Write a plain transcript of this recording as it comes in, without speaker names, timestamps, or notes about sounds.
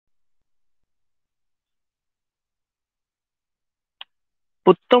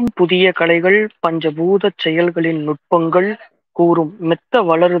புத்தம் புதிய கலைகள் பஞ்சபூதச் செயல்களின் நுட்பங்கள் கூறும் மெத்த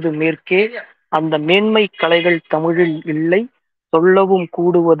வளருது மேற்கே அந்த மேன்மைக் கலைகள் தமிழில் இல்லை சொல்லவும்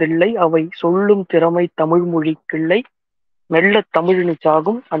கூடுவதில்லை அவை சொல்லும் திறமை தமிழ்மொழிக்கில்லை மெல்லத் தமிழினி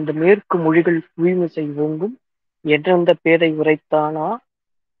சாகும் அந்த மேற்கு மொழிகள் உய்மிசை ஓங்கும் என்றெந்த பேதை உரைத்தானா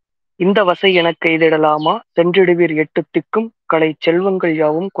இந்த வசை எனக் எய்திடலாமா சென்றிடுவீர் எட்டுத் திக்கும் கலைச் செல்வங்கள்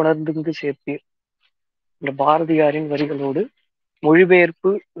யாவும் கொணர்ந்திங்கு சேர்ப்பீர். இந்த பாரதியாரின் வரிகளோடு மொழிபெயர்ப்பு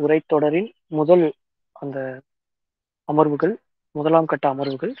உரைத்தொடரின் முதல் அந்த அமர்வுகள் முதலாம் கட்ட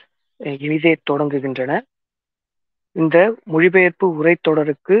அமர்வுகள் இனிதே தொடங்குகின்றன. இந்த மொழிபெயர்ப்பு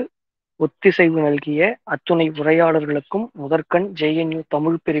உரைத்தொடருக்கு ஒத்திசைவு நல்கிய அத்துணை உரையாளர்களுக்கும் முதற்கண் JNU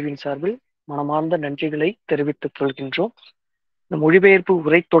தமிழ் பிரிவின் சார்பில் மனமார்ந்த நன்றிகளை தெரிவித்துக் கொள்கின்றோம். இந்த மொழிபெயர்ப்பு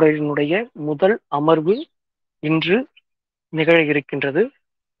உரைத்தொடரினுடைய முதல் அமர்வு இன்று நிகழ இருக்கின்றது.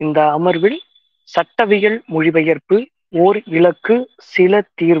 இந்த அமர்வில் சட்டவியல் மொழிபெயர்ப்பு ஓர் இலக்கு சில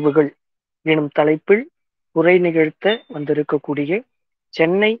தீர்வுகள் எனும் தலைப்பில் உரை நிகழ்த்த வந்திருக்கக்கூடிய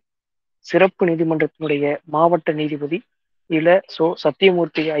சென்னை சிறப்பு நீதிமன்றத்தினுடைய மாவட்ட நீதிபதி இல சோ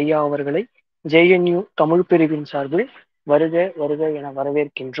சத்தியமூர்த்தி ஐயா அவர்களை JNU தமிழ் பிரிவின் சார்பில் வருக வருக என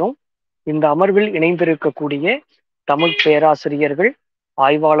வரவேற்கின்றோம். இந்த அமர்வில் இணைந்திருக்கக்கூடிய தமிழ் பேராசிரியர்கள்,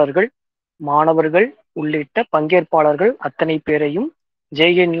 ஆய்வாளர்கள், மாணவர்கள் உள்ளிட்ட பங்கேற்பாளர்கள் அத்தனை பேரையும்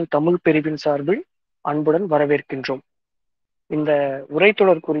JNU தமிழ் பிரிவின் சார்பில் அன்புடன் வரவேற்கின்றோம். இந்த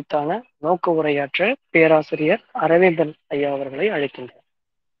உரைத்தொடர் குறித்தான நோக்க உரையாற்ற பேராசிரியர் அரவிந்தன் ஐயா அவர்களை அழைக்கின்றோம்.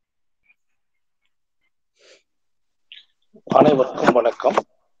 அனைவருக்கும் வணக்கம்.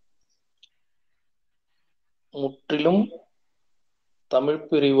 முற்றிலும் தமிழ்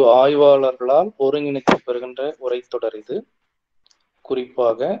பிரிவு ஆய்வாளர்களால் ஒருங்கிணைக்கப்படுகின்ற உரைத்தொடர் இது.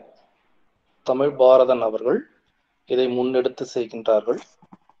 குறிப்பாக தமிழ் பாரதன் அவர்கள் இதை முன்னெடுத்து செய்கின்றார்கள்.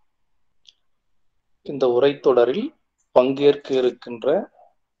 இந்த உரைத்தொடரில் பங்கேற்க இருக்கின்ற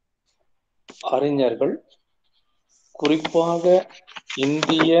அறிஞர்கள் குறிப்பாக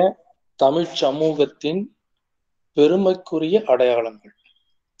இந்திய தமிழ் சமூகத்தின் பெருமைக்குரிய அடையாளங்கள்.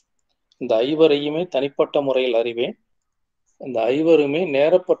 இந்த ஐவரையுமே தனிப்பட்ட முறையில் அறிவேன். இந்த ஐவருமே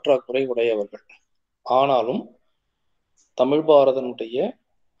நேரப்பற்றாக்குறை உடையவர்கள். ஆனாலும் தமிழ் பாரதனுடைய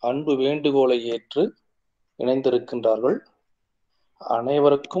அன்பு வேண்டுகோளை ஏற்று இணைந்திருக்கின்றார்கள்.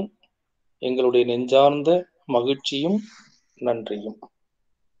 அனைவருக்கும் எங்களுடைய நெஞ்சார்ந்த மகிழ்ச்சியும் நன்றியும்.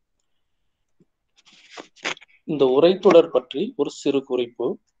 இந்த உரைத்தொடர் பற்றி ஒரு சிறு குறிப்பு.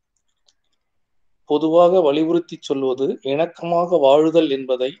 பொதுவாக வலியுறுத்தி சொல்வது இணக்கமாக வாழுதல்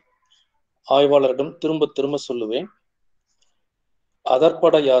என்பதை ஆய்வாளரிடம் திரும்ப திரும்ப சொல்லுவேன்.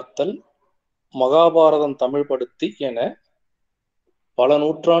 அதற்பட யாத்தல், மகாபாரதம் தமிழ்படுத்தி என பல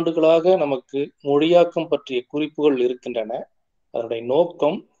நூற்றாண்டுகளாக நமக்கு மொழியாக்கம் பற்றிய குறிப்புகள் இருக்கின்றன. அதனுடைய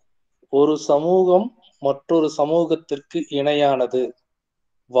நோக்கம் ஒரு சமூகம் மற்றொரு சமூகத்திற்கு இணையானது.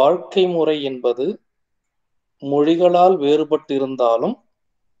 வாழ்க்கை முறை என்பது மொழிகளால் வேறுபட்டு இருந்தாலும்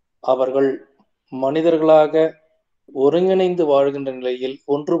அவர்கள் மனிதர்களாக ஒருங்கிணைந்து வாழ்கின்ற நிலையில்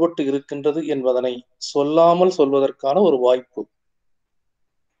ஒன்றுபட்டு இருக்கின்றது என்பதனை சொல்லாமல் சொல்வதற்கான ஒரு வாய்ப்பு.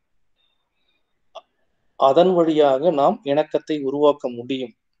 அதன் வழியாக நாம் இணக்கத்தை உருவாக்க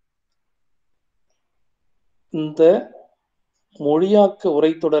முடியும். இந்த மொழியாக்க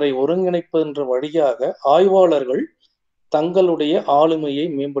உரைத்தொடரை ஒருங்கிணைப்பதென்ற வழியாக ஆய்வாளர்கள் தங்களுடைய ஆளுமையை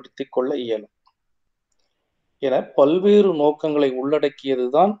மேம்படுத்திக் கொள்ள இயலும் என பல்வேறு நோக்கங்களை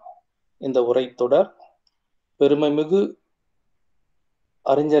உள்ளடக்கியதுதான் இந்த உரைத்தொடர். பெருமைமிகு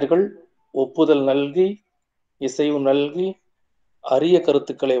அறிஞர்கள் ஒப்புதல் நல்கி, இசைவு நல்கி, அரிய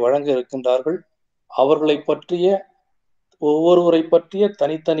கருத்துக்களை வழங்க இருக்கின்றார்கள். அவர்களை பற்றிய ஒவ்வொருவரை பற்றிய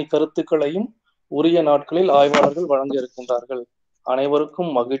தனித்தனி கருத்துக்களையும் உரிய நாட்களில் ஆய்வாளர்கள் வழங்க இருக்கின்றார்கள்.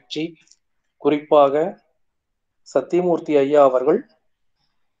 அனைவருக்கும் மகிழ்ச்சி. குறிப்பாக சத்தியமூர்த்தி ஐயா அவர்கள்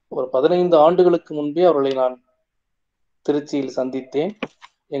ஒரு 15 ஆண்டுகளுக்கு முன்பே அவர்களை நான் திருச்சியில் சந்தித்தேன்.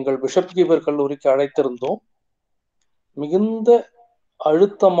 எங்கள் பிஷப் கீபர் கல்லூரிக்கு அழைத்திருந்தோம். மிகுந்த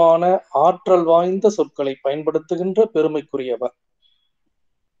அழுத்தமான ஆற்றல் வாய்ந்த சொற்களை பயன்படுத்துகின்ற பெருமைக்குரியவர்.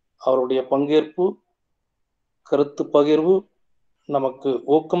 அவருடைய பங்கேற்பு, கருத்து பகிர்வு நமக்கு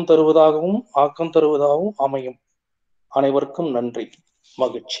ஊக்கம் தருவதாகவும் ஆக்கம் தருவதாகவும் அமையும். அனைவருக்கும் நன்றி,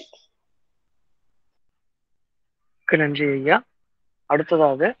 மகிழ்ச்சி. நன்றி ஐயா.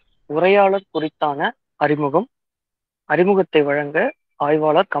 அடுத்ததாக உரையாளர் குறித்தான அறிமுகம். அறிமுகத்தை வழங்க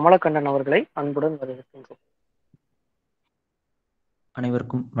ஆய்வாளர் கமலக்கண்ணன் அவர்களை அன்புடன் வரவேற்கின்றோம்.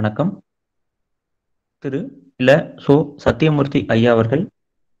 அனைவருக்கும் வணக்கம். திரு இல சோ சத்தியமூர்த்தி ஐயா அவர்கள்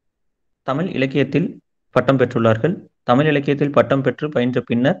தமிழ் இலக்கியத்தில் பட்டம் பெற்றுள்ளார்கள். தமிழ் இலக்கியத்தில் பட்டம் பெற்று பயின்ற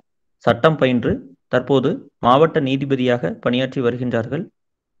பின்னர் சட்டம் பயின்று தற்போது மாவட்ட நீதிபதியாக பணியாற்றி வருகின்றார்கள்.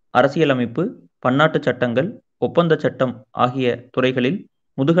 அரசியலமைப்பு, பன்னாட்டு சட்டங்கள், ஒப்பந்த சட்டம் ஆகிய துறைகளில்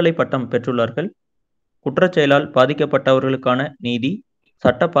முதுகலை பட்டம் பெற்றுள்ளார்கள். குற்றச்செயலால் பாதிக்கப்பட்டவர்களுக்கான நீதி,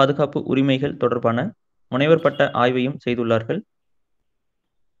 சட்ட பாதுகாப்பு உரிமைகள் தொடர்பான முனைவர் பட்ட ஆய்வையும் செய்துள்ளார்கள்.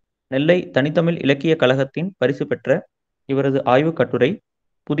 நெல்லை தனித்தமிழ் இலக்கிய கழகத்தின் பரிசு பெற்ற இவரது ஆய்வுக் கட்டுரை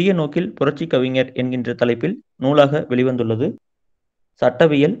புதிய நோக்கில் புரட்சி கவிஞர் என்கின்ற தலைப்பில் நூலாக வெளிவந்துள்ளது.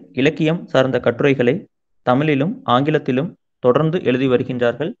 சட்டவியல், இலக்கியம் சார்ந்த கட்டுரைகளை தமிழிலும் ஆங்கிலத்திலும் தொடர்ந்து எழுதி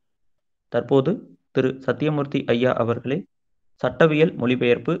வருகின்றார்கள். தற்போது திரு சத்தியமூர்த்தி ஐயா அவர்களே சட்டவியல்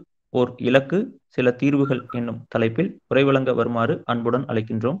மொழிபெயர்ப்பு ஓர் இலக்கு, சில தீர்வுகள் என்னும் தலைப்பில் உரை வழங்க வருமாறு அன்புடன்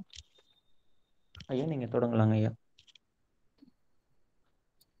அழைக்கின்றோம். ஐயா, நீங்க தொடங்கலாங்க ஐயா.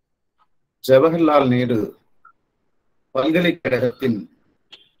 ஜவஹர்லால் நேரு பல்கலைக்கழகத்தின்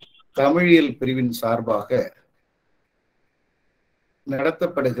தமிழியல் பிரிவின் சார்பாக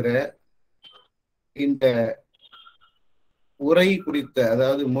நடத்தப்படுகிற இந்த உரை குறித்த,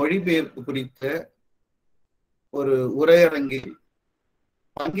 அதாவது மொழிபெயர்ப்பு குறித்த ஒரு உரையரங்கில்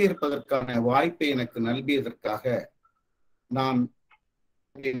பங்கேற்பதற்கான வாய்ப்பை எனக்கு நல்கியதற்காக நான்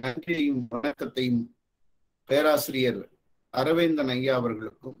நன்றியையும் வணக்கத்தையும் பேராசிரியர் அரவிந்தன் ஐயா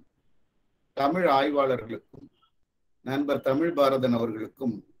அவர்களுக்கும், தமிழ் ஆய்வாளர்களுக்கும், நண்பர் தமிழ் பாரதன்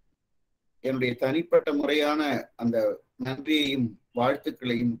அவர்களுக்கும் என்னுடைய தனிப்பட்ட முறையான அந்த நன்றியையும்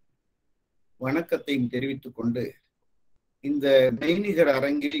வாழ்த்துக்களையும் வணக்கத்தையும் தெரிவித்துக் கொண்டு, இந்த மெய்நிகர்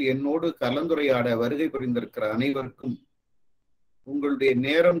அரங்கில் என்னோடு கலந்துரையாட வருகை புரிந்திருக்கிற அனைவருக்கும் உங்களுடைய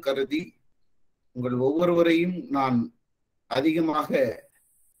நேரம் கருதி உங்கள் ஒவ்வொருவரையும் நான் அதிகமாக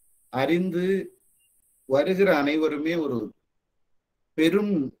அறிந்து, வருகிற அனைவருமே ஒரு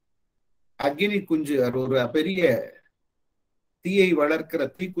பெரும் அக்னி குஞ்சு, ஒரு பெரிய தீயை வளர்க்கிற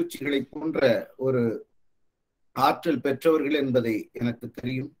தீக்குச்சிகளை போன்ற ஒரு ஆற்றல் பெற்றவர்கள் என்பதை எனக்கு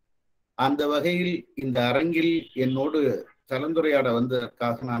தெரியும். அந்த வகையில் இந்த அரங்கில் என்னோடு கலந்துரையாட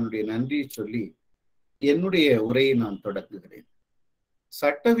வந்ததற்காக நான் நன்றியை சொல்லி என்னுடைய உரையை நான் தொடங்குகிறேன்.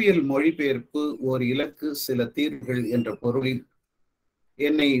 சட்டவியல் மொழிபெயர்ப்பு ஓர் இலக்கு, சில தீர்வுகள் என்ற பொருளில்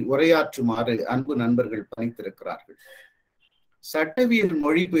என்னை உரையாற்றுமாறு அன்பு நண்பர்கள் பணித்திருக்கிறார்கள். சட்டவியல்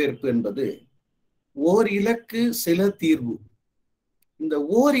மொழிபெயர்ப்பு என்பது ஓர் இலக்கு, சில தீர்வு. இந்த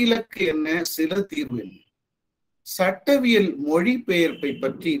ஓர் இலக்கு என்ன, சில தீர்வு என்ன? சட்டவியல் மொழிபெயர்ப்பை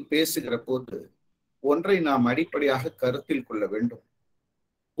பற்றி பேசுகிற போது ஒன்றை நாம் அடிப்படையாக கருத்தில் கொள்ள வேண்டும்.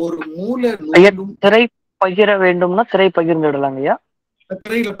 ஒரு மூல நூலும் திரை பகிர வேண்டும்னா திரை பகிர்ந்துடலாங்க ஐயா.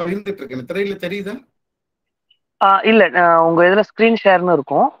 திரையில பகிர்ந்துட்டு இருக்கேன். திரையில தெரியுதா? இல்ல, உங்க இதுல ஸ்கிரீன் ஷேர்னு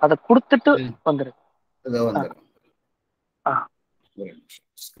இருக்கும், அதை கொடுத்துட்டு வந்துரு.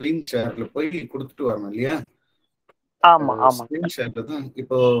 ஸ்கிரீன் ஷேர்ல போய் கொடுத்துட்டு வரணும் இல்லையா? ஆமா ஆமா, ஸ்கிரீன் ஷேர்ல தான்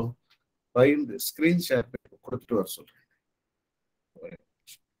இப்போ பகிர்ந்து ஸ்கிரீன் ஷேர் கொடுத்துட்டு வர சொல்றேன்.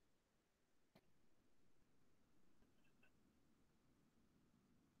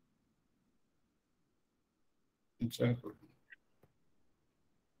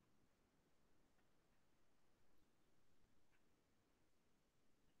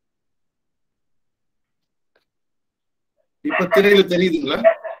 இப்ப திரையில தெரியுதுங்களா?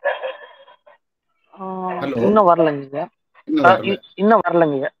 இன்னும் வரலங்க, இன்னும்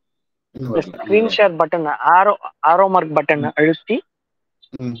வரலங்க. ஸ்கிரீன் ஷேர் பட்டன், ஆரோ மார்க் பட்டன் அழுத்தி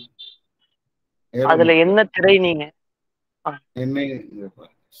அதுல என்ன திரை நீங்க என்ன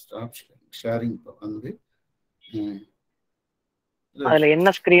ஷேரிங் வந்து அதுல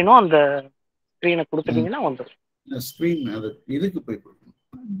என்ன ஸ்கிரீனோ அந்த ஸ்கிரீனை கொடுத்துட்டீங்கன்னா வந்துடும். ஸ்கிரீன் அது இதுக்கு போய்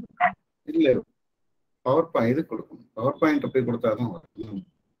கொடுக்கணும், இல்ல பவர் பாயிண்ட் இது கொடுக்கணும். பவர் பாயிண்ட் போய் கொடுத்தாதான் வரும்.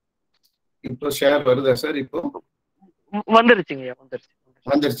 இப்போ ஷேர் வருதா சார்? இப்போ வந்துருச்சுங்க,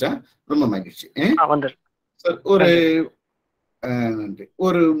 வந்துருச்சா? ரொம்ப மகிழ்ச்சி. சார் ஒரு நன்றி.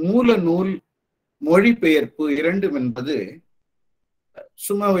 ஒரு மூல நூல், மொழிபெயர்ப்பு இரண்டும் என்பது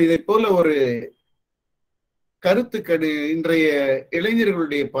சும்மா இதை போல ஒரு கருத்துக்கடு இன்றைய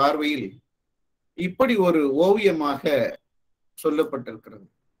இளைஞர்களுடைய பார்வையில் இப்படி ஒரு ஓவியமாக சொல்லப்பட்டிருக்கிறது.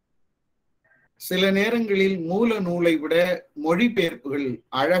 சில நேரங்களில் மூல நூலை விட மொழிபெயர்ப்புகள்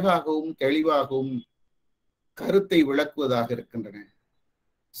அழகாகவும் தெளிவாகவும் கருத்தை விளக்குவதாக இருக்கின்றன.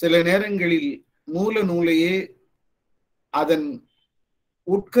 சில நேரங்களில் மூல நூலையே அதன்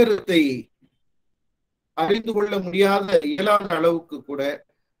உட்கருத்தை அறிந்து கொள்ள முடியாத இயலாத அளவுக்கு கூட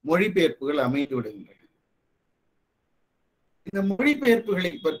மொழிபெயர்ப்புகள் அமைந்து விடுகின்றன. இந்த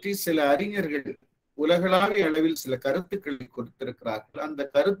மொழிபெயர்ப்புகளை பற்றி சில அறிஞர்கள் உலகளாவிய அளவில் சில கருத்துக்களை கொடுத்திருக்கிறார்கள். அந்த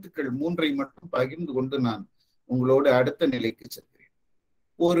கருத்துக்கள் மூன்றை மட்டும் பகிர்ந்து கொண்டு நான் உங்களோடு அடுத்த நிலைக்கு செல்கிறேன்.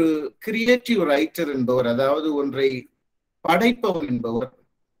 ஒரு கிரியேட்டிவ் ரைட்டர் என்பவர், அதாவது ஒன்றை படைப்பவர் என்பவர்,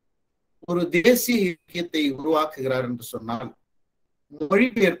 ஒரு தேசிய இலக்கியத்தை உருவாக்குகிறார் என்று சொன்னால்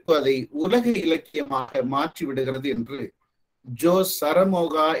மொழிபெயர்ப்பு அதை உலக இலக்கியமாக மாற்றி விடுகிறது என்று ஜோ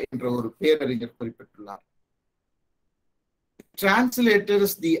சரமோகா என்ற ஒரு பேரறிஞர் குறிப்பிட்டுள்ளார்.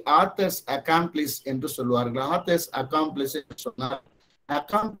 டிரான்ஸ்லேட்டர்ஸ் தி ஆத்தர்ஸ் அகாம்ப்ளிஸ் என்று சொல்வார்கள். ஆத்தர்ஸ் அகாம்ப்ளிஸ் என்று சொன்னால்,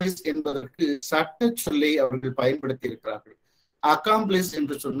 அகாம்ப்ளிஸ் என்பதற்கு சட்ட சொல்லை அவர்கள் பயன்படுத்தி இருக்கிறார்கள். அகாம்ப்ளிஸ்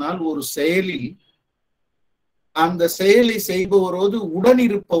என்று சொன்னால் ஒரு செயலில் அந்த செயலை செய்பவரோடு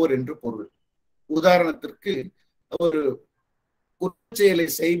உடனிருப்பவர் என்று பொருள். உதாரணத்திற்கு ஒரு செயலை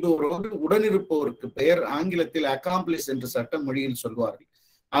செய்பவரோடு உடனிருப்பவருக்கு பெயர் ஆங்கிலத்தில் அகாம்ப்ளிஸ் என்று சட்ட மொழியில் சொல்வார்கள்.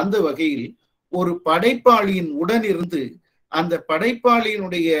 அந்த வகையில் ஒரு படைப்பாளியின் உடனிருந்து அந்த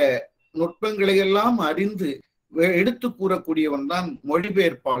படைப்பாளியினுடைய நுட்பங்களை எல்லாம் அறிந்து எடுத்து கூறக்கூடியவன் தான்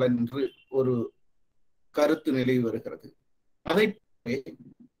மொழிபெயர்ப்பாளன் என்று ஒரு கருத்து நிலவி வருகிறது. அதை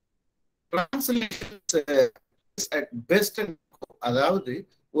அதாவது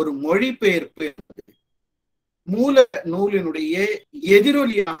ஒரு மொழிபெயர்ப்பு மூல நூலினுடைய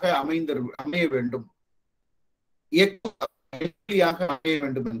எதிரொலியாக அமைய வேண்டும், அமைய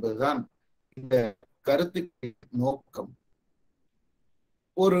வேண்டும் என்பதுதான் இந்த கருத்துக்கு நோக்கம்.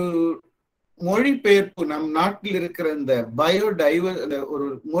 ஒரு மொழிபெயர்ப்பு நம் நாட்டில் இருக்கிற இந்த ஒரு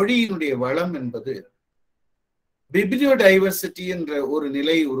மொழியினுடைய வளம் என்பது பிப்ளியோடைவர்சிட்டி என்ற ஒரு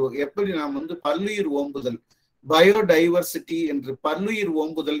நிலை எப்படி நாம் பல்லுயிர் ஓம்புதல், பயோடைவர்சிட்டி என்று பல்லுயிர்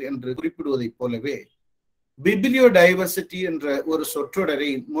ஓம்புதல் என்று குறிப்பிடுவதைப் போலவே பிப்ளியோடைவர்சிட்டி என்ற ஒரு சொற்றொடரை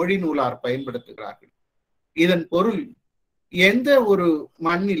மொழி நூலார் பயன்படுத்துகிறார்கள். இதன் பொருள், எந்த ஒரு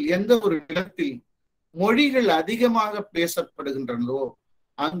மண்ணில் எந்த ஒரு நிலத்தில் மொழிகள் அதிகமாக பேசப்படுகின்றனவோ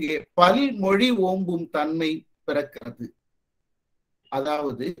அங்கே பல்மொழி ஓம்பும் தன்மை பிறக்கிறது.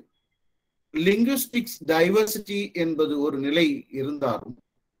 அதாவது லிங்குஸ்டிக்ஸ் டைவர்சிட்டி என்பது ஒரு நிலை இருந்தாலும்,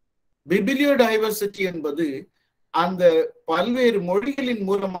 பிப்ளியோடைவர்சிட்டி என்பது அந்த பல்வேறு மொழிகளின்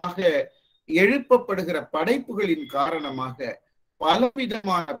மூலமாக எழுப்பப்படுகிற படைப்புகளின் காரணமாக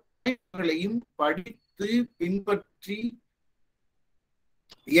பலவிதமான படைப்புகளையும் படித்து பின்பற்றி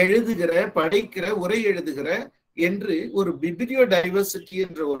எழுதுகிற, படைக்கிற, உரை எழுதுகிற என்று ஒரு பிப்ளியோடைவர்சிட்டி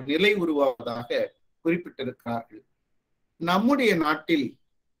என்ற ஒரு நிலை உருவாவதாக குறிப்பிட்டிருக்கிறார்கள். நம்முடைய நாட்டில்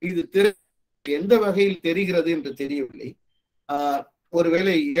இது எந்த வகையில் தெரிகிறது என்று தெரியவில்லை.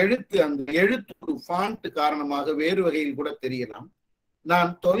 ஒருவேளை அந்த எழுத்து ஒரு ஃபாண்ட் காரணமாக வேறு வகையில் கூட தெரியலாம்.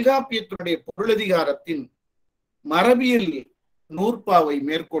 நான் தொல்காப்பியத்தினுடைய பொருளதிகாரத்தின் மரபியல் நூற்பாவை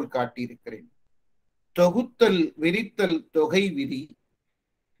மேற்கோள் காட்டியிருக்கிறேன். தொகுத்தல் விரித்தல் தொகை விதி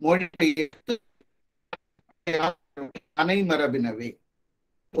மொழிபெயர்த்து அனைமரபினவே.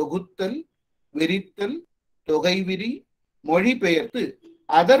 தொகுத்தல் விரித்தல் தொகை விரி மொழிபெயர்த்து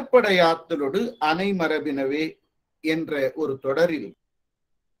அதற்படையாத்தலோடு அனைமரபினவே என்ற ஒரு தொடரில்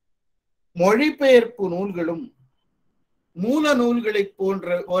மொழிபெயர்ப்பு நூல்களும் மூல நூல்களை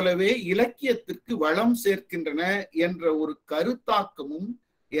போலவே இலக்கியத்திற்கு வளம் சேர்க்கின்றன என்ற ஒரு கருத்தாக்கமும்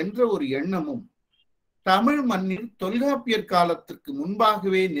என்ற ஒரு எண்ணமும் தமிழ் மண்ணில் தொல்காப்பியர் காலத்திற்கு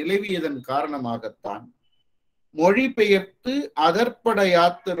முன்பாகவே நிலவியதன் காரணமாகத்தான் மொழிபெயர்த்து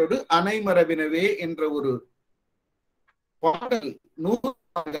அதற்படையாத்தலோடு அனைமரபினவே என்ற ஒரு பாடல்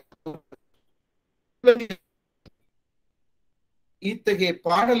இத்தகைய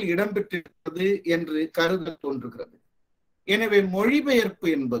பாடல் இடம்பெற்றிருக்கிறது என்று கருத தோன்றுகிறது. எனவே மொழிபெயர்ப்பு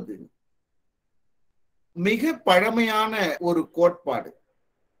என்பது மிக பழமையான ஒரு கோட்பாடு.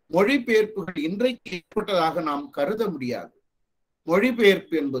 மொழிபெயர்ப்புகள் இன்றைக்கு ஏற்பட்டதாக நாம் கருத முடியாது.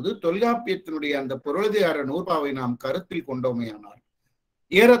 மொழிபெயர்ப்பு என்பது தொல்காப்பியத்தினுடைய அந்த பொருளதிகார நூற்பாவை நாம் கருத்தில் கொண்டோமையானால்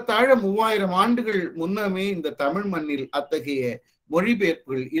ஏறத்தாழ 3000 ஆண்டுகள் முன்னமே இந்த தமிழ் மண்ணில் அத்தகைய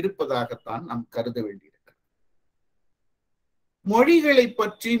மொழிபெயர்ப்புகள் இருப்பதாகத்தான் நாம் கருத வேண்டியிருக்கிறது. மொழிகளை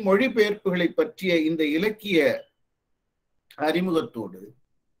பற்றி, மொழிபெயர்ப்புகளை பற்றிய இந்த இலக்கிய அறிமுகத்தோடு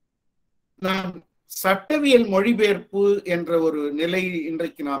நாம் சட்டவியல் மொழிபெயர்ப்பு என்ற ஒரு நிலை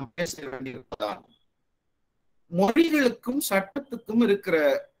இன்றைக்கு நாம் பேச வேண்டியிருப்பதால் மொழிகளுக்கும் சட்டத்துக்கும் இருக்கிற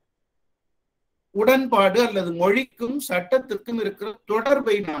உடன்பாடு அல்லது மொழிக்கும் சட்டத்திற்கும் இருக்கிற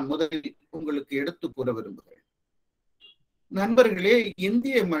தொடர்பை நான் முதலில் உங்களுக்கு எடுத்து கூற விரும்புகிறேன். நண்பர்களே,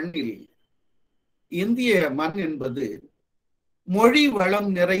 இந்திய மண் என்பது மொழி வளம்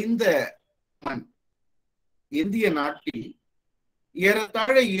நிறைந்த மண். இந்திய நாட்டில்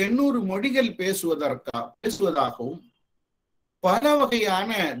ஏறத்தாழ 800 மொழிகள் பேசுவதாகவும் பல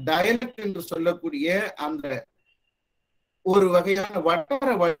வகையான டயலக்ட் என்று சொல்லக்கூடிய அந்த ஒரு வகையான வட்டார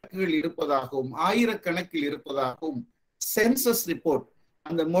வழக்குகள் இருப்பதாகவும் ஆயிரக்கணக்கில் இருப்பதாகவும் சென்சஸ் ரிப்போர்ட்,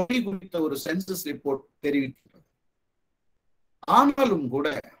 அந்த மொழி குறித்த ஒரு சென்சஸ் ரிப்போர்ட் தெரிவிக்கிறது. ஆனாலும் கூட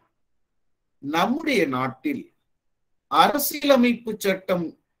நம்முடைய நாட்டில் அரசியலமைப்பு சட்டம்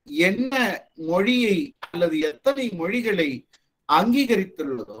என்ன மொழியை அல்லது எத்தனை மொழிகளை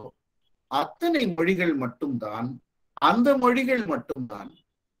அங்கீகரித்துள்ளதோ அத்தனை மொழிகள் மட்டும்தான், அந்த மொழிகள் மட்டும்தான்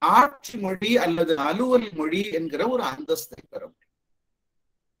ஆட்சி மொழி அல்லது அலுவல் மொழி என்கிற ஒரு அந்தஸ்தை பெறும்.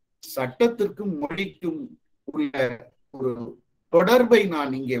 சட்டத்திற்கும் மொழிக்கும் உள்ள ஒரு தொடர்பை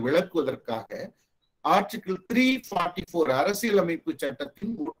நான் இங்கே விளக்குவதற்காக ஆர்டிகிள் 344 அரசியலமைப்பு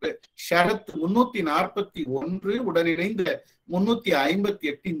சட்டத்தின் ஷரத் 341 உடன் இணைந்த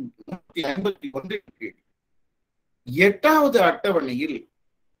 358 கீழ் 8வது அட்டவணையில்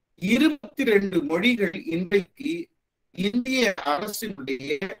 22 மொழிகள் இன்றைக்கு இந்திய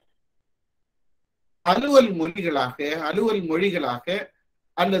அரசினுடைய அலுவல் மொழிகளாக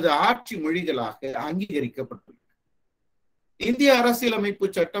அல்லது ஆட்சி மொழிகளாக அங்கீகரிக்கப்பட்டுள்ளது. இந்திய அரசியலமைப்பு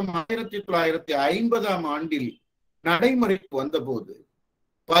சட்டம் 1950ஆம் ஆண்டில் நடைமுறைக்கு வந்தபோது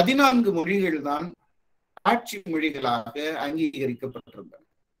 14 மொழிகள் தான் ஆட்சி மொழிகளாக அங்கீகரிக்கப்பட்டிருந்தன.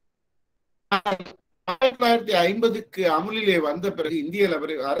 1950க்கு அமலிலே வந்த பிறகு இந்திய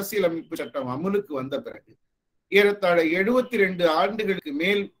அரசியலமைப்பு சட்டம் அமலுக்கு வந்த பிறகு ஏறத்தாழ 72 ஆண்டுகளுக்கு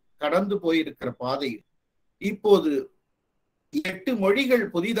மேல் கடந்து போயிருக்கிற பாதையில் இப்போது 8 மொழிகள்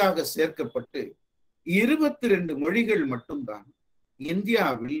புதிதாக சேர்க்கப்பட்டு 22 மொழிகள் மட்டும்தான்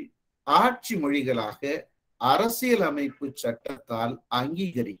இந்தியாவில் ஆட்சி மொழிகளாக அரசியலமைப்பு சட்டத்தால்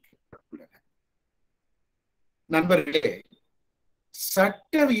அங்கீகரிக்கப்பட்டுள்ளன. நண்பர்களே,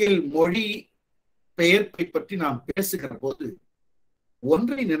 சட்டவியல் மொழி பெயர்ப்பை பற்றி நாம் பேசுகிற போது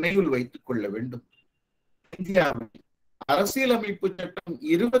ஒன்றை நினைவில் வைத்துக் கொள்ள வேண்டும். இந்தியாவில் அரசியலமைப்பு சட்டம்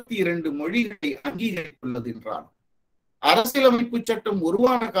 22 மொழிகளை அங்கீகரித்துள்ளது என்றால் அரசியலமைப்பு சட்டம்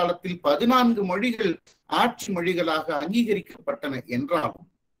உருவான காலத்தில் 14 மொழிகள் ஆட்சி மொழிகளாக அங்கீகரிக்கப்பட்டன என்றாலும்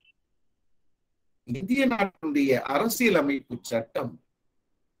இந்திய நாட்டினுடைய அரசியலமைப்பு சட்டம்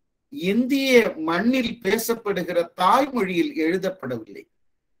இந்திய மண்ணில் பேசப்படுகிற தாய்மொழியில் எழுதப்படவில்லை.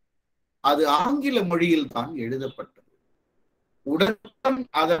 அது ஆங்கில மொழியில் தான் எழுதப்பட்டது. உடனுடன்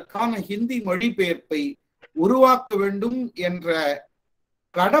அதற்கான ஹிந்தி மொழிபெயர்ப்பை உருவாக்க வேண்டும் என்ற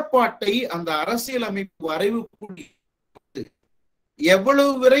கடப்பாட்டை அந்த அரசியலமைப்பு வரைவு கூடி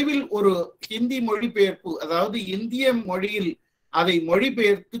எவ்வளவு விரைவில் ஒரு ஹிந்தி மொழிபெயர்ப்பு, அதாவது இந்திய மொழியில் அதை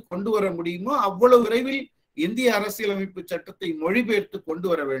மொழிபெயர்த்து கொண்டு வர முடியுமோ அவ்வளவு விரைவில் இந்திய அரசியலமைப்பு சட்டத்தை மொழிபெயர்த்து கொண்டு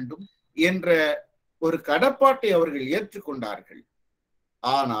வர வேண்டும் என்ற ஒரு கடப்பாட்டை அவர்கள் ஏற்றுக்கொண்டார்கள்.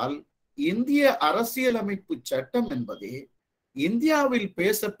 ஆனால் இந்திய அரசியலமைப்பு சட்டம் என்பதே இந்தியாவில்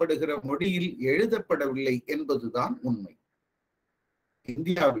பேசப்படுகிற மொழியில் எழுதப்படவில்லை என்பதுதான் உண்மை.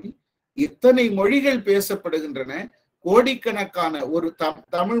 இந்தியாவில் இத்தனை மொழிகள் பேசப்படுகின்றன. கோடிக்கணக்கான ஒரு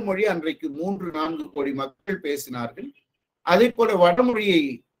தமிழ் மொழி அன்றைக்கு 3-4 கோடி மக்கள் பேசினார்கள். அதே போல வடமொழியை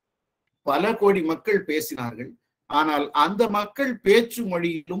பல கோடி மக்கள் பேசினார்கள். ஆனால் அந்த மக்கள் பேச்சு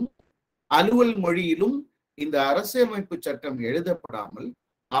மொழியிலும் அலுவல் மொழியிலும் இந்த அரசியலமைப்பு சட்டம் எழுதப்படாமல்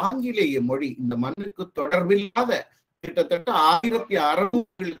ஆங்கிலேய மொழி, இந்த மண்ணுக்கு தொடர்பில்லாத கிட்டத்தட்ட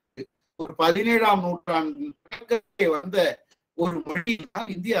 1600 ஒரு 17ஆம் நூற்றாண்டு வந்த ஒரு மொழி தான்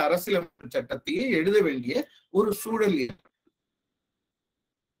இந்திய அரசியலமைப்பு சட்டத்தையே எழுத வேண்டிய ஒரு சூழல்.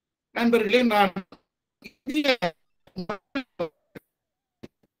 நண்பர்களே, நான்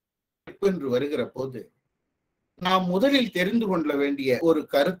என்று வருகிற போது நாம் முதலில் தெரிந்து கொள்ள வேண்டிய ஒரு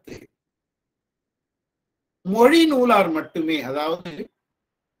கருத்து, மொழி நூலார் மட்டுமே, அதாவது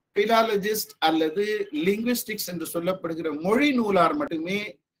பிலாலஜிஸ்ட் அல்லது லிங்குவிஸ்டிக்ஸ் என்று சொல்லப்படுகிற மொழி நூலார் மட்டுமே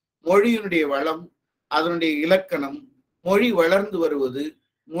மொழியினுடைய வளம், அதனுடைய இலக்கணம், மொழி வளர்ந்து வருவது,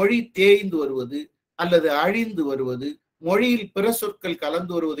 மொழி தேய்ந்து வருவது அல்லது அழிந்து வருவது, மொழியில் பிற சொற்கள்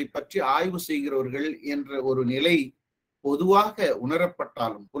கலந்து வருவதை பற்றி ஆய்வு செய்கிறவர்கள் என்ற ஒரு நிலை பொதுவாக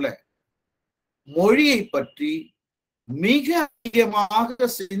உணரப்பட்டாலும் கூட மொழியை பற்றி மிக அதிகமாக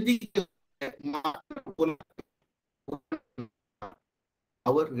சிந்திக்க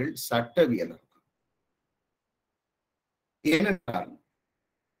அவர்கள் சட்டவியலர். ஏனென்றால்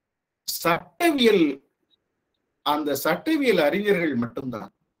அந்த சட்டவியல் அறிஞர்கள்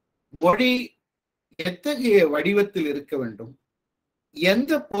மட்டும்தான் மொழி எத்தகைய வடிவத்தில் இருக்க வேண்டும்,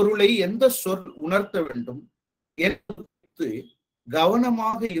 எந்த பொருளை எந்த சொல் உணர்த்த வேண்டும் என்று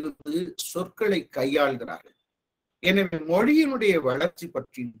கவனமாக இருந்து சொற்களை கையாள்கிறார்கள். எனவே மொழியினுடைய வளர்ச்சி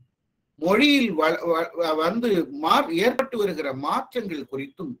பற்றியும் மொழியில் ஏற்பட்டு வருகிற மாற்றங்கள்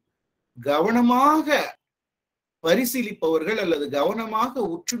குறித்தும் கவனமாக பரிசீலிப்பவர்கள் அல்லது கவனமாக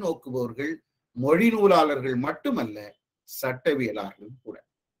உற்று நோக்குபவர்கள் மொழி நூலாளர்கள் மட்டுமல்ல, சட்டவியலாளர்கள் கூட.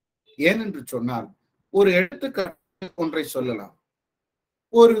 ஏனென்று சொன்னால் ஒரு எடுத்துக்காட்டு ஒன்றை சொல்லலாம்.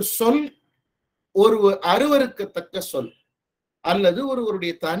 ஒரு சொல் ஒரு அருவருக்கத்தக்க சொல் அல்லது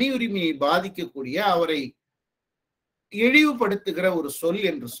ஒருவருடைய தனி உரிமையை பாதிக்கக்கூடிய, அவரை இழிவுபடுத்துகிற ஒரு சொல்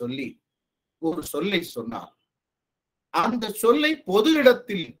என்று சொல்லி ஒரு சொல்லை சொன்னார். அந்த சொல்லை பொது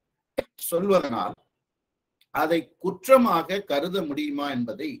இடத்தில் சொல்வதனால் அதை குற்றமாக கருத முடியுமா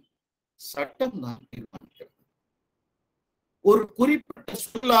என்பதை சட்டம் தான் தீர்மானிக்கிறது. ஒரு குறிப்பிட்ட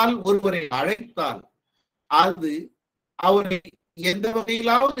சொல்லால் ஒருவரை அழைத்தால் அது அவரை எந்த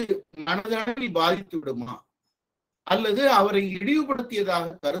வகையிலாவது மனதளவில் பாதித்து விடுமா அல்லது அவரை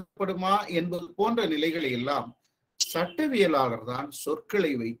இழிவுபடுத்தியதாக கருதப்படுமா என்பது போன்ற நிலைகளை எல்லாம் சட்டவியலாளர் தான்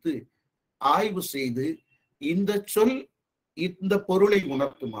சொற்களை வைத்து ஆய்வு செய்து இந்த சொல் இந்த பொருளை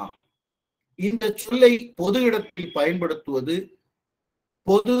உணர்த்துமா, இந்த சொல்லை பொது இடத்தில் பயன்படுத்துவது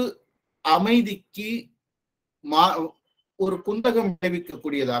பொது அமைதிக்கு ஒரு குந்தகம்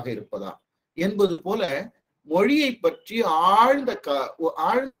விளைவிக்கக்கூடியதாக இருப்பதா என்பது போல மொழியை பற்றி ஆழ்ந்த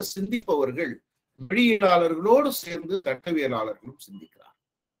சிந்திப்பவர்கள் மொழியியலாளர்களோடு சேர்ந்து சட்டவியலாளர்களும் சிந்திக்கிறார்.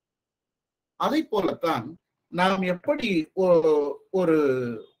 அதை போலத்தான் நாம் எப்படி ஒரு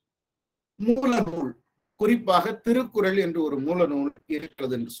மூல நூல், குறிப்பாக திருக்குறள் என்று ஒரு மூல நூல்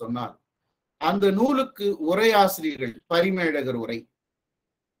இருக்கிறது என்று சொன்னால் அந்த நூலுக்கு உரையாசிரியர்கள், பரிமேழகர் உரை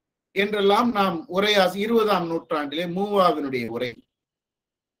என்றெல்லாம் நாம் உரையாசி 20ஆம் நூற்றாண்டிலே மூவாவினுடைய உரை,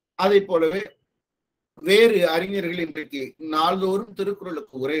 அதை போலவே வேறு அறிஞர்கள் இன்றைக்கு நாள்தோறும்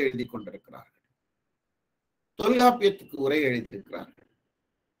திருக்குறளுக்கு உரை எழுதி கொண்டிருக்கிறார்கள், தொல்காப்பியத்துக்கு உரை எழுதியிருக்கிறார்கள்.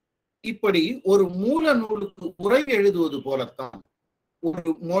 இப்படி ஒரு மூல நூலுக்கு உரை எழுதுவது போலத்தான் ஒரு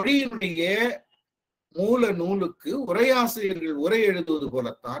மொழியினுடைய மூல நூலுக்கு உரையாசிரியர்கள் உரை எழுதுவது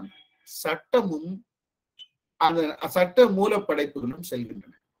போலத்தான் சட்டமும் அந்த சட்ட மூல படைப்புகளும்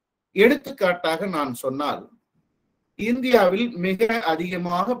செல்கின்றன. எடுத்துக்காட்டாக நான் சொன்னால், இந்தியாவில் மிக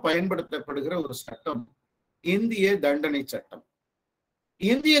அதிகமாக பயன்படுத்தப்படுகிற ஒரு சட்டம் இந்திய தண்டனை சட்டம்.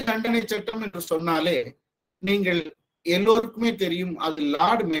 இந்திய தண்டனை சட்டம் என்று சொன்னாலே நீங்கள் எல்லோருக்குமே தெரியும், அது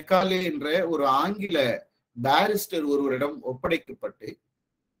லார்ட் மெக்காலே என்ற ஒரு ஆங்கில பாரிஸ்டர் ஒருவரிடம் ஒப்படைக்கப்பட்டு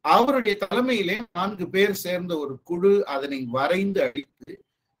அவருடைய தலைமையிலே 4 பேர் சேர்ந்த ஒரு குழு அதனை வரைந்து அளித்து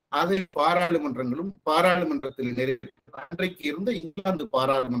அதை பாராளுமன்றத்தில் நிறைவேற்றி, அன்றைக்கு இருந்த இங்கிலாந்து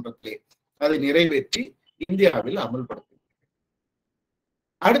பாராளுமன்றத்திலே அதை நிறைவேற்றி இந்தியாவில் அமல்படுத்த.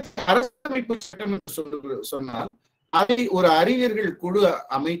 அடுத்த அரசமைப்பு சட்டம் என்று சொன்னால் அதை ஒரு அறிஞர்கள் குழு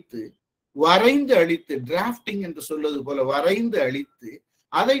அமைத்து வரைந்து அளித்து, டிராப்டிங் என்று சொல்வது போல வரைந்து அளித்து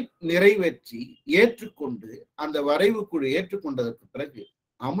அதை நிறைவேற்றி ஏற்றுக்கொண்டு அந்த வரைவு குழு ஏற்றுக்கொண்டதற்கு பிறகு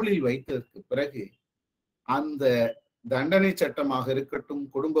அமுலில் வைத்ததற்கு பிறகு அந்த தண்டனை சட்டமாக இருக்கட்டும்,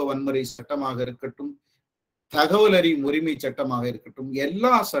 குடும்ப வன்முறை சட்டமாக இருக்கட்டும், தகவல் அறியும் உரிமை சட்டமாக இருக்கட்டும்,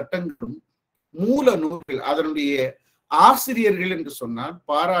 எல்லா சட்டங்களும் மூல நூல்கள், அதனுடைய ஆசிரியர்கள் என்று சொன்னால்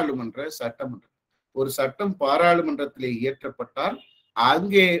பாராளுமன்ற சட்டமன்றம். ஒரு சட்டம் பாராளுமன்றத்திலே இயற்றப்பட்டால்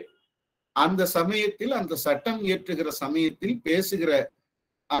அங்கே அந்த சமயத்தில் அந்த சட்டம் இயற்றுகிற சமயத்தில் பேசுகிற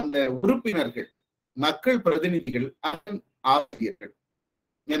அந்த உறுப்பினர்கள், மக்கள் பிரதிநிதிகள், அதன் ஆசிரியர்கள்.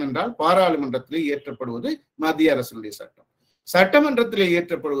 ஏனென்றால் பாராளுமன்றத்திலே இயற்றப்படுவது மத்திய அரசுடைய சட்டம், சட்டமன்றத்திலே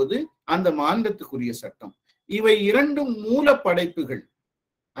இயற்றப்படுவது அந்த மாநிலத்துக்குரிய சட்டம். இவை இரண்டும் மூல படைப்புகள்.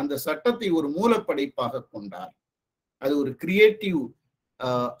 அந்த சட்டத்தை ஒரு மூல படைப்பாக கொண்டார், அது ஒரு கிரியேட்டிவ்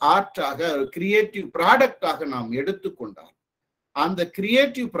ஆர்ட்டாக, கிரியேட்டிவ் ப்ராடக்டாக நாம் எடுத்துக்கொண்டார். அந்த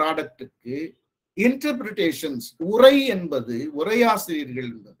கிரியேட்டிவ் ப்ராடக்டுக்கு இன்டர்பிரிட்டேஷன்ஸ், உரை என்பது,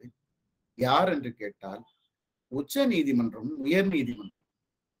 உரையாசிரியர்கள் என்பது யார் என்று கேட்டால் உச்ச நீதிமன்றம், உயர் நீதிமன்றம்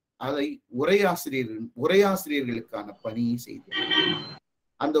அதை உரையாசிரியர்களுக்கான பணியை செய்தது.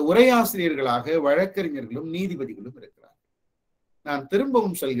 அந்த உரையாசிரியர்களாக வழக்கறிஞர்களும் நீதிபதிகளும் இருக்கிறார். நான்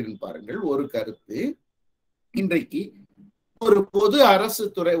திரும்பவும் சொல்கிறேன் பாருங்கள், ஒரு கருத்து, இன்றைக்கு ஒரு பொது அரசு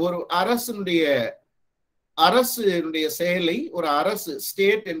துறை, ஒரு அரசுடைய செயலை, ஒரு அரசு,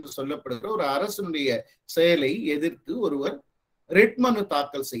 ஸ்டேட் என்று சொல்லப்படுகிற ஒரு அரசுடைய செயலை எதிர்த்து ஒருவர் ரிட் மனு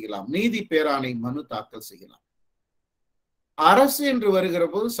தாக்கல் செய்யலாம், நீதி பேராணை மனு தாக்கல் செய்யலாம். அரசு என்று வருகிற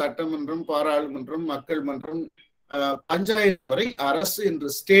போது சட்டமன்றம், பாராளுமன்றம், மக்கள் மன்றம், பஞ்சாயத்து வரை அரசு என்று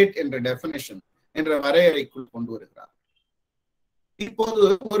ஸ்டேட் என்ற டெபினிஷன் என்ற வரையறைக்குள் கொண்டு வருகிறார். இப்போது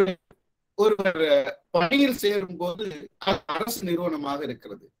ஒருவர் பணியில் சேரும் போது அரசு நிறுவனமாக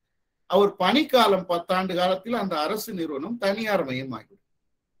இருக்கிறது. அவர் பணிக்காலம் 10 ஆண்டு காலத்தில் அந்த அரசு நிறுவனம் தனியார் மயமாகிவிடும்.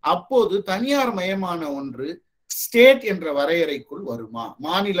 அப்போது தனியார் மயமான ஒன்று ஸ்டேட் என்ற வரையறைக்குள் வருமா,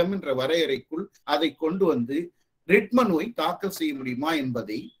 மாநிலம் என்ற வரையறைக்குள் அதை கொண்டு வந்து ரிட் மனுவை தாக்கல் செய்ய முடியுமா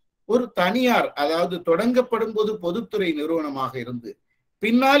என்பதை ஒரு தனியார், அதாவது தொடங்கப்படும் போது பொதுத்துறை நிறுவனமாக இருந்து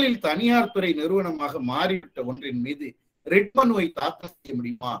பின்னாளில் தனியார் துறை நிறுவனமாக மாறிவிட்ட ஒன்றின் மீது ரிட் மனுவை தாக்கல் செய்ய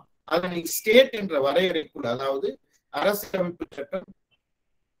முடியுமா, அதனை ஸ்டேட் என்ற வரையறைக்குள், அதாவது அரசியலமைப்பு சட்டம்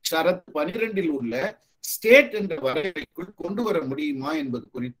ஷரத் 12 உள்ள ஸ்டேட் என்ற வரையறைக்குள் கொண்டு வர முடியுமா என்பது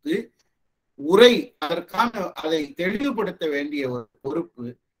குறித்து உரை, அதற்கான அதை தெளிவுபடுத்த வேண்டிய ஒரு பொறுப்பு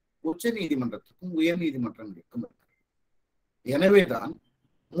உச்ச நீதிமன்றத்துக்கும் உயர் நீதிமன்றங்களுக்கும். எனவேதான்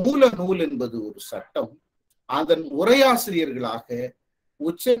மூல நூல் என்பது ஒரு சட்டம், அதன் உரையாசிரியர்களாக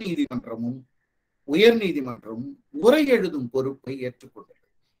உச்ச நீதிமன்றமும் உயர் நீதிமன்றமும் உரை எழுதும் பொறுப்பை ஏற்றுக்கொண்டது.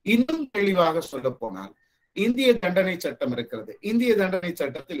 இன்னும் தெளிவாக சொல்ல போனால் இந்திய தண்டனை சட்டம் இருக்கிறது. இந்திய தண்டனை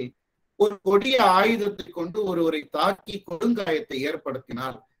சட்டத்தில் ஒரு கொடிய ஆயுதத்தை கொண்டு ஒருவரை தாக்கி கொடுங்காயத்தை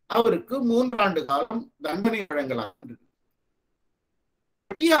ஏற்படுத்தினால் அவருக்கு 3 ஆண்டு காலம் தண்டனை வழங்கலாம்.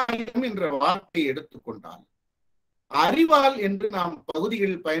 கொடிய ஆயுதம் என்ற வார்த்தையை எடுத்துக்கொண்டால் அறிவால் என்று நாம்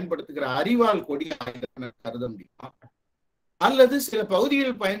பகுதிகளில் பயன்படுத்துகிற அறிவால் கொடிய ஆயுதம் கருத முடியுமா? அல்லது சில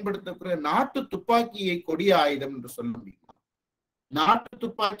பகுதிகளில் பயன்படுத்தப்படுகிற நாட்டு துப்பாக்கியை கொடிய ஆயுதம் என்று சொல்ல முடியுமா? நாட்டு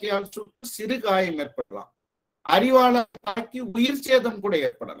துப்பாக்கியால் சுட்டு சிறு காயம் ஏற்படலாம், அறிவாளர் தாக்கி உயிர் சேதம் கூட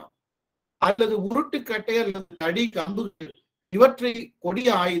ஏற்படலாம், அல்லது உருட்டுக்கட்டை அல்லது தடி கம்புகள், இவற்றை கொடிய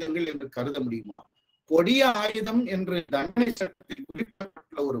ஆயுதங்கள் என்று கருத முடியுமா? கொடிய ஆயுதம் என்று தண்டனை சட்டத்தில்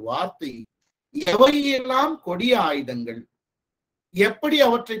குறிப்பிடப்பட்டுள்ள ஒரு வார்த்தை எவையெல்லாம் கொடிய ஆயுதங்கள், எப்படி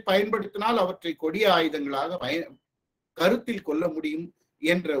அவற்றை பயன்படுத்தினால் அவற்றை கொடிய ஆயுதங்களாக கருத்தில் கொள்ள முடியும்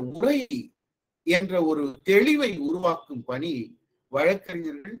என்ற உரை என்ற ஒரு தெளிவை உருவாக்கும் பணி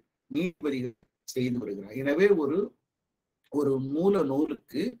வழக்கறிஞர்கள், நீதிபதிகள் செய்து வருகிறார். எனவே ஒரு மூல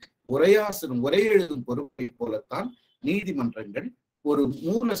நூலுக்கு உரையாசிரும் உரை எழுதும் பொறுப்பை போலத்தான் நீதிமன்றங்கள் ஒரு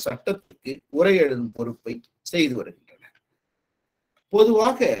மூல சட்டத்துக்கு உரை எழுதும் பொறுப்பை செய்து வருகின்றன.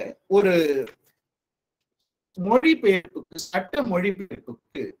 பொதுவாக ஒரு மொழிபெயர்ப்புக்கு, சட்ட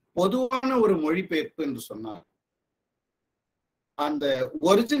மொழிபெயர்ப்புக்கு பொதுவான ஒரு மொழிபெயர்ப்பு என்று சொன்னால் அந்த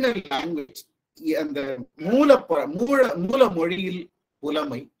ஒரிஜினல் லாங்குவேஜ், அந்த மூல மொழியில்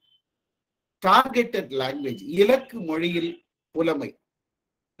புலமை, டார்கெட்டட் லாங்குவேஜ் இலக்கு மொழியில் புலமை,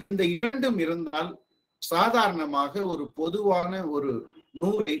 இந்த இரண்டும் இருந்தால் சாதாரணமாக ஒரு பொதுவான ஒரு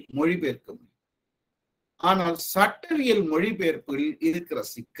நூலை மொழிபெயர்க்க முடியும். ஆனால் சட்டவியல் மொழிபெயர்ப்பில் இருக்கிற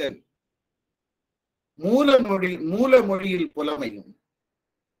சிக்கல் மூல மொழியில் புலமையும்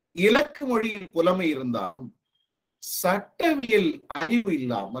இலக்கு மொழியில் புலமை இருந்தாலும் சட்டவியல் அறிவு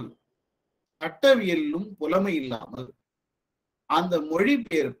இல்லாமல், சட்டவியலும் புலமை இல்லாமல் அந்த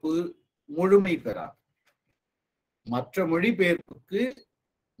மொழிபெயர்ப்பு முழுமை பெறாது. மற்ற மொழிபெயர்ப்புக்கு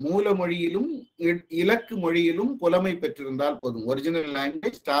மூல மொழியிலும் இலக்கு மொழியிலும் புலமை பெற்றிருந்தால் போதும். ஒரிஜினல்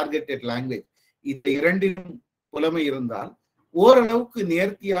லாங்குவேஜ், டார்கெட்டட் லாங்குவேஜ், இந்த இரண்டிலும் புலமை இருந்தால் ஓரளவுக்கு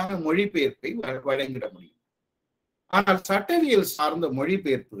நேர்த்தியான மொழிபெயர்ப்பை வழங்கிட முடியும். ஆனால் சட்டவியல் சார்ந்த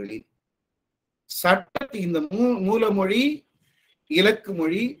மொழிபெயர்ப்புகளில் இந்த மூல மொழி, இலக்கு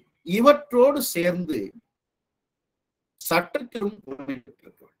மொழி இவற்றோடு சேர்ந்து சட்டத்திலும் புலமை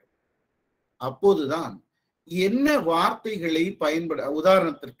பெற்றிருக்க வேண்டும். அப்போதுதான் என்ன வார்த்தைகளை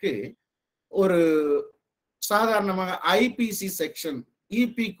உதாரணத்திற்கு ஒரு சாதாரணமாக ஐபிசி செக்ஷன்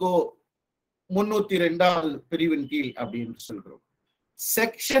இபிகோ 302வது பிரிவின் கீழ் அப்படின்னு சொல்கிறோம்.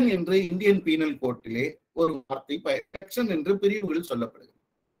 செக்ஷன் என்று இந்தியன் பீனல் கோர்ட்டிலே ஒரு வார்த்தை செக்ஷன் என்று பிரிவுகள் சொல்லப்படுகிறது.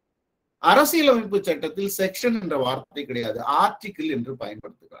 அரசியலமைப்பு சட்டத்தில் செக்ஷன் என்ற வார்த்தை கிடையாது, ஆர்டிகிள் என்று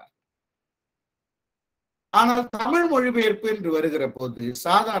பயன்படுத்துகிறார். ஆனால் தமிழ் மொழிபெயர்ப்பு என்று வருகிற போது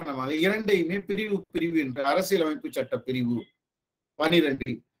சாதாரணமாக இரண்டையுமே பிரிவு என்று அரசியலமைப்பு சட்ட பிரிவு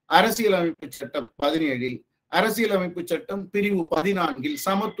 12, அரசியலமைப்பு சட்டம் 17, அரசியலமைப்பு சட்டம் பிரிவு 14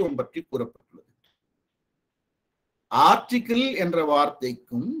 சமத்துவம் பற்றி கூறப்பட்டுள்ளது. ஆர்டிகிள் என்ற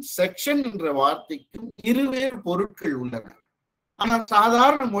வார்த்தைக்கும் செக்ஷன் என்ற வார்த்தைக்கும் இருவேறு பொருட்கள் உள்ளன. ஆனால்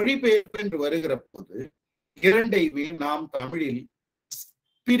சாதாரண மொழிபெயர்ப்பு என்று வருகிற போது இரண்டையுமே நாம் தமிழில்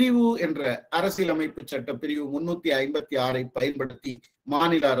பிரிவு என்ற அரசியலமைப்பு சட்ட பிரிவு 356 பயன்படுத்தி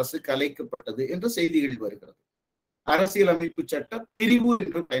மாநில அரசு கலைக்கப்பட்டது என்ற செய்திகள் வருகிறது. அரசியலமைப்பு சட்ட பிரிவு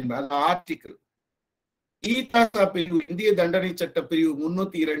என்று பயன்படுத்த ஆர்டிகிள். ஈதாசா பிரிவு, இந்திய தண்டனை சட்ட பிரிவு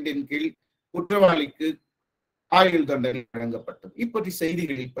 302 கீழ் குற்றவாளிக்கு ஆயுள் தண்டனை வழங்கப்பட்டது. இப்படி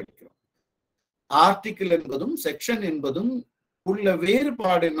செய்திகளில் படிக்கிறோம். ஆர்டிகிள் என்பதும் செக்ஷன் என்பதும் உள்ள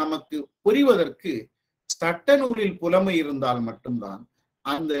வேறுபாடு நமக்கு புரிவதற்கு சட்ட நூலில் புலமை இருந்தால் மட்டும்தான்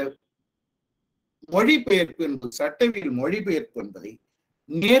அந்த மொழிபெயர்ப்பு என்பது, சட்டவியல் மொழிபெயர்ப்பு என்பதை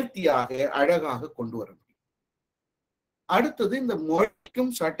நேர்த்தியாக அழகாக கொண்டு வர முடியும். அடுத்தது, இந்த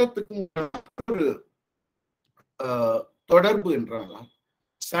மொழிக்கும் சட்டத்துக்கும் ஒரு தொடர்பு என்றால்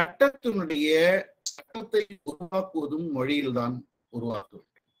சட்டத்தை உருவாக்குவதும் மொழியில்தான் உருவாக்குவது.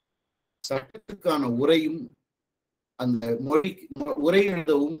 சட்டத்துக்கான உரையும் அந்த உரை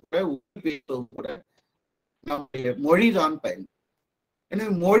எழுதவும் கூட நம்முடைய மொழிதான் பயன்.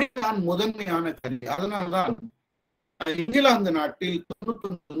 எனவே மொழிதான் முதன்மையான கல்வி. அதனால்தான் இங்கிலாந்து நாட்டில்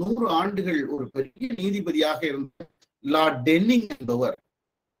 100 ஆண்டுகள் ஒரு பெரிய நீதிபதியாக இருந்த லார்ட் டென்னிங் என்பவர்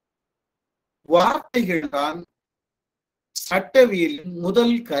வார்த்தைகள் தான் சட்டவியலின்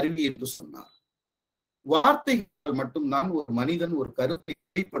முதல் கருவி என்று சொன்னார். வார்த்தைகளால் மட்டும்தான் ஒரு மனிதன் ஒரு கருத்தை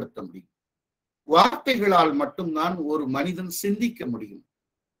வெளிப்படுத்த முடியும். வார்த்தைகளால் மட்டும்தான் ஒரு மனிதன் சிந்திக்க முடியும்.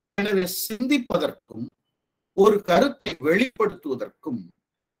 எனவே சிந்திப்பதற்கும் ஒரு கருத்தை வெளிப்படுத்துவதற்கும்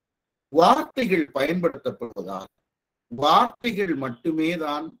வார்த்தைகள் பயன்படுத்தப்படுவதால் வார்த்தைகள் மட்டுமே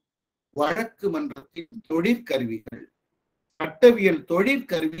தான் வழக்கு மன்றத்தின் தொழிற்கருவிகள். சட்டவியல்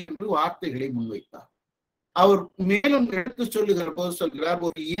தொழிற்கருவி என்று வார்த்தைகளை முன்வைத்தார். அவர் மேலும் எடுத்து சொல்லுகிற போது சொல்கிறார்,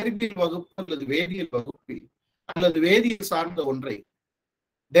 ஒரு இயற்பியல் வகுப்பு அல்லது வேதியியல் வகுப்பில் அல்லது வேதியியல் சார்ந்த ஒன்றை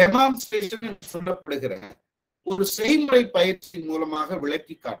டெமான்ஸ்ட்ரேஷன் என்று சொல்லப்படுகிற ஒரு செய்முறை பயிற்சி மூலமாக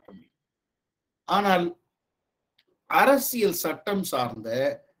விளக்கி காட்ட முடியும். ஆனால் அரசியல் சட்டம் சார்ந்த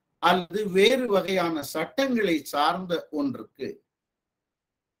அல்லது வேறு வகையான சட்டங்களை சார்ந்த ஒன்றுக்கு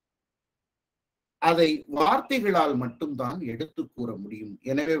அதை வார்த்தைகளால் மட்டும்தான் எடுத்து கூற முடியும்.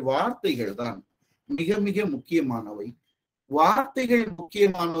 எனவே வார்த்தைகள் தான் மிக மிக முக்கியமானவை. வார்த்தைகள்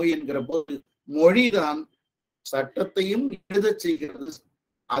முக்கியமானவை என்கிற போது மொழிதான் சட்டத்தையும் எழுதச் செய்கிறது.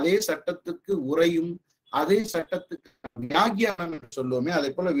 அதே சட்டத்துக்கு உரையும், அதே சட்டத்துக்கு வியாக்கியானம் என்று சொல்லுவோமே, அதே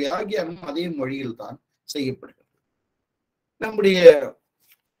போல வியாக்கியானம் அதே மொழியில் தான் செய்யப்படுகிறது. நம்முடைய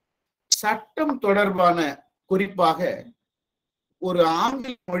சட்டம் தொடர்பான, குறிப்பாக ஒரு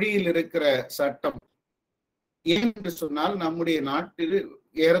ஆங்கில மொழியில் இருக்கிற சட்டம், ஏனென்று சொன்னால் நம்முடைய நாட்டில்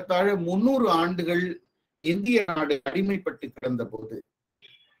ஏறத்தாழ 300 ஆண்டுகள் இந்திய நாடு அடிமைப்பட்டு கிடந்த போது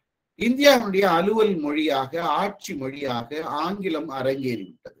இந்தியாவுடைய அலுவல் மொழியாக, ஆட்சி மொழியாக ஆங்கிலம்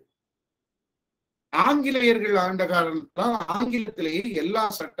அரங்கேறிவிட்டது. ஆங்கிலேயர்கள் ஆண்ட காரணத்தால் ஆங்கிலத்திலேயே எல்லா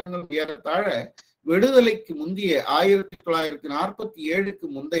சட்டங்களும் ஏறத்தாழ விடுதலைக்கு முந்தைய 1947க்கு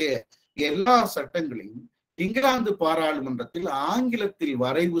முந்தைய எல்லா சட்டங்களையும் இங்கிலாந்து பாராளுமன்றத்தில் ஆங்கிலத்தில்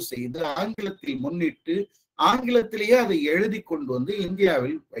வரைவு செய்து, ஆங்கிலத்தில் முன்னிட்டு, ஆங்கிலத்திலேயே அதை எழுதி கொண்டு வந்து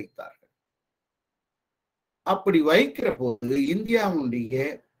இந்தியாவில் வைத்தார்கள். அப்படி வைக்கிற போது இந்தியாவுடைய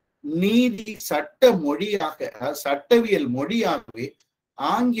நீதி சட்ட மொழியாக, சட்டவியல் மொழியாகவே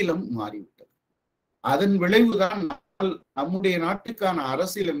ஆங்கிலம் மாறிவிட்டது. அதன் விளைவுதான் நம்முடைய நாட்டுக்கான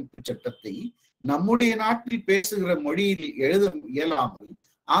அரசியலமைப்பு சட்டத்தை நம்முடைய நாட்டில் பேசுகிற மொழியில் எழுத இயலாமல்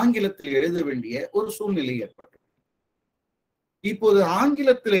ஆங்கிலத்தில் எழுத வேண்டிய ஒரு சூழ்நிலை ஏற்பட்டது. இப்போது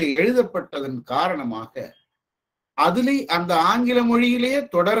ஆங்கிலத்தில் எழுதப்பட்டதன் காரணமாக அதிலே அந்த ஆங்கில மொழியிலேயே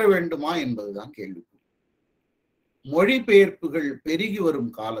தொடர வேண்டுமா என்பதுதான் கேள்வி. மொழிபெயர்ப்புகள் பெருகி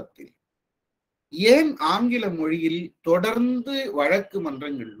வரும் காலத்தில் ஏன் ஆங்கில மொழியில் தொடர்ந்து வழக்கு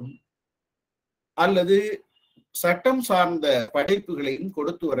மன்றங்களிலும் அல்லது சட்டம் சார்ந்த படைப்புகளையும்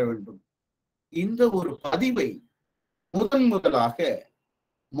கொடுத்து வர வேண்டும்? இந்த ஒரு பதிவை முதலாக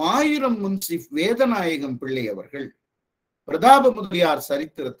மாயூரம் முன்சிப் வேதநாயகம் பிள்ளை அவர்கள் பிரதாப முதலியார்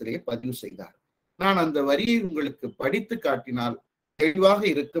சரித்திரத்திலே பதிவு செய்தார். நான் அந்த வரியை உங்களுக்கு படித்து காட்டினால் தெளிவாக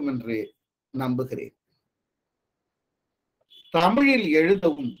இருக்கும் என்று நம்புகிறேன். தமிழில்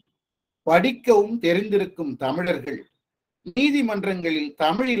எழுதவும் படிக்கவும் தெரிந்திருக்கும் தமிழர்கள் நீதிமன்றங்களில்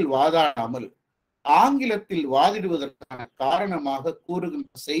தமிழில் வாதாடாமல் ஆங்கிலத்தில் வாதிடுவதற்கான காரணமாக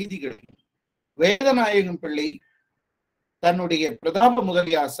கூறுகின்ற செய்திகளை வேதநாயகம் பிள்ளை தன்னுடைய பிரதாப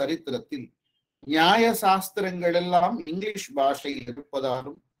முதலியார் சரித்திரத்தில் நியாய சாஸ்திரங்கள் எல்லாம் இங்கிலீஷ் பாஷையில்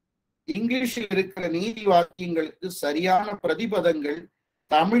இருப்பதாலும் இங்கிலீஷில் இருக்கிற நீதி வாக்கியங்களுக்கு சரியான பிரதிபதங்கள்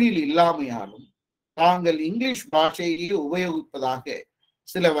தமிழில் இல்லாமையாலும் தாங்கள் இங்கிலீஷ் பாஷையிலேயே உபயோகிப்பதாக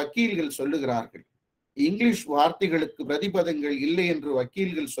சில வக்கீல்கள் சொல்லுகிறார்கள். இங்கிலீஷ் வார்த்தைகளுக்கு பிரதிபதங்கள் இல்லை என்று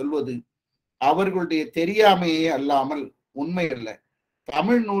வக்கீல்கள் சொல்வது அவர்களுடைய தெரியாமையே அல்லாமல் உண்மையல்ல.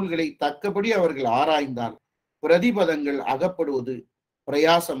 தமிழ் நூல்களை தக்கபடி அவர்கள் ஆராய்ந்தால் பிரதிபதங்கள் அகப்படுவது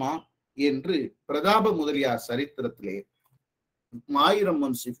பிரயாசமா என்று பிரதாப முதலியார் சரித்திரத்திலே மாயூரம்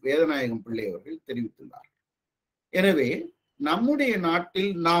முன்சிப் வேதநாயகம் பிள்ளை அவர்கள் தெரிவித்துள்ளார். எனவே நம்முடைய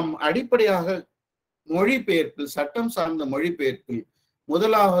நாட்டில் நாம் அடிப்படையாக மொழிபெயர்ப்பில், சட்டம் சார்ந்த மொழிபெயர்ப்பில்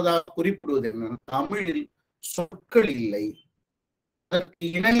முதலாவதாக குறிப்பிடுவது என்ன? தமிழில் சொற்கள் இல்லை, அதற்கு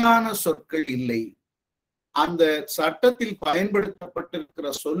இணையான சொற்கள் இல்லை. அந்த சட்டத்தில் பயன்படுத்தப்பட்டிருக்கிற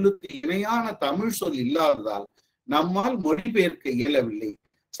சொல்லுக்கு இணையான தமிழ் சொல் இல்லாததால் நம்மால் மொழிபெயர்க்க இயலவில்லை.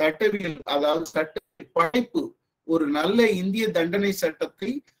 சட்டவியல், அதாவது சட்ட படைப்பு, ஒரு நல்ல இந்திய தண்டனை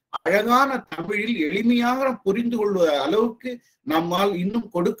சட்டத்தை அழகான தமிழில் எளிமையாக புரிந்து கொள்வ அளவுக்கு நம்மால்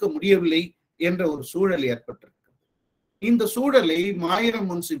இன்னும் கொடுக்க முடியவில்லை என்ற ஒரு சூழல் ஏற்பட்டிருக்கிறது. இந்த சூழலை மாயூரம்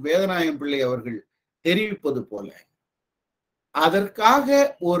முன்சிப் வேதநாயகம் பிள்ளை அவர்கள் தெரிவிப்பது போல அதற்காக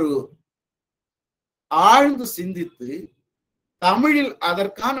ஒரு ஆழ்ந்து சிந்தித்து தமிழில்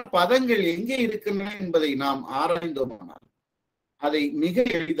அதற்கான பதங்கள் எங்கே இருக்கின்றன என்பதை நாம் ஆராய்ந்தோமானால் அதை மிக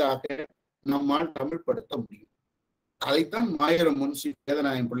எளிதாக நம்மால் தமிழ்படுத்த முடியும். அதைத்தான் மாயூரம் முன்சிப்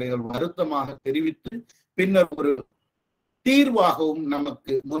வேதநாயகம் பிள்ளைகள் வருத்தமாக தெரிவித்து பின்னர் ஒரு தீர்வாகவும்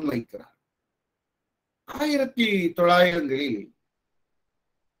நமக்கு முன்வைக்கிறார். 1900களில்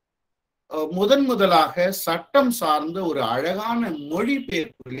முதலாக சட்டம் சார்ந்த ஒரு அழகான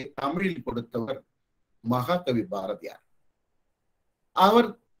மொழிபெயர்ப்புகளை தமிழில் கொடுத்தவர் மகாகவி பாரதியார். அவர்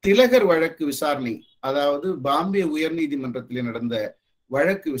திலகர் வழக்கு விசாரணை, அதாவது பாம்பே உயர் நீதிமன்றத்தில் நடந்த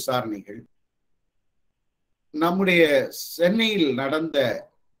வழக்கு விசாரணைகள், நம்முடைய சென்னையில் நடந்த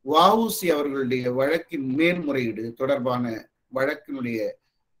வஉசி அவர்களுடைய வழக்கின் மேல்முறையீடு தொடர்பான வழக்கினுடைய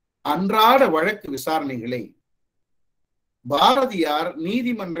அன்றாட வழக்கு விசாரணைகளை பாரதியார்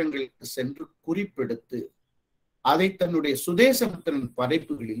நீதிமன்றங்களுக்கு சென்று குறிப்பெடுத்து அதை தன்னுடைய சுதேசமித்திரன்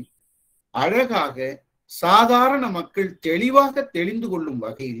படைப்புகளில் அழகாக சாதாரண மக்கள் தெளிவாக தெரிந்து கொள்ளும்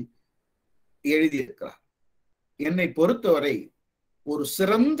வகையில் எழுதியிருக்கிறார். என்னை பொறுத்தவரை ஒரு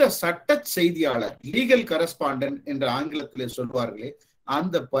சிறந்த சட்ட செய்தியாளர், லீகல் கரஸ்பாண்டன்ட் என்ற ஆங்கிலத்திலே சொல்வார்களே,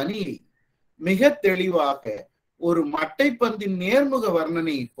 அந்த பணியை மிக தெளிவாக ஒரு மட்டைப்பந்தின் நேர்முக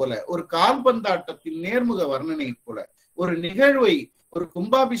வர்ணனை போல, ஒரு கால்பந்தாட்டத்தின் நேர்முக வர்ணனை போல, ஒரு நிகழ்வை, ஒரு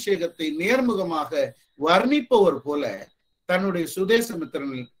கும்பாபிஷேகத்தை நேர்முகமாக வர்ணிப்பவர் போல தன்னுடைய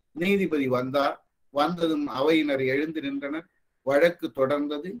சுதேசமித்திரனில் நீதிபதி வந்தார். வந்ததும் அவையினர் எழுந்து நின்றனர். வழக்கு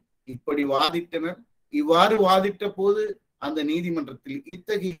தொடர்ந்தது. இப்படி வாதிட்டனர். இவ்வாறு வாதிட்ட போது அந்த நீதிமன்றத்தில்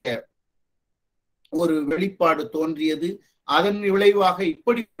இத்தகைய ஒரு வெளிப்பாடு தோன்றியது. அதன் விளைவாக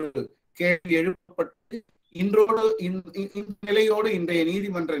இப்படி ஒரு கேள்வி எழுப்பப்பட்டு இன்றோடு இந்த நிலையோடு இன்றைய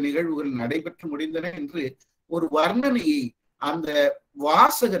நீதிமன்ற நிகழ்வுகள் நடைபெற்று முடிந்தன என்று ஒரு வர்ணனையை அந்த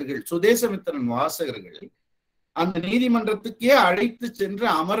வாசகர்கள், சுதேசமித்திரன் வாசகர்கள் அந்த நீதிமன்றத்துக்கே அழைத்து சென்று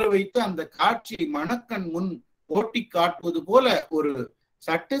அமர வைத்து அந்த காட்சியை மணக்கண் முன் ஓட்டி காட்டுவது போல ஒரு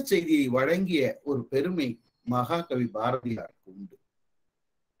சட்ட செய்தியை வழங்கிய ஒரு பெருமை மகாகவி பாரதியாருக்கு உண்டு.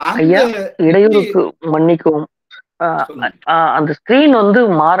 இடையூறுக்கு மன்னிக்கவும். அந்த ஸ்கிரீன் வந்து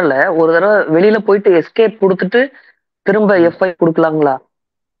மாறல. ஒரு தடவை வெளியில போயிட்டு எஸ்கேப் கொடுத்துட்டு திரும்ப எஃப்ஐ கொடுக்கலாங்களா?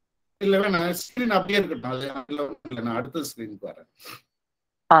 இல்ல வேணா, ஸ்கிரீன் அப்படியே இருக்கட்டும். அது நான் அடுத்த ஸ்கிரீனுக்கு வரேன்.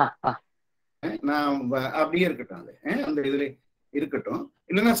 நான் அப்படியே இருக்கட்டும். அது அந்த இதுல இருக்கட்டும்.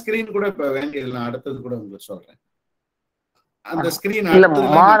 இல்லைன்னா ஸ்கிரீன் கூட இப்ப வேண்டியது, நான் அடுத்தது கூட உங்களுக்கு சொல்றேன். அந்த ஸ்கிரீன்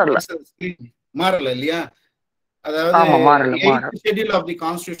மாறல இல்லையா? அதாவது ஷெட்யூல் ஆஃப் தி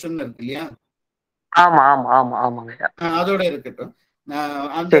கான்ஸ்டிடியூஷன் இருக்கு இல்லையா? ஆமா ஆமா ஆமா ஆமாங்க. அதோட இருக்கட்டும்.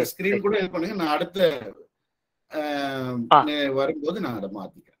 அந்த ஸ்கிரீன் கூட இது பண்ணுங்க. நான் அடுத்த வரும்போது நான் அதை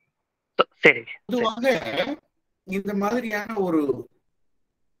மாத்திக்கிறேன். பொதுவாக இந்த மாதிரியான ஒரு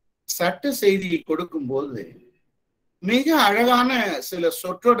சட்ட செய்தியை கொடுக்கும் போது மிக அழகான சில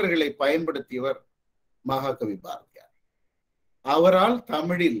சொற்றொடர்களை பயன்படுத்தியவர் மகாகவி பாரதியார். அவரால்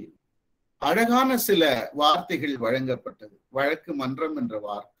தமிழில் அழகான சில வார்த்தைகள் வழங்கப்பட்டது. வழக்கு மன்றம் என்ற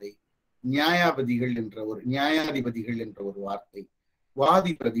வார்த்தை, நியாயாதிபதிகள் என்ற ஒரு வார்த்தை,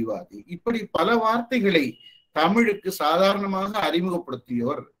 வாதி பிரதிவாதி, இப்படி பல வார்த்தைகளை தமிழுக்கு சாதாரணமாக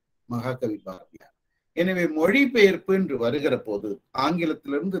அறிமுகப்படுத்தியவர் மகாகவி பாரதியார். எனவே மொழிபெயர்ப்பு என்று வருகிற போது,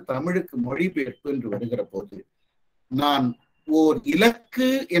 ஆங்கிலத்திலிருந்து தமிழுக்கு மொழிபெயர்ப்பு என்று வருகிற போது, நான் ஓர் இலக்கு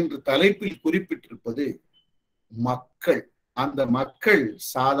என்று தலைப்பில் குறிப்பிட்டிருப்பது மக்கள். அந்த மக்கள்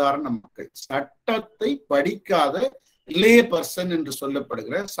சாதாரண மக்கள், சட்டத்தை படிக்காத லே பர்சன் என்று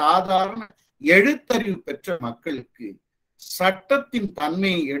சொல்லப்படுகிற சாதாரண எழுத்தறிவு பெற்ற மக்களுக்கு சட்டத்தின்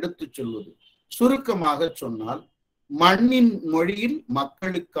தன்மையை எடுத்து சொல்வது. சுருக்கமாக சொன்னால், மண்ணின் மொழியில்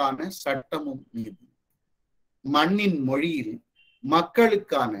மக்களுக்கான சட்டமும் நீதி, மண்ணின் மொழியில்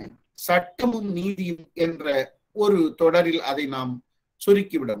மக்களுக்கான சட்டமும் நீதியும் என்ற ஒரு தொடரில் அதை நாம்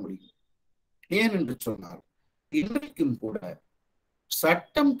சுருக்கிவிட முடியும். ஏன் என்று சொன்னால், இன்றைக்கும் கூட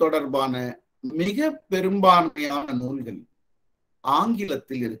சட்டம் தொடர்பான மிக பெரும்பான்மையான நூல்கள்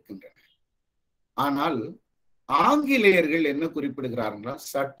ஆங்கிலத்தில் இருக்கின்றன. ஆனால் ஆங்கிலேயர்கள் என்ன குறிப்பிடுகிறார்கள்?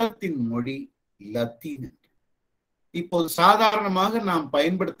 சட்டத்தின் மொழி லத்தீன். இப்போது சாதாரணமாக நாம்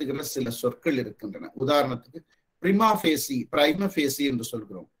பயன்படுத்துகிற சில சொற்கள் இருக்கின்றன. உதாரணத்துக்கு பிரிமா ஃபேசி என்று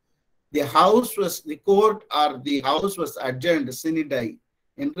சொல்கிறோம். The court R the house was adjourned cine tie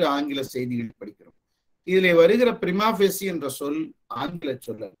என்று ஆங்கில செய்திகள் படிக்கிறோம். இதில் வருகிற பிரிமா ஃபேசி என்ற சொல் ஆங்கில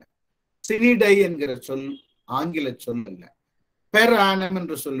சொல் அல்ல. சினி டை என்கிற சொல் ஆங்கில சொல் அல்ல. பெர் ஆனம்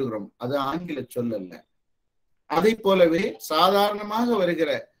என்று சொல்லுகிறோம், அது ஆங்கில சொல் அல்ல. அதை போலவே சாதாரணமாக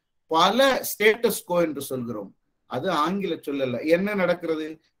வருகிற பல ஸ்டேட்டஸ் கோ என்று சொல்கிறோம், அது ஆங்கில சொல்லல்ல. என்ன நடக்கிறது?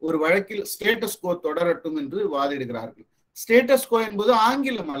 ஒரு வழக்கில் ஸ்டேட்டஸ் கோ தொடரட்டும் என்று வாதிடுகிறார்கள். ஸ்டேட்டஸ் கோ என்பது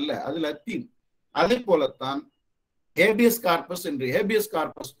ஆங்கிலம் அல்ல, அது லத்தீன். அதே போலத்தான் ஹேபியஸ் கார்பஸ் என்று ஹேபியஸ்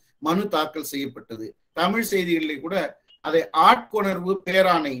கார்பஸ் மனு தாக்கல் செய்யப்பட்டது. தமிழ் செய்திகளில் கூட அதை ஆட்கொணர்வு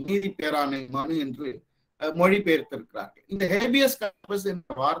பேராணை, நீதி பேராணை மனு என்று மொழிபெயர்த்திருக்கிறார்கள். இந்த ஹேபியஸ் கார்பஸ்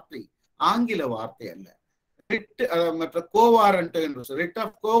என்ற வார்த்தை ஆங்கில வார்த்தை அல்ல. ரிட் மற்ற கோவாரண்ட் என்று ரிட்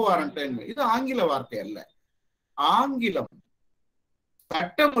ஆஃப் கோவாரண்ட் என்று இது ஆங்கில வார்த்தை அல்ல. ஆங்கிலம்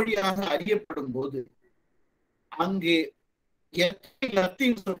சட்ட மொழியாக அறியப்படும் போது அங்கே எத்தனை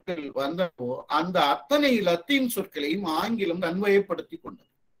லத்தீன் சொற்கள் வந்தப்போ அந்த அத்தனை லத்தீன் சொற்களையும் ஆங்கிலம் அன்வயப்படுத்தி கொண்டது.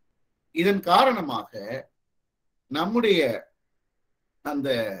 இதன் காரணமாக நம்முடைய அந்த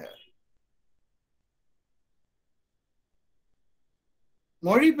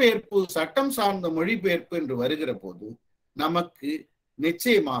மொழிபெயர்ப்பு, சட்டம் சார்ந்த மொழிபெயர்ப்பு என்று வருகிற போது நமக்கு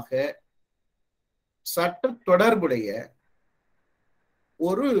நிச்சயமாக சட்ட தொடர்புடைய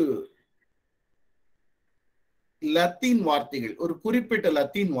ஒரு லத்தீன் வார்த்தைகள், ஒரு குறிப்பிட்ட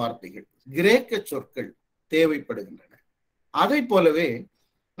லத்தீன் வார்த்தைகள், கிரேக்க சொற்கள் தேவைப்படுகின்றன. அதை போலவே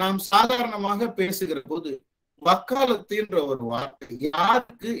நாம் சாதாரணமாக பேசுகிற போது வக்காலத்து என்ற ஒரு வார்த்தை,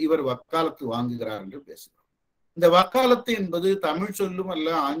 யாருக்கு இவர் வக்காலத்து வாங்குகிறார் என்று பேசுகிறோம். இந்த வக்காலத்து என்பது தமிழ் சொல்லும் அல்ல,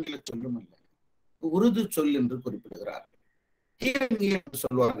 ஆங்கில சொல்லும் அல்ல, உருது சொல் என்று குறிப்பிடுகிறார்கள். ஹியரிங் என்று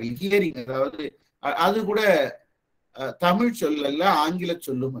சொல்வார்கள். ஹியரிங் அதாவது அது கூட தமிழ் சொல் அல்ல, ஆங்கில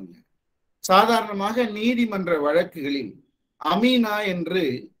சொல்லும் அல்ல. சாதாரணமாக நீதிமன்ற வழக்குகளில் அமீனா என்று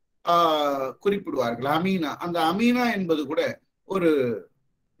குறிப்பிடுவார்கள். அமீனா, அந்த அமீனா என்பது கூட ஒரு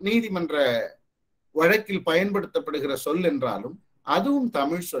நீதிமன்ற வழக்கில் பயன்படுத்தப்படுகிற சொல் என்றாலும் அதுவும்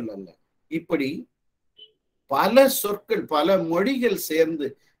தமிழ் சொல் அல்ல. இப்படி பல சொற்கள், பல மொழிகள் சேர்ந்து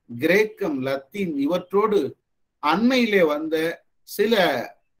கிரேக்கம், லத்தீன் இவற்றோடு அண்மையிலே வந்த சில,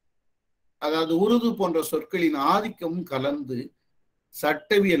 அதாவது உருது போன்ற சொற்களின் ஆதிக்கமும் கலந்து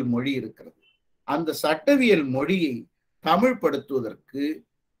சட்டவியல் மொழி இருக்கிறது. அந்த சட்டவியல் மொழியை தமிழ்படுத்துவதற்கு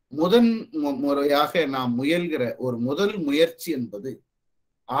முதன் முறையாக நாம் முயல்கிற ஒரு முதல் முயற்சி என்பது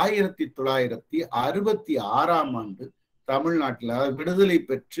 1966ஆம் ஆண்டு தமிழ்நாட்டில் விடுதலை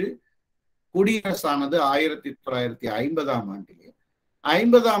பெற்று குடியரசானது 1950ஆம் ஆண்டிலே,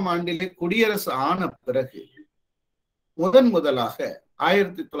 50ஆம் ஆண்டிலே குடியரசு ஆன பிறகு முதலாக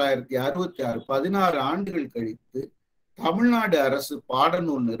 1966, 16 ஆண்டுகள் கழித்து தமிழ்நாடு அரசு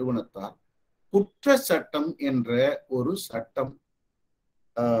பாடநூல் நிறுவனத்தால் குற்ற சட்டம் என்ற ஒரு சட்டம்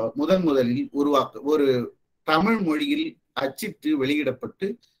முதலில் ஒரு தமிழ் மொழியில் அச்சிட்டு வெளியிடப்பட்டு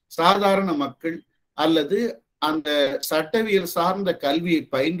சாதாரண மக்கள் அல்லது அந்த சட்டவியல் சார்ந்த கல்வியை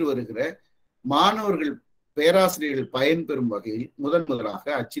பயின்று வருகிற மாணவர்கள், பேராசிரியர்கள் பயன்பெறும் வகையில் முதலாக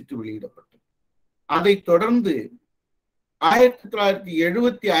அச்சிட்டு வெளியிடப்பட்டது. அதைத் தொடர்ந்து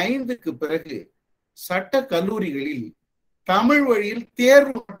 1975க்கு பிறகு சட்ட கல்லூரிகளில் தமிழ் வழியில்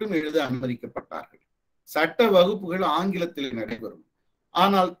தேர்வு மட்டும் எழுத அனுமதிக்கப்பட்டார்கள். சட்ட வகுப்புகள் ஆங்கிலத்தில் நடைபெறும்,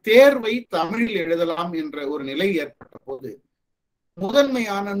 ஆனால் தேர்வை தமிழில் எழுதலாம் என்ற ஒரு நிலை ஏற்பட்ட போது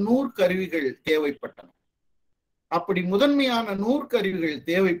முதன்மையான நூற்கருவிகள் தேவைப்பட்டன. அப்படி முதன்மையான நூற்கருவிகள்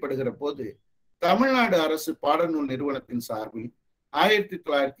தேவைப்படுகிற போது தமிழ்நாடு அரசு பாடநூல் நிறுவனத்தின் சார்பில்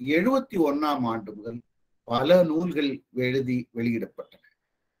 1971ஆம் ஆண்டு முதல் பல நூல்கள் எழுதி வெளியிடப்பட்டன.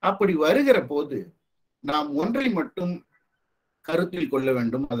 அப்படி வருகிற போது நாம் ஒன்றை மட்டும் கருத்தில் கொள்ள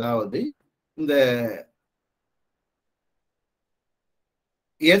வேண்டும். அதாவது இந்த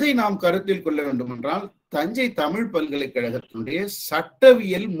எதை நாம் கருத்தில் கொள்ள வேண்டும் என்றால், தஞ்சை தமிழ் பல்கலைக்கழகத்தினுடைய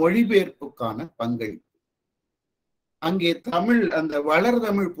சட்டவியல் மொழிபெயர்ப்புக்கான பங்களிப்பு. அங்கே தமிழ், அந்த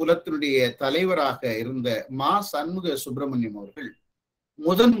வளர்தமிழ் புலத்தினுடைய தலைவராக இருந்த மா சண்முக சுப்பிரமணியம் அவர்கள்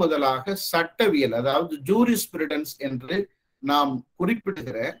முதலாக சட்டவியல், அதாவது ஜூரிஸ்பிருடன்ஸ் என்று நாம்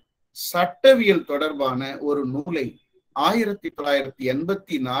குறிப்பிடுகிற சட்டவியல் தொடர்பான ஒரு நூலை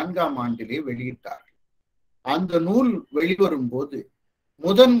 1984ஆம் ஆண்டிலே வெளியிட்டார்கள். அந்த நூல் வெளிவரும் போது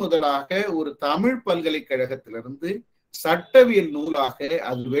முதலாக ஒரு தமிழ் பல்கலைக்கழகத்திலிருந்து சட்டவியல் நூலாக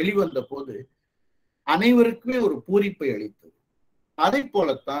அது வெளிவந்த போது அனைவருக்குமே ஒரு பூரிப்பை அளித்தது. அதை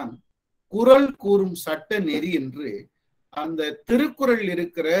போலத்தான் குறள் கூறும் சட்ட நெறி என்று அந்த திருக்குறள்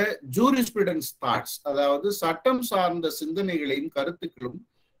இருக்கிற ஜூரிஸ்பிருடன்ஸ் தாட்ஸ், அதாவது சட்டம் சார்ந்த சிந்தனைகளையும் கருத்துக்களும்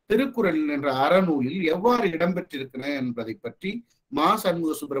திருக்குறள் என்ற அறநூலில் எவ்வாறு இடம்பெற்றிருக்கின்றன என்பதை பற்றி மா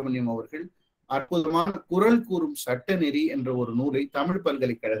சண்முக சுப்பிரமணியம் அவர்கள் அற்புதமான குறள் கூறும் சட்ட நெறி என்ற ஒரு நூலை தமிழ்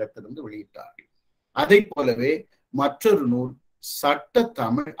பல்கலைக்கழகத்திலிருந்து வெளியிட்டார்கள். அதை போலவே மற்றொரு நூல் சட்ட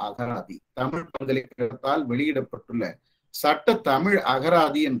தமிழ் அகராதி, தமிழ் பல்கலைக்கழகத்தால் வெளியிடப்பட்டுள்ள சட்ட தமிழ்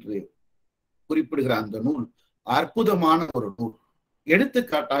அகராதி என்று குறிப்பிடுகிற அந்த நூல் அற்புதமான ஒரு நூல்.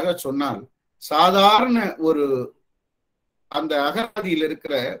 எடுத்துக்காட்டாக சொன்னால், சாதாரண ஒரு அந்த அகராதியில்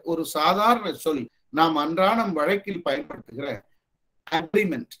இருக்கிற ஒரு சாதாரண சொல், நாம் அன்றாடம் வழக்கில் பயன்படுத்துகிற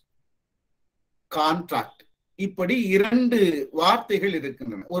அக்ரிமெண்ட், கான்ட்ராக்ட், இப்படி 2 வார்த்தைகள்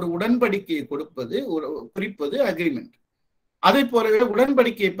இருக்கின்றன. ஒரு உடன்படிக்கையை குறிப்பது அக்ரிமெண்ட். அதே போலவே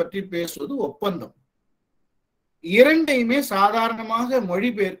உடன்படிக்கையை பற்றி பேசுவது ஒப்பந்தம். இரண்டையுமே சாதாரணமாக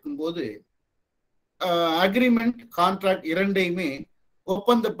மொழிபெயர்க்கும் போது அக்ரிமெண்ட், கான்ட்ராக்ட் இரண்டையுமே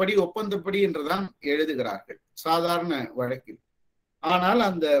ஒப்பந்தப்படி என்றுதான் எழுதுகிறார்கள் சாதாரண வழக்கில். ஆனால்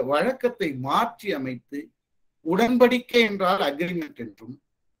அந்த வழக்கத்தை மாற்றி அமைத்து உடன்படிக்கை என்றால் அக்ரிமெண்ட் என்றும்,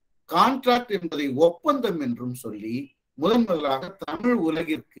 கான்ட்ராக்ட் என்பதை ஒப்பந்தம் என்றும் சொல்லி முதலாக தமிழ்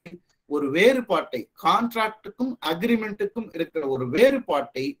உலகிற்கு ஒரு வேறுபாட்டை, கான்ட்ராக்டுக்கும் அக்ரிமெண்ட்டுக்கும் இருக்கிற ஒரு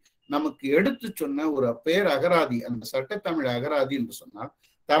வேறுபாட்டை நமக்கு எடுத்து சொன்ன ஒரு பேர் அகராதி, அந்த சட்டத்தமிழ் அகராதி என்று சொன்னால்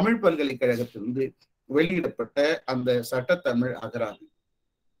தமிழ் பல்கலைக்கழகத்திலிருந்து வெளியிடப்பட்ட அந்த சட்டத்தமிழ் அகராதி.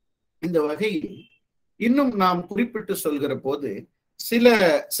 இந்த வகையில் இன்னும் நாம் குறிப்பிட்டு சொல்கிற போது சில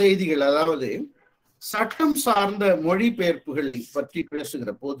செய்திகள், அதாவது சட்டம் சார்ந்த மொழிபெயர்ப்புகள் பற்றி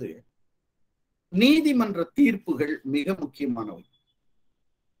பேசுகிற போது நீதிமன்ற தீர்ப்புகள் மிக முக்கியமானவை.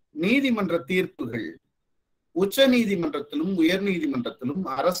 நீதிமன்ற தீர்ப்புகள் உச்ச நீதிமன்றத்திலும் உயர் நீதிமன்றத்திலும்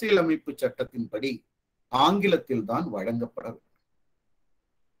அரசியலமைப்பு சட்டத்தின்படி ஆங்கிலத்தில் தான் வழங்கப்பட வேண்டும்.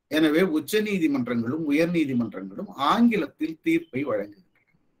 எனவே உச்ச நீதிமன்றங்களும் உயர் நீதிமன்றங்களும் ஆங்கிலத்தில் தீர்ப்பை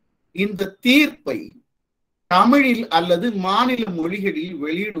வழங்குகின்றன. இந்த தீர்ப்பை தமிழில் அல்லது மாநில மொழிகளில்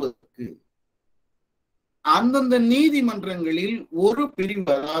வெளியிடுவதற்கு அந்தந்த நீதிமன்றங்களில் ஒரு பிரிவு,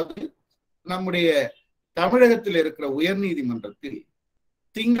 அதாவது நம்முடைய தமிழகத்தில் இருக்கிற உயர் நீதிமன்றத்தில்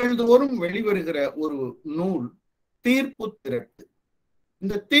திங்கள்தோறும் வெளிவருகிற ஒரு நூல் தீர்ப்பு திரட்டு.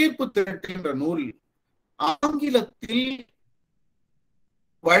 இந்த தீர்ப்பு திரட்டு என்ற நூல் ஆங்கிலத்தில்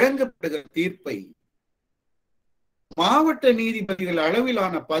வழங்கப்படுகிற தீர்ப்பை மாவட்ட நீதிபதிகள்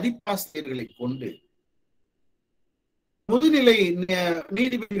அளவிலான பதிப்பாசிரியர்களை கொண்டு முதுநிலை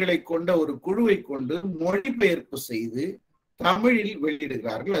நீதிபதிகளை கொண்ட ஒரு குழுவை கொண்டு மொழிபெயர்ப்பு செய்து தமிழில்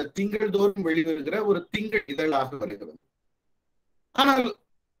வெளியிடுகிறார்கள். அது திங்கள்தோறும் வெளிவருகிற ஒரு திங்கள் இதழாக வருகிறது. ஆனால்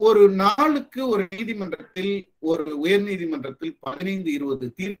ஒரு நாளுக்கு ஒரு நீதிமன்றத்தில், ஒரு உயர் நீதிமன்றத்தில்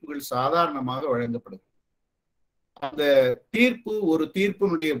 15-20 தீர்ப்புகள் சாதாரணமாக வழங்கப்படுகிறது. அந்த தீர்ப்பு, ஒரு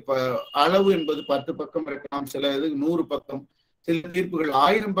தீர்ப்பினுடைய அளவு என்பது 10 பக்கம் இருக்கலாம், சில இது 100 பக்கம், சில தீர்ப்புகள்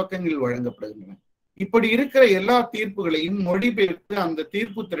 1000 பக்கங்களில் வழங்கப்படுகின்றன. இப்படி இருக்கிற எல்லா தீர்ப்புகளையும் மொழிபெயர்த்து அந்த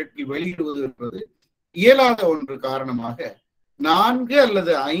தீர்ப்பு திரட்டில் வெளியிடுவது என்பது இயலாத ஒன்று காரணமாக 4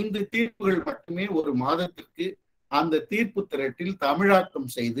 அல்லது 5 தீர்ப்புகள் மட்டுமே ஒரு மாதத்திற்கு அந்த தீர்ப்பு திரட்டில் தமிழாக்கம்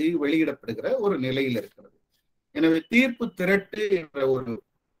செய்து வெளியிடப்படுகிற ஒரு நிலையில் இருக்கிறது. எனவே தீர்ப்பு திரட்டு என்ற ஒரு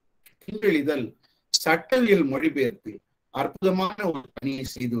திங்களிதழ் சட்டவியல் மொழிபெயர்த்து அற்புதமான ஒரு பணியை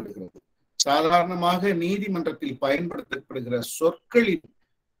செய்து விடுகிறது. சாதாரணமாக நீதிமன்றத்தில் பயன்படுத்தப்படுகிற சொற்களின்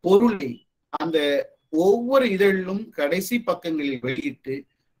பொருளை அந்த ஒவ்வொரு இதழிலும் கடைசி பக்கங்களில் வெளியிட்டு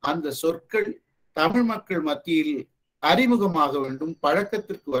அந்த சொற்கள் தமிழ் மக்கள் மத்தியில் அறிமுகமாக வேண்டும்,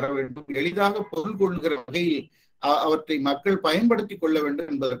 பழக்கத்திற்கு வர வேண்டும், எளிதாக பொருள் கொள்கிற வகையில் அவற்றை மக்கள் பயன்படுத்தி கொள்ள வேண்டும்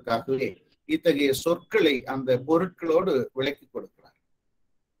என்பதற்காகவே இத்தகைய சொற்களை அந்த பொருட்களோடு விளக்கி கொடுக்கிறார்.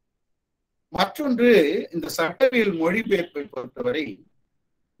 மற்றொன்று, இந்த சட்டவியல் மொழிபெயர்ப்பை பொறுத்தவரை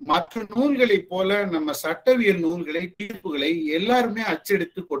மற்ற நூல்களைப் போல நம்ம சட்டவியல் நூல்களை, தீர்ப்புகளை எல்லாருமே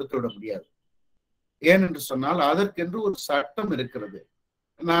அச்சடித்து கொடுத்து விட முடியாது. ஏனென்று சொன்னால் அதற்கென்று ஒரு சட்டம் இருக்கிறது.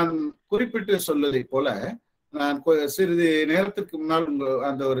 நான் குறிப்பிட்டு சொல்வதை போல, நான் சிறிது நேரத்திற்கு முன்னால்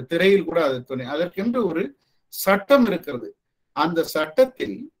அந்த ஒரு திரையில் கூட அதை சொன்னேன், அதற்கென்று ஒரு சட்டம் இருக்கிறது. அந்த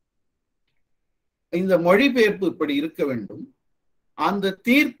சட்டத்தில் இந்த மொழிபெயர்ப்பு இப்படி இருக்க வேண்டும், அந்த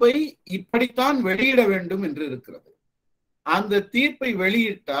தீர்ப்பை இப்படித்தான் வெளியிட வேண்டும் என்று இருக்கிறது. அந்த தீர்ப்பை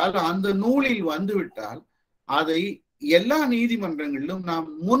வெளியிட்டால், அந்த நூலில் வந்துவிட்டால், அதை எல்லா நீதிமன்றங்களிலும் நாம்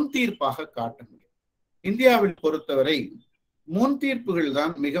முன் தீர்ப்பாக காட்ட முடியும். இந்தியாவில் பொறுத்தவரை முன் தீர்ப்புகள்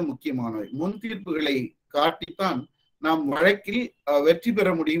தான் மிக முக்கியமானவை. முன் தீர்ப்புகளை காட்டித்தான் நாம் வழக்கில் வெற்றி பெற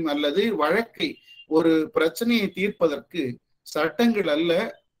முடியும், அல்லது வழக்கை, ஒரு பிரச்சனையை தீர்ப்பதற்கு சட்டங்கள் அல்ல,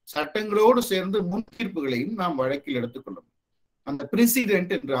 சட்டங்களோடு சேர்ந்து முன் தீர்ப்புகளையும் நாம் வழக்கில் எடுத்துக்கொள்ளும். அந்த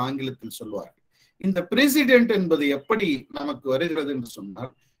பிரசிடென்ட் என்று ஆங்கிலத்தில் சொல்வார்கள். இந்த பிரசிடென்ட் என்பது எப்படி நமக்கு வருகிறது என்று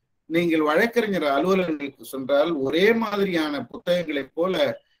சொன்னால், நீங்கள் வழக்கறிஞர் அலுவலகங்களுக்கு சென்றால் ஒரே மாதிரியான புத்தகங்களைப்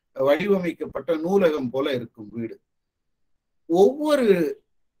போல வடிவமைக்கப்பட்ட நூலகம் போல இருக்கும் வீடு. ஒவ்வொரு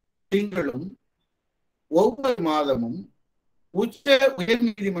திங்களும் ஒவ்வொரு மாதமும் உச்ச உயர்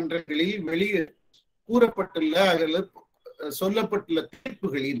நீதிமன்றங்களில் வெளியே கூறப்பட்டுள்ள அதில் சொல்லப்பட்டுள்ள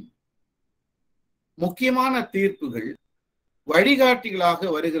தீர்ப்புகளின் முக்கியமான தீர்ப்புகள்,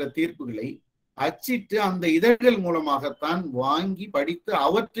 வழிகாட்டிகளாக வருகிற தீர்ப்புகளை அச்சிட்டு அந்த இதழ்கள் மூலமாகத்தான் வாங்கி படித்து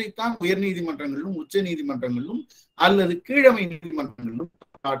அவற்றைத்தான் உயர் நீதிமன்றங்களிலும் உச்ச நீதிமன்றங்களிலும் அல்லது கீழமை நீதிமன்றங்களிலும்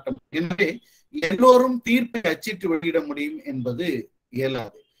காட்டும். எனவே எல்லோரும் தீர்ப்பை அச்சிட்டு வெளியிட முடியும் என்பது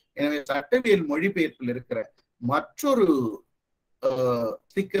இயலாது. எனவே சட்டவியல் மொழிபெயர்ப்பில் இருக்கிற மற்றொரு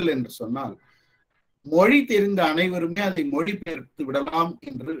சிக்கல் என்று சொன்னால், மொழி தெரிந்த அனைவருமே அதை மொழிபெயர்த்து விடலாம்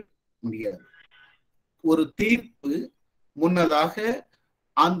என்று முடியாது. ஒரு தீர்ப்பு முன்னதாக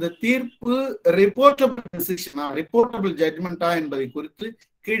அந்த தீர்ப்பு ரிப்போர்ட்டபிள் டிசிஷனா, ரிப்போர்ட்டபிள் ஜட்மெண்டா என்பதை குறித்து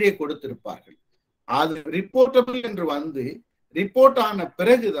கீழே கொடுத்திருப்பார்கள். அது ரிப்போர்ட்டபிள் என்று வந்து ரிப்போர்ட் ஆன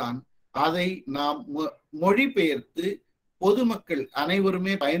பிறகுதான் அதை நாம் மொழிபெயர்த்து பொதுமக்கள்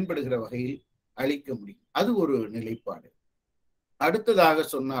அனைவருமே பயன்படுகிற வகையில் அளிக்க முடியும். அது ஒரு நிலைப்பாடு. அடுத்ததாக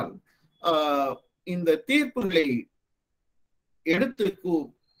சொன்னால், இந்த தீர்ப்புகளை எடுத்து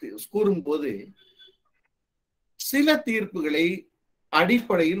கூறும்போது சில தீர்ப்புகளை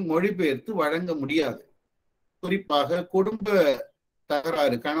அடிப்படையில் மொழிபெயர்த்து வழங்க முடியாது. குறிப்பாக குடும்ப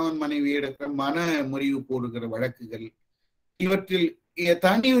தகராறு, கணவன் மனைவி எடுக்கிற மன முறிவு போடுகிற வழக்குகள், இவற்றில்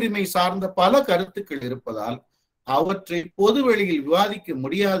தனி உரிமை சார்ந்த பல கருத்துக்கள் இருப்பதால் அவற்றை பொது வெளியில் விவாதிக்க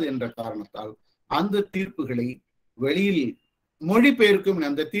முடியாது என்ற காரணத்தால் அந்த தீர்ப்புகளை வெளியில் மொழிபெயர்க்கும்.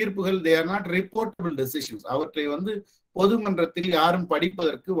 அந்த தீர்ப்புகள் they are not reportable decisions. அவற்றை பொதுமன்றத்தில் யாரும்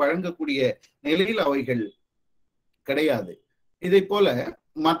படிப்பதற்கு வழங்கக்கூடிய நிலையில் அவைகள் கிடையாது. இதை போல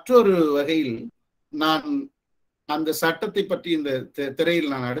மற்றொரு வகையில் நான் அந்த சட்டத்தை பற்றி இந்த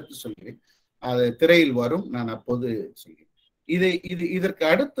திரையில் நான் அடுத்து சொல்கிறேன். அது திரையில் வரும், நான் அப்போது சொல்கிறேன். இதற்கு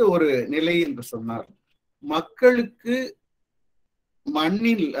அடுத்த ஒரு நிலை என்று சொன்னால், மக்களுக்கு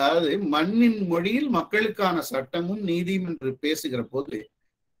மண்ணில், அதாவது மண்ணின் மொழியில் மக்களுக்கான சட்டமும் நீதியும் என்று பேசுகிற போது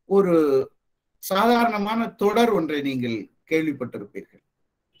ஒரு சாதாரணமான தொடர் ஒன்றை நீங்கள் கேள்விப்பட்டிருப்பீர்கள்,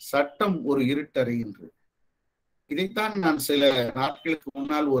 சட்டம் ஒரு இருட்டறை என்று. இதைத்தான் நான் சில நாட்களுக்கு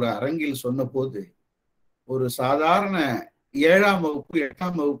முன்னால் ஒரு அரங்கில் சொன்ன போது ஒரு சாதாரண 7ஆம் வகுப்பு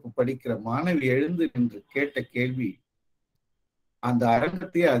 8ஆம் வகுப்பு படிக்கிற மாணவி எழுந்து நின்று கேட்ட கேள்வி அந்த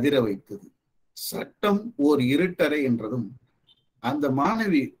அரங்கத்தை அதிர வைத்தது. சட்டம் ஓர் இருட்டறை என்றதும் அந்த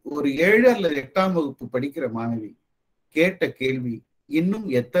மாணவி, ஒரு 7 அல்லது 8ஆம் வகுப்பு படிக்கிற மாணவி கேட்ட கேள்வி, இன்னும்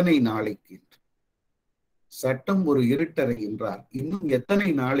எத்தனை நாளைக்கு என்று. சட்டம் ஒரு இருட்டறை என்றால் இன்னும் எத்தனை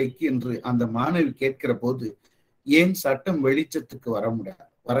நாளைக்கு என்று அந்த மாணவி கேட்கிற போது, ஏன் சட்டம் வெளிச்சத்துக்கு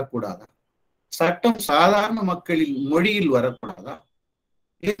வரக்கூடாதா? சட்டம் சாதாரண மக்களின் மொழியில் வரக்கூடாதா?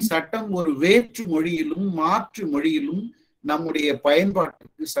 ஏன் சட்டம் ஒரு வேற்று மொழியிலும் மாற்று மொழியிலும் நம்முடைய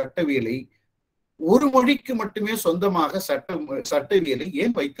பயன்பாட்டுக்கு சட்டவியலை, ஒரு மொழிக்கு மட்டுமே சொந்தமாக சட்டவியலை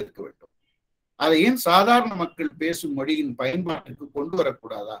ஏன் வைத்திருக்க வேண்டும்? அதை ஏன் சாதாரண மக்கள் பேசும் மொழியின் பயன்பாட்டுக்கு கொண்டு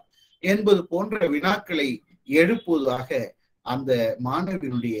வரக்கூடாதா என்பது போன்ற வினாக்களை எழுப்புவதாக அந்த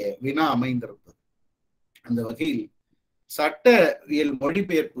மாணவியினுடைய வினா அமைந்திருந்தது. அந்த வகையில் சட்டவியல்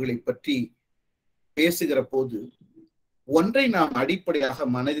மொழிபெயர்ப்புகளை பற்றி பேசுகிற போது ஒன்றை நாம் அடிப்படையாக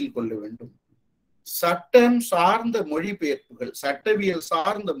மனதில் கொள்ள வேண்டும். சட்டம் சார்ந்த மொழிபெயர்ப்புகள், சட்டவியல்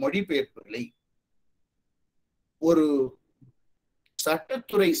சார்ந்த மொழிபெயர்ப்புகளை ஒரு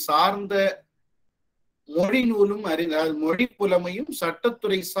சட்டத்துறை சார்ந்த மொழி நூலும் மொழி புலமையும்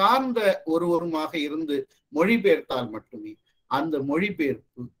சட்டத்துறை சார்ந்த ஒருவருமாக இருந்து மொழிபெயர்த்தால் மட்டுமே அந்த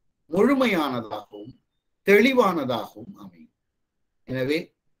மொழிபெயர்ப்பு முழுமையானதாகவும் தெளிவானதாகவும் அமையும். எனவே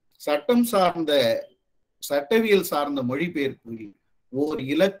சட்டம் சார்ந்த, சட்டவியல் சார்ந்த மொழிபெயர்ப்புகளில் ஓர்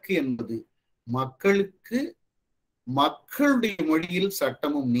இலக்கு என்பது மக்களுக்கு மக்களுடைய மொழியில்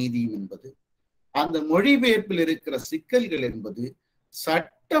சட்டமும் நீதியும் என்பது. அந்த மொழிபெயர்ப்பில் இருக்கிற சிக்கல்கள் என்பது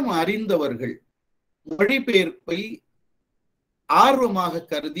சட்டம் அறிந்தவர்கள் மொழிபெயர்ப்பை ஆர்வமாக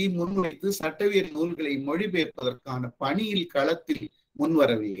கருதி முன்வைத்து சட்டவியல் நூல்களை மொழிபெயர்ப்பதற்கான பணியில் களத்தில்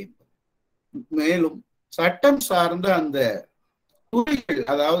முன்வரவில்லை என்பது. மேலும் சட்டம் சார்ந்த அந்த துறைகள்,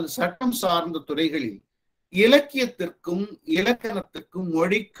 அதாவது சட்டம் சார்ந்த துறைகளில் இலக்கியத்திற்கும் இலக்கணத்திற்கும்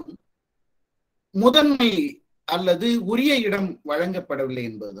மொழிக்கும் முதன்மை அல்லது உரிய இடம் வழங்கப்படவில்லை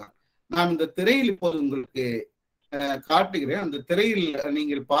என்பதுதான். நான் இந்த திரையில் இப்போது உங்களுக்கு காட்டுகிறேன். அந்த திரையில்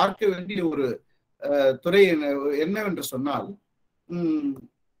நீங்கள் பார்க்க வேண்டிய ஒரு துறை என்னவென்று சொன்னால்,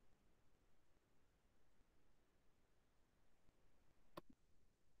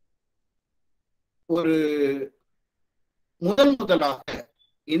 ஒரு முதலாக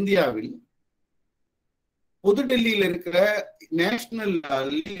இந்தியாவில் புதுடெல்லியில் இருக்கிற நேஷனல்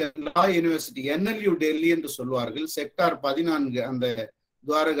லா யூனிவர்சிட்டி, NLU டெல்லி என்று சொல்வார்கள், செக்டார் 14, அந்த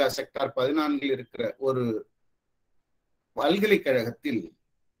துவாரகா செக்டார் 14 இருக்கிற ஒரு பல்கலைக்கழகத்தில்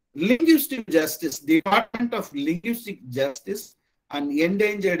linguistic justice, department of linguistic justice and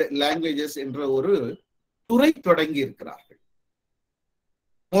endangered languages என்ற ஒரு துறை தொடங்கி இருக்கிறார்கள்.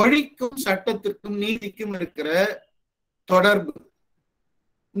 மொழிக்கும் சட்டத்திற்கும் நீதிக்கும் இருக்கிற தொடர்பு,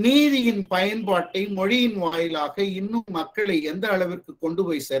 நீதியின் பயன்பாட்டை மொழியின் வாயிலாக இன்னும் மக்களை எந்த அளவிற்கு கொண்டு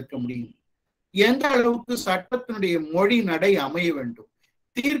போய் சேர்க்க முடியும், எந்த அளவுக்கு சட்டத்தினுடைய மொழி நடை அமைய வேண்டும்,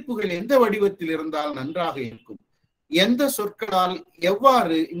 தீர்ப்புகள் எந்த வடிவத்தில் இருந்தால் நன்றாக இருக்கும், எந்த சொற்களால்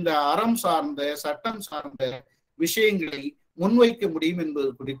எவ்வாறு இந்த அறம் சார்ந்த சட்டம் சார்ந்த விஷயங்களை முன்வைக்க முடியும் என்பது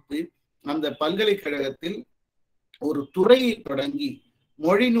குறித்து அந்த பல்கலைக்கழகத்தில் ஒரு துறையை தொடங்கி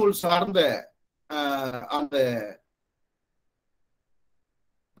மொழி நூல் சார்ந்த அந்த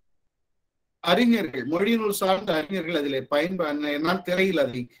அறிஞர்கள், மொழி நூல் சார்ந்த அறிஞர்கள் அதில் நான் திரையில்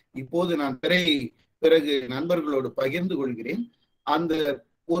அதை இப்போது நான் திரையை பிறகு நண்பர்களோடு பகிர்ந்து கொள்கிறேன். அந்த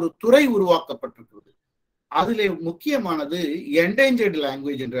ஒரு துறை உருவாக்கப்பட்டிருக்கிறது. அதிலே முக்கியமானது என்டேஞ்சர்டு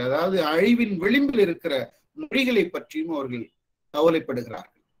லாங்குவேஜ் என்று, அதாவது அழிவின் விளிம்பில் இருக்கிற மொழிகளை பற்றியும் அவர்கள்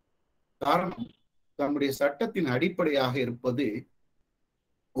கவலைப்படுகிறார்கள். காரணம், தம்முடைய சட்டத்தின் அடிப்படையாக இருப்பது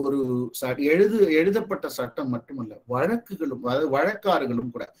ஒரு எழுதப்பட்ட சட்டம் மட்டுமல்ல, வழக்குகளும், அதாவது வழக்காறுகளும்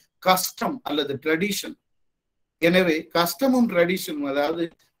கூட, கஸ்டம் அல்லது ட்ரெடிஷன். எனவே கஸ்டமும் ட்ரெடிஷனும், அதாவது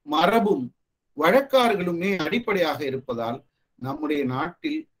மரபும் வழக்காறுகளுமே அடிப்படையாக இருப்பதால் நம்முடைய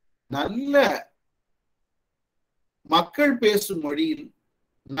நாட்டில் நல்ல மக்கள் பேசும் மொழியில்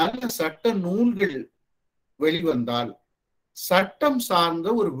நல்ல சட்ட நூல்கள் வெளிவந்தால் சட்டம் சார்ந்த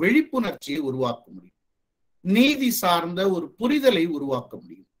ஒரு விழிப்புணர்ச்சியை உருவாக்க முடியும், நீதி சார்ந்த ஒரு புரிதலை உருவாக்க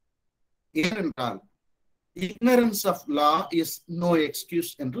முடியும். ஏனென்றால் ignorance of law is no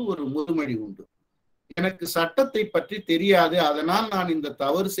excuse என்று ஒரு முதுமொழி உண்டு. எனக்கு சட்டத்தை பற்றி தெரியாது, அதனால் நான் இந்த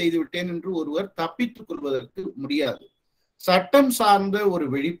தவறு செய்து விட்டேன் என்று ஒருவர் தப்பித்துக் கொள்வதற்கு முடியாது. சட்டம் சார்ந்த ஒரு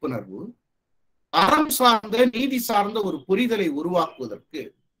விழிப்புணர்வு, அறம் சார்ந்த நீதி சார்ந்த ஒரு புரிதலை உருவாக்குவதற்கு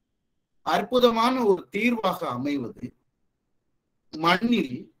அற்புதமான ஒரு தீர்வாக அமைவது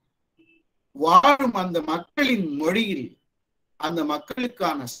மண்ணில் வாழும் அந்த மக்களின் மொழியில் அந்த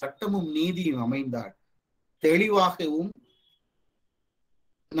மக்களுக்கான சட்டமும் நீதியும் அமைந்தால் தெளிவாகவும்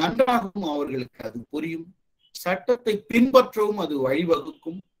நன்றாகவும் அவர்களுக்கு அது புரியும். சட்டத்தை பின்பற்றவும் அது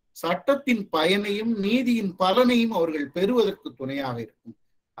வழிவகுக்கும். சட்டத்தின் பயனையும் நீதியின் பலனையும் அவர்கள் பெறுவதற்கு துணையாக இருக்கும்.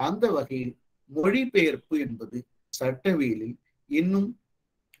 அந்த வகையில் மொழிபெயர்ப்பு என்பது சட்டவியலில் இன்னும்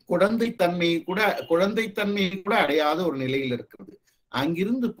குழந்தைத்தன்மையை கூட அடையாத ஒரு நிலையில் இருக்கிறது.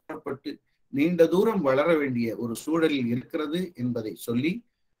 அங்கிருந்து புறப்பட்டு நீண்ட தூரம் வளர வேண்டிய ஒரு சூழலில் இருக்கிறது என்பதை சொல்லி,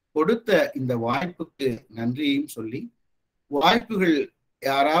 கொடுத்த இந்த வாய்ப்புக்கு நன்றியையும் சொல்லி, வாய்ப்புகள்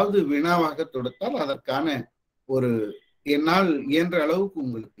யாராவது வினாவாக தொடுத்தால் அதற்கான ஒரு என்னால் இயன்ற அளவுக்கு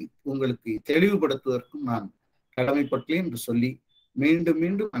உங்களுக்கு தெளிவுபடுத்துவதற்கும் நான் கடமைப்பட்டேன் என்று சொல்லி மீண்டும்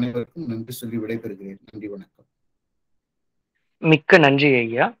மீண்டும் அனைவருக்கும் நன்றி சொல்லி விடைபெறுகிறேன். நன்றி, வணக்கம். மிக்க நன்றி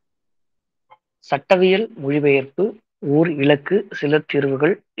ஐயா. சட்டவியல் மொழிபெயர்ப்பு ஊர் இலக்கு சில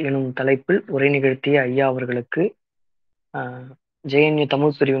தீர்வுகள் எனும் தலைப்பில் உரை நிகழ்த்திய ஐயா அவர்களுக்கு JNU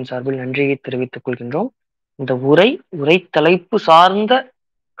தமிழ் பிரிவின் சார்பில் நன்றியை தெரிவித்துக் கொள்கின்றோம். இந்த உரை தலைப்பு சார்ந்த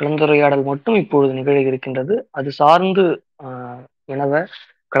கலந்துரையாடல் மட்டும் இப்பொழுது நிகழ இருக்கின்றது. அது சார்ந்து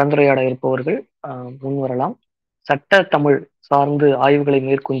கலந்துரையாட இருப்பவர்கள் முன்வரலாம். சட்ட தமிழ் சார்ந்து ஆய்வுகளை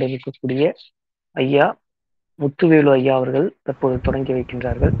மேற்கொண்டிருக்கக்கூடிய ஐயா முத்துவேலு ஐயா அவர்கள் தற்போது தொடங்கி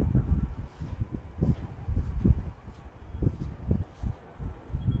வைக்கின்றார்கள்.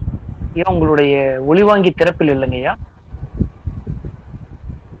 ஐயா, உங்களுடைய ஒளிவாங்கி திறப்பில் இல்லைங்கய்யா.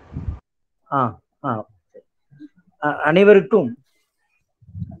 அனைவருக்கும்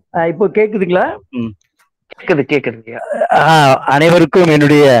இப்போ கேக்குதுங்களா? கேக்குதுங்கய்யா. அனைவருக்கும்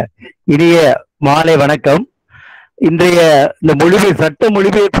என்னுடைய இனிய மாலை வணக்கம். இன்றைய இந்த சட்ட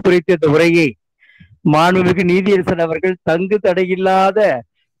மொழிபெயர்ப்பு குறித்த இந்த உரையை மாண்புமிகு நீதியரசன் அவர்கள் தங்கு தடையில்லாத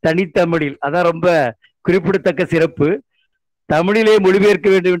தனித்தமிழில், அதான் ரொம்ப குறிப்பிடத்தக்க சிறப்பு, தமிழிலே மொழிபெயர்க்க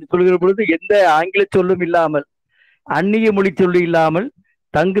வேண்டும் என்று சொல்கிற பொழுது எந்த ஆங்கில சொல்லும் இல்லாமல், அந்நிய மொழி சொல்லு இல்லாமல்,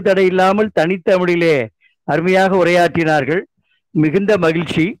 தங்கு தடை இல்லாமல் தனித்தமிழிலே அருமையாக உரையாற்றினார்கள். மிகுந்த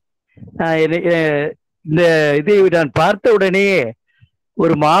மகிழ்ச்சி. இந்த இதை நான் பார்த்த உடனேயே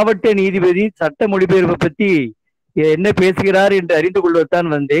ஒரு மாவட்ட நீதிபதி சட்ட மொழிபெயர்ப்பை பற்றி என்ன பேசுகிறார் என்று அறிந்து கொள்வதுதான்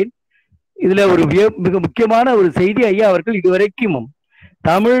வந்தேன். இதுல ஒரு மிக முக்கியமான ஒரு செய்தி ஐயா அவர்கள் இதுவரைக்கும்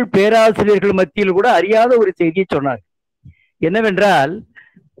தமிழ் பேராசிரியர்கள் மத்தியில் கூட அறியாத ஒரு செய்தியை சொன்னார். என்னவென்றால்,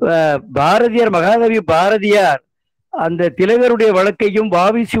 பாரதியார், மகாகவி பாரதியார் அந்த திலகருடைய வழக்கையும்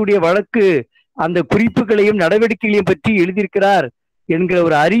வாவிசியுடைய வழக்கு அந்த குறிப்புகளையும் நடவடிக்கைகளையும் பற்றி எழுதியிருக்கிறார் என்கிற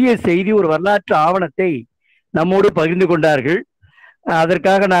ஒரு அரிய செய்தி, ஒரு வரலாற்று ஆவணத்தை நம்மோடு பகிர்ந்து கொண்டார்கள்.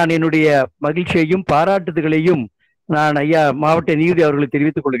 அதற்காக நான் என்னுடைய மகிழ்ச்சியையும் பாராட்டுதல்களையும் நான் ஐயா மாவட்ட நீதிபதி அவர்களுக்கு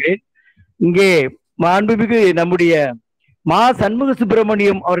தெரிவித்துக் கொள்கிறேன். இங்கே மாண்புமிகு நம்முடைய மா சண்முக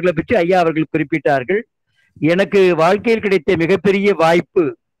சுப்பிரமணியம் அவர்களை பற்றி ஐயா அவர்கள் குறிப்பிட்டார்கள். எனக்கு வாழ்க்கையில் கிடைத்த மிகப்பெரிய வாய்ப்பு,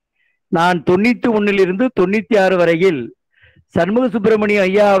 நான் 91 96 வரையில் சண்முக சுப்பிரமணியம்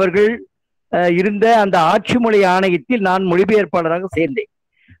ஐயா அவர்கள் இருந்த அந்த ஆட்சி மொழி ஆணையத்தில் நான் மொழிபெயர்ப்பாளராக சேர்ந்தேன்.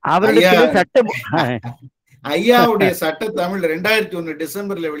 அவர்களுக்கு சட்டம் ஐயாவுடைய சட்ட தமிழ் 2001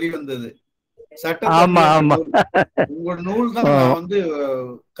 டிசம்பர்ல வெளிவந்தது. ஆமா ஆமா, உங்க நூல் தான் நான் வந்து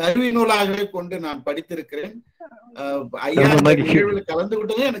கல்வி நூலாகவே கொண்டு நான் படித்திருக்கிறேன். ஐயா நிகழ்வில் கலந்து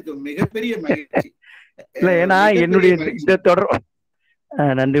கொண்டது எனக்கு மிகப்பெரிய மகிழ்ச்சி. இல்ல, ஏன்னா என்னுடைய இந்த தொடர்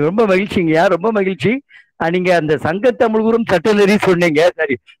நன்றி, ரொம்ப மகிழ்ச்சிங்கய்யா, ரொம்ப மகிழ்ச்சி. நீங்க அந்த சங்க தமிழ் கூறும் சட்டநெறி சொன்னீங்க,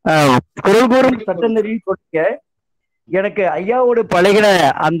 சரி, குரல் கூறும் சட்டநெறி சொன்னீங்க. எனக்கு ஐயாவோடு பழகின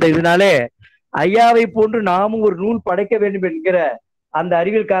அந்த இதனாலே ஐயாவை போன்று நாமும் ஒரு நூல் படைக்க வேண்டும் என்கிற அந்த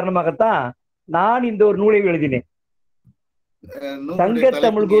அறிவியல் காரணமாகத்தான் நான் இந்த ஒரு நூலை எழுதினேன். சங்க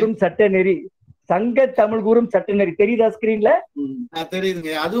தமிழ் கூறும் சட்டநெறி, சங்க தமிழ் கூறும் சட்டநெறி. தெரியுதா ஸ்கிரீன்ல?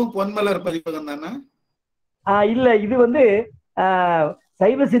 தெரியுதுங்க. அதுவும் பொன்மலர் பதிப்பகம் தானே? இல்ல, இது வந்து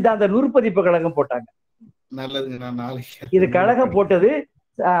சைவ சித்தாந்த நூற்பதிப்பு கழகம் போட்டாங்க. நல்லதுங்க, இது கழகம் போட்டது.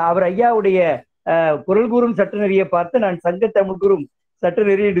 அவர் ஐயாவுடைய குரல் கூறும் சட்டநெறியை பார்த்து நான் சங்க தமிழ் கூறும்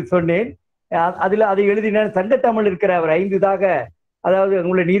சட்டநெறி என்று சொன்னேன். அதுல அதை எழுதினேன். சங்கத்தமிழ் இருக்கிற அவர் 5 இதாக, அதாவது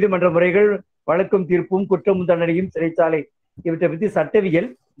உங்களுடைய நீதிமன்ற முறைகள், வழக்கும் தீர்ப்பும், குற்றமும் தண்டனையும், சிறைச்சாலை, இவற்றை பற்றி சட்டவியல்.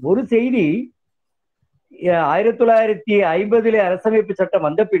 ஒரு செய்தி, 1950 அரசமைப்பு சட்டம்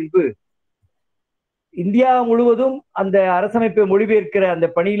வந்த பின்பு இந்தியா முழுவதும் அந்த அரசமைப்பை மொழிபெயர்க்கிற அந்த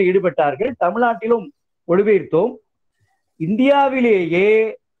பணியில் ஈடுபட்டார்கள். தமிழ்நாட்டிலும் மொழிபெயர்த்தோம். இந்தியாவிலேயே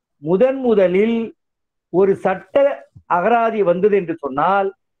முதலில் ஒரு சட்ட அகராதி வந்தது என்று சொன்னால்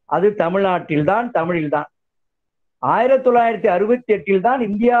அது தமிழ்நாட்டில்தான், தமிழில்தான். 1968 தான்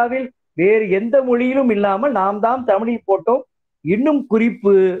இந்தியாவில் வேறு எந்த மொழியிலும் இல்லாமல் நாம் தான் தமிழில் போட்டோம். இன்னும்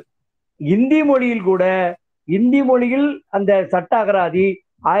குறிப்பு, இந்தி மொழியில் கூட, இந்தி மொழியில் அந்த சட்ட அகராதி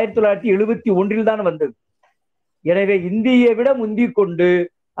 1971 தான் வந்தது. எனவே இந்தியை விட முந்திக் கொண்டு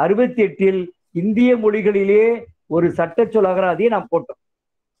 68 இந்திய மொழிகளிலே ஒரு சட்ட சொல் அகராதியை நாம் போட்டோம்.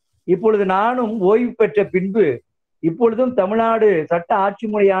 இப்பொழுது நானும் ஓய்வு பெற்ற பின்பு இப்பொழுதும் தமிழ்நாடு சட்ட ஆட்சி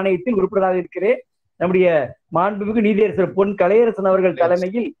மொழி ஆணையத்தில் உறுப்பினராக இருக்கிறேன். நம்முடைய மாண்புமிகு நீதியரசர் பொன் கலையரசன் அவர்கள்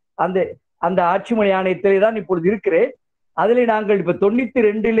தலைமையில் அந்த அந்த ஆட்சி மொழி ஆணையத்திலே தான் இப்பொழுது இருக்கிறேன். அதிலே நாங்கள் இப்ப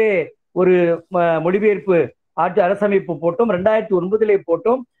 92 ஒரு மொழிபெயர்ப்பு அரசமைப்பு போட்டோம். 2009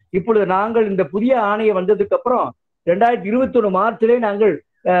 போட்டோம். இப்பொழுது நாங்கள் இந்த புதிய ஆணையம் வந்ததுக்கு அப்புறம் 2021 மார்ச்ல நாங்கள்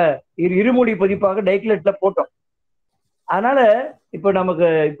இருமொழி பதிப்பாக டைக்லெட்ல போட்டோம். அதனால இப்ப நமக்கு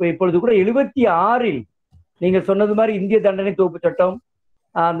இப்பொழுது கூட 76 நீங்க சொன்னது மாதிரி இந்திய தண்டனை தொகுப்பு சட்டம்,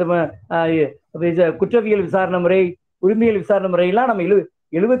 அந்த குற்றவியல் விசாரணை முறை, உரிமையல் விசாரணை முறையெல்லாம் நம்ம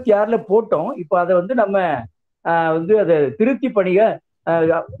 76 போட்டோம். இப்போ அதை நம்ம அதை திருத்தி பணிய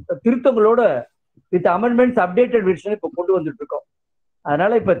திருத்தங்களோட வித் அமெண்ட்மெண்ட்ஸ் அப்டேட்டட் வெர்ஷன் இப்ப கொண்டு வந்துட்டு இருக்கோம்.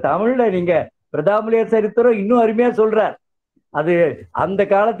 அதனால இப்ப தமிழ்ல நீங்க பிரதாமலிய சரித்திரம் இன்னும் அருமையா சொல்றார். அது அந்த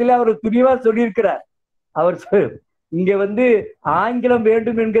காலத்திலே அவர் துணிவா சொல்லியிருக்கிறார். அவர் இங்க ஆங்கிலம்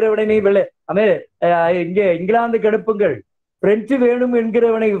வேண்டும் என்கிறவனை இங்க இங்கிலாந்துக்கு அனுப்புங்கள், பிரெஞ்சு வேணும்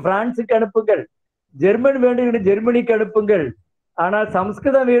என்கிறவனை பிரான்சுக்கு அனுப்புங்கள், ஜெர்மன் வேண்டும் என்று ஜெர்மனிக்கு அனுப்புங்கள், ஆனால்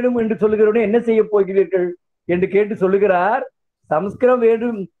சம்ஸ்கிருதம் வேணும் என்று சொல்லுகிறவனை என்ன செய்ய போகிறீர்கள் என்று கேட்டு சொல்லுகிறார். சம்ஸ்கிருதம்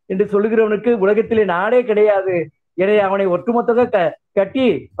வேண்டும் என்று சொல்லுகிறவனுக்கு உலகத்திலே நாடே கிடையாது, எனவே அவனை ஒட்டுமொத்தமாக கட்டி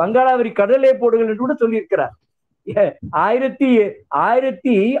வங்காளாவிரி கடலே போடுங்கள் என்று கூட சொல்லியிருக்கிறார்.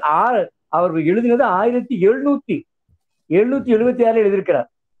 1706 அவர் எழுதினது 1776 எழுதியிருக்கிறார்.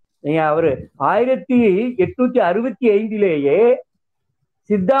 அவரு 1865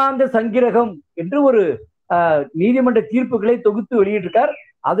 சித்தாந்த சங்கிரகம் என்று ஒரு நீதிமன்ற தீர்ப்புகளை தொகுத்து வெளியிட்டிருக்கார்.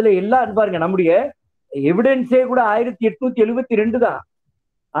 அதுல எல்லாம் பாருங்க, நம்முடைய எவிடன்ஸே கூட 1872 தான்.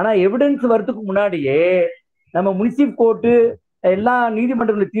 ஆனா எவிடன்ஸ் வரதுக்கு முன்னாடியே நம்ம முனிசிப் கோர்ட்டு எல்லா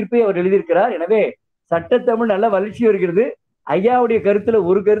நீதிமன்ற தீர்ப்பையும் அவர் எழுதியிருக்கிறார். எனவே சட்டத்தமிழ் நல்ல வளர்ச்சி வருகிறது. ஐயாவுடைய கருத்துல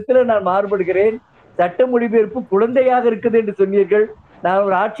ஒரு கருத்துல நான் மாறுபடுகிறேன். சட்ட மொழிபெயர்ப்பு குழந்தையாக இருக்குது என்று சொன்னீர்கள். நான்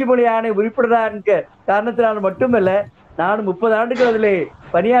ஒரு ஆட்சி மொழி ஆணைய உறுப்பினராக காரணத்தினால் மட்டுமல்ல, நான் 30 ஆண்டுகள் அதில்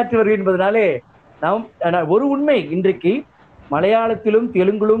பணியாற்றி வருகிறேன் என்பதனாலே ஒரு உண்மை, இன்றைக்கு மலையாளத்திலும்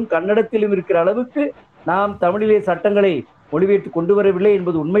தெலுங்கிலும் கன்னடத்திலும் இருக்கிற அளவுக்கு நாம் தமிழிலே சட்டங்களை மொழிபெயர்த்து கொண்டு வரவில்லை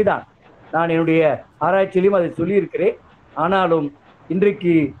என்பது உண்மைதான். நான் என்னுடைய ஆராய்ச்சியிலும் அதை சொல்லியிருக்கிறேன். ஆனாலும்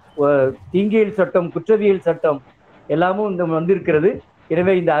இன்றைக்கு தீங்கியல் சட்டம், குற்றவியல் சட்டம் எல்லாமும் வந்திருக்கிறது.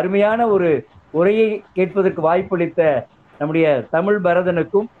 எனவே இந்த அருமையான ஒரு உரையை கேட்பதற்கு வாய்ப்பளித்த நம்முடைய தமிழ்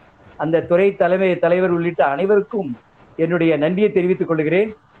பரதனுக்கும் அந்த துறை தலைவர் உள்ளிட்ட அனைவருக்கும் என்னுடைய நன்றியை தெரிவித்துக்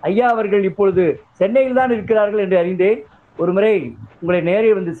கொள்கிறேன். ஐயா அவர்கள் இப்பொழுது சென்னையில் தான் இருக்கிறார்கள் என்று அறிந்தேன். ஒரு முறை உங்களை நேரே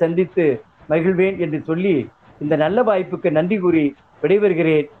சந்தித்து மகிழ்வேன் என்று சொல்லி இந்த நல்ல வாய்ப்புக்கு நன்றி கூறி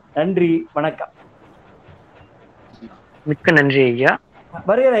விடைபெறுகிறேன். நன்றி, வணக்கம். மிக்க நன்றி ஐயா.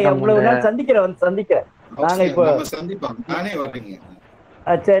 வருகிறேன் ஐயா, உங்களை ஒரு நாள் சந்திக்கிறேன். நாங்க இப்போ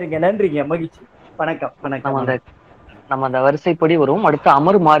சரிங்க, நன்றிங்க, மகிழ்ச்சி, வணக்கம். வணக்கம். நம்ம அந்த வரிசைப்படி வருவோம். அடுத்து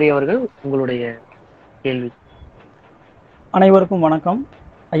அமர் மாறி அவர்கள், உங்களுடைய கேள்வி. அனைவருக்கும் வணக்கம்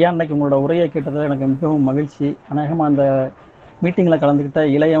ஐயா. இன்னைக்கு உங்களோட உரையை கேட்டதில் எனக்கு மிகவும் மகிழ்ச்சி. அநேகமாக அந்த மீட்டிங்கில் கலந்துக்கிட்ட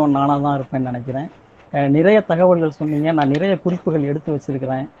இளையவன் நானாக தான் இருப்பேன்னு நினைக்கிறேன். நிறைய தகவல்கள் சொன்னீங்க, நான் நிறைய குறிப்புகள் எடுத்து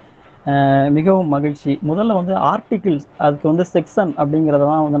வச்சிருக்கிறேன். மிகவும் மகிழ்ச்சி. முதல்ல ஆர்டிகிள்ஸ், அதுக்கு செக்ஷன் அப்படிங்கிறத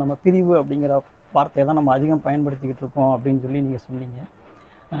தான் நம்ம பிரிவு அப்படிங்கிற வார்த்தையை தான் நம்ம அதிகம் பயன்படுத்திக்கிட்டு இருக்கோம் அப்படின்னு சொல்லி நீங்கள் சொன்னீங்க.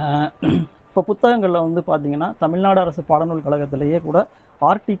 இப்போ புத்தகங்களில் பார்த்தீங்கன்னா தமிழ்நாடு அரசு பாடநூல் கழகத்திலேயே கூட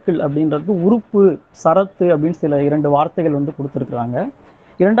ஆர்டிக்கிள் அப்படின்றது உறுப்பு, சரத்து அப்படின்னு சில 2 வார்த்தைகள் கொடுத்துருக்குறாங்க.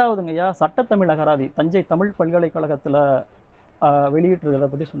 இரண்டாவதுங்க ஐயா, சட்டத்தமிழ் அகராதி தஞ்சை தமிழ் பல்கலைக்கழகத்தில் வெளியிட்டுறதை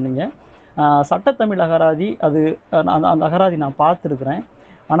பற்றி சொன்னீங்க. சட்டத்தமிழ் அகராதி அது அந்த அகராதி நான் பார்த்துருக்குறேன்.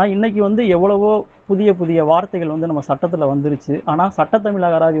 ஆனால் இன்னைக்கு எவ்வளவோ புதிய வார்த்தைகள் நம்ம சட்டத்தில் வந்துருச்சு. ஆனால் சட்டத்தமிழ்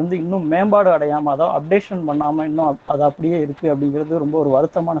அகராதி இன்னும் மேம்பாடு அடையாமல், அதாவது அப்டேஷன் பண்ணாமல் இன்னும் அது அப்படியே இருக்குது அப்படிங்கிறது ரொம்ப ஒரு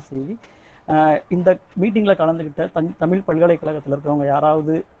வருத்தமான செய்தி. இந்த மீட்டிங்கில் கலந்துக்கிட்ட தமிழ் பல்கலைக்கழகத்தில் இருக்கிறவங்க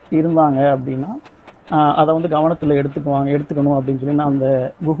யாராவது இருந்தாங்க அப்படின்னா அதை கவனத்தில் எடுத்துக்கணும் அப்படின்னு சொல்லி நான் அந்த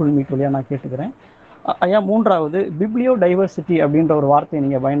கூகுள் மீட் வழியாக நான் கேட்டுக்கிறேன். ஐயா, மூன்றாவது பிப்ளியோ டைவர்சிட்டி அப்படின்ற ஒரு வார்த்தையை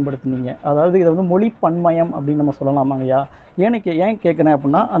நீங்கள் பயன்படுத்துனீங்க. அதாவது இதை வந்து மொழி பன்மயம் அப்படின்னு நம்ம சொல்லலாமாங்க ஐயா? ஏன் கேட்குறேன்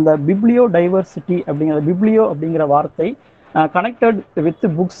அப்படின்னா, அந்த பிப்ளியோ டைவர்சிட்டி அப்படிங்கிற பிப்ளியோ அப்படிங்கிற வார்த்தை கனெக்டட் வித்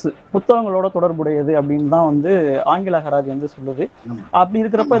புக்ஸ், புத்தகங்களோட தொடர்புடையது அப்படின்னு தான் வந்து ஆங்கில அகராதி வந்து சொல்லுது. அப்படி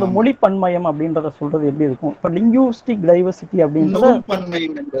இருக்கிறப்ப இது மொழி பன்மயம் அப்படின்றத சொல்றது எப்படி இருக்கும்? இப்போ லிங்குவிஸ்டிக் டைவர்சிட்டி அப்படின்றத நூல்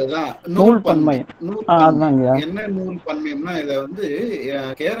பன்மயம் என்பதுதான். நூல் பன்மயம். அதுதாங்க. என்ன நூல் பன்மயம்னா, இதை வந்து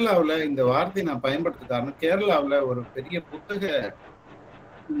கேரளாவுல இந்த வார்த்தை நான் பயன்படுத்த காரணம், கேரளாவுல ஒரு பெரிய புத்தக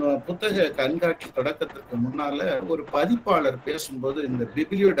கண்காட்சி தொடக்கத்திற்கு முன்னால ஒரு பதிப்பாளர் பேசும்போது இந்த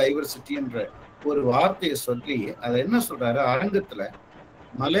பிப்ளியோ டைவர்சிட்டி என்ற ஒரு வார்த்தையை சொல்லி அதை என்ன சொல்றாரு, அரங்கத்துல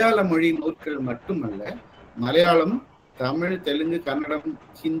மலையாள மொழி நூல்கள் மட்டுமல்ல, மலையாளம், தமிழ், தெலுங்கு, கன்னடம்,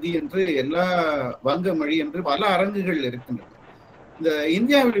 ஹிந்தி என்று எல்லா வங்க மொழி என்று பல அரங்குகள் இருக்கின்றன. இந்த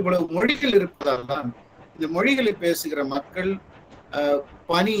இந்தியாவில் இவ்வளவு மொழிகள் இருப்பதால் தான் இந்த மொழிகளை பேசுகிற மக்கள்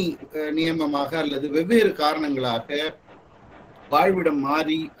பணி நியமமாக அல்லது வெவ்வேறு காரணங்களாக வாழ்விடம்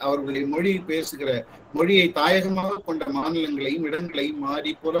மாறி அவர்களுடைய மொழி பேசுகிற மொழியை தாயகமாக கொண்ட மாநிலங்களையும் இடங்களையும்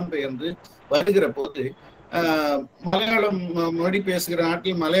மாறி புலம்பெயர்ந்து வருகிற போது மலையாளம் மொழி பேசுகிற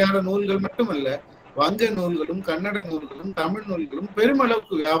நாட்டில் மலையாள நூல்கள் மட்டுமல்ல, வங்க நூல்களும் கன்னட நூல்களும் தமிழ் நூல்களும்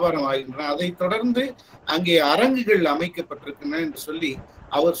பெருமளவுக்கு வியாபாரம் ஆகின்றன. அதை தொடர்ந்து அங்கே அரங்குகள் அமைக்கப்பட்டிருக்கின்றன என்று சொல்லி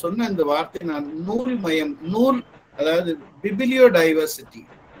அவர் சொன்ன இந்த வார்த்தை நான் நூல், அதாவது பிப்ளியோ டைவர்சிட்டி,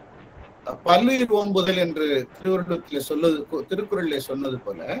 பல்லுயிர் ஓம்புதல் என்று திருக்குறளில் சொன்னது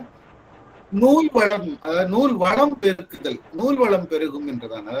போல நூல் வளம், அதாவது நூல் வளம் பெருக்குதல், நூல் வளம் பெருகும்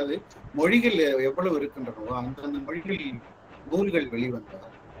என்றுதான். அதாவது மொழிகள் எவ்வளவு இருக்கின்றனவோ அந்தந்த மொழிகளில் நூல்கள் வெளிவந்தால்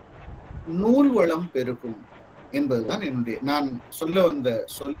நூல் வளம் பெருகும் என்பதுதான் நான் சொல்ல வந்த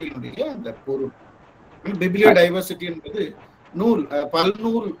சொல்லினுடைய அந்த பொருள். பிப்ளியோ டைவர்சிட்டி என்பது நூல்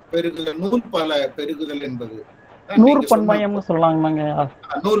பல்நூல் பெருகுதல், நூல் பல பெருகுதல் என்பது நூல் பன்மயம் சொல்லலாங்க.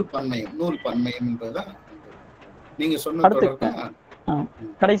 நூல் பன்மயம் என்பதுதான் நீங்க சொன்ன.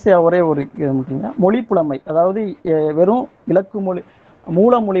 கடைசியா ஒரே ஒரு மொழி புலமை, அதாவது வெறும் இலக்கு மொழி,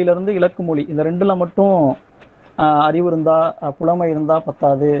 மூல மொழியிலிருந்து இலக்கு மொழி, இந்த ரெண்டுல மட்டும் அறிவு இருந்தா புலமை இருந்தா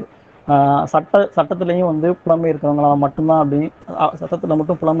பத்தாது. சட்டத்திலையும் வந்து புலமை இருக்கிறவங்களால மட்டும்தான், அப்படி சட்டத்துல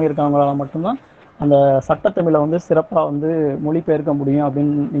மட்டும் புலமை இருக்கிறவங்களால மட்டும்தான் அந்த சட்டத்தமிழை வந்து சிறப்பாக வந்து மொழிபெயர்க்க முடியும்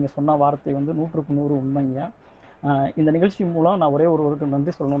அப்படின்னு நீங்க சொன்ன வார்த்தை வந்து 100க்கு 100 உண்மைங்க. இந்த நிகழ்ச்சி மூலம் நான் ஒருவருக்கு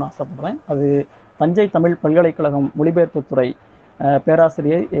நன்றி சொல்லணும்னு ஆசைப்படுறேன். அது தஞ்சை தமிழ் பல்கலைக்கழகம் மொழிபெயர்ப்புத்துறை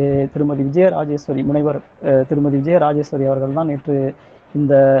பேராசிரியர் திருமதி விஜயராஜேஸ்வரி, முனைவர் திருமதி விஜயராஜேஸ்வரி அவர்கள் தான் நேற்று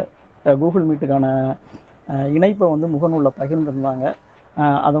இந்த கூகுள் மீட்டுக்கான இணைப்பை வந்து முகநூலில் பகிர்ந்திருந்தாங்க.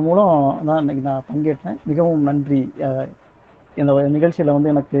 அதன் மூலம் தான் இன்னைக்கு நான் பங்கேற்றேன். மிகவும் நன்றி. இந்த நிகழ்ச்சியில்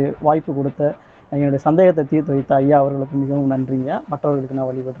வந்து எனக்கு வாய்ப்பு கொடுத்த, என்னுடைய சந்தேகத்தை தீர்த்து வைத்த ஐயா அவர்களுக்கு மிகவும் நன்றிங்க. மற்றவர்களுக்கு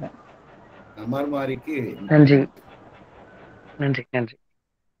நான் வழிபடுறேன். நன்றி நன்றி நன்றி.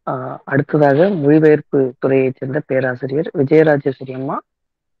 அடுத்ததாக மொழிபெயர்ப்பு துறையைச் சேர்ந்த பேராசிரியர் விஜயராஜேஸ்வரி அம்மா.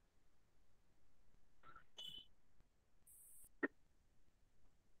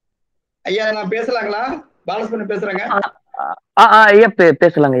 ஐயா, நான் பேசலாங்களா? பாலசுப்ரமணியன் பேசுறேங்க. ஐயா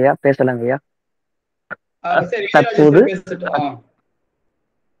பேசலாங்க ஐயா, பேசலாங்க ஐயா. தற்போது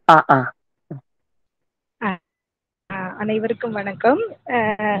அனைவருக்கும் வணக்கம்.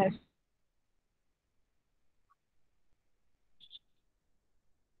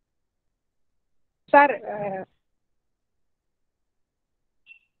 சார்,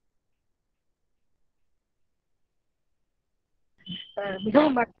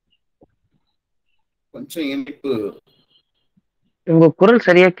 மிகவும் கொஞ்சம் இனிப்பு, உங்க குரல்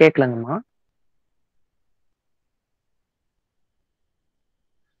சரியா கேட்கலங்கம்மா.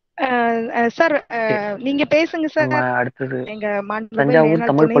 சார் நீங்க பேசுங்க சார். அடுத்தது எங்க தஞ்சாவூர்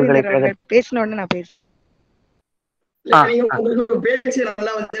தமிழ் பல்கலைக்கழகம் பேசணும்னு நான் பேசுறேன். பேச்சு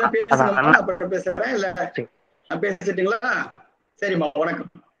நல்லா வந்து பேசுறேன். இல்ல பேசிட்டீங்களா? சரிம்மா, வணக்கம்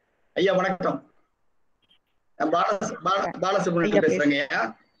ஐயா. வணக்கம், பாலசுப்ரமணியன் பேசுறேங்க ஐயா.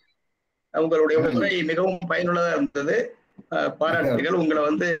 உங்களுடைய உரை மிகவும் பயனுள்ளதா இருந்தது. பாராட்டுகள். உங்களை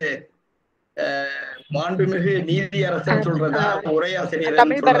வந்து மாண்புமிகு நீதி அரசர் சொல்றதா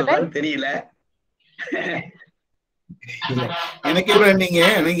உரையாசிரியர் தெரியல எனக்கு.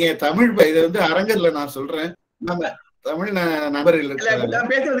 நீங்க தமிழ் இதை வந்து அரங்கல்ல நான் சொல்றேன், நம்ம தமிழ் நபர்கள்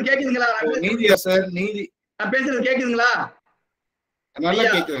பேசுறது கேக்குதுங்களா? நீதியரசர் நீதி நான் பேசுறது கேக்குதுங்களா? நல்லா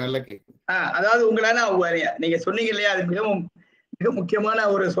கேக்குது, நல்லா கேக்குது. அதாவது உங்களால நீங்க சொன்னீங்க இல்லையா, அது மிக முக்கியமான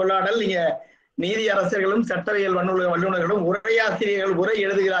ஒரு சொல்லாடல். நீங்க நீதி அரசர்களும் சட்டவியல் வல்லுநர்களும் உரையாசிரியர்கள் உரை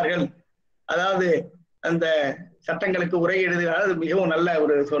எழுதுகிறார்கள், அதாவது அந்த சட்டங்களுக்கு உரை எழுதுகிறார்கள். அது மிகவும் நல்ல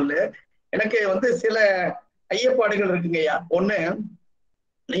ஒரு சொல்லு. எனக்கு வந்து சில ஐயப்பாடுகள் இருக்குங்கய்யா. ஒண்ணு,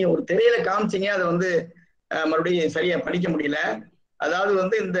 நீங்க ஒரு திரையில காமிச்சீங்க, அதை வந்து மறுபடியும் சரியா படிக்க முடியல. அதாவது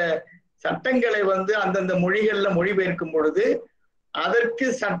வந்து இந்த சட்டங்களை வந்து அந்தந்த மொழிகள்ல மொழிபெயர்க்கும் பொழுது அதற்கு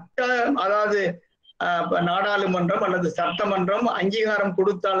அதாவது நாடாளுமன்றம் அல்லது சட்டமன்றம் அங்கீகாரம்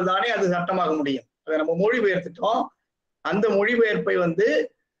கொடுத்தால்தானே அது சட்டமாக முடியும். அதை நம்ம மொழிபெயர்த்துட்டோம். அந்த மொழிபெயர்ப்பை வந்து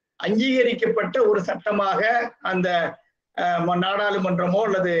அங்கீகரிக்கப்பட்ட ஒரு சட்டமாக அந்த நாடாளுமன்றமோ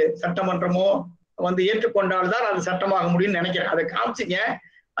அல்லது சட்டமன்றமோ வந்து ஏற்றுக்கொண்டால்தான் அது சட்டமாக முடியும்னு நினைக்கிறேன். அதை காமிச்சிங்க,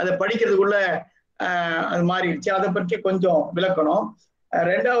 அதை படிக்கிறதுக்குள்ள அது மாறிடுச்சு. அதை பற்றி கொஞ்சம் விளக்கணும்.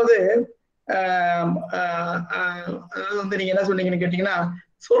 ரெண்டாவது அதாவது வந்து நீங்க என்ன சொன்னீங்கன்னு கேட்டீங்கன்னா,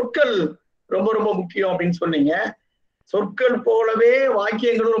 சொற்கள் ரொம்ப ரொம்ப முக்கியம் அப்படின்னு சொன்னீங்க. சொற்கள் போலவே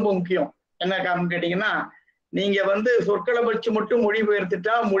வாக்கியங்களும் ரொம்ப முக்கியம். என்ன காரணம் கேட்டீங்கன்னா, நீங்க வந்து சொற்களை வச்சு மட்டும்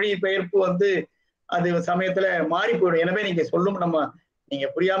மொழிபெயர்த்துட்டா மொழிபெயர்ப்பு வந்து அது சமயத்துல மாறி போயிடும். எனவே நீங்க நீங்க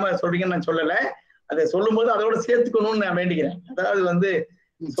புரியாம சொல்றீங்கன்னு நான் சொல்லல. அதை சொல்லும் போது அதோட சேர்த்துக்கணும்னு நான் வேண்டிக்கிறேன். அதாவது வந்து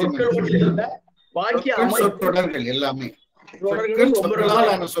சொற்கள் மட்டும் இல்ல, வாக்கிய சொற்றொடர்கள் எல்லாமே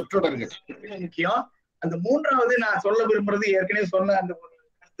சொற்றொடர்கள் முக்கியம். அந்த மூன்றாவது நான் சொல்ல விரும்புறது ஏற்கனவே சொன்ன அந்த ஒரு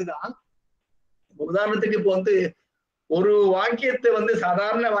கருத்துதான். உதாரணத்துக்கு இப்போ வந்து ஒரு வாக்கியத்தை வந்து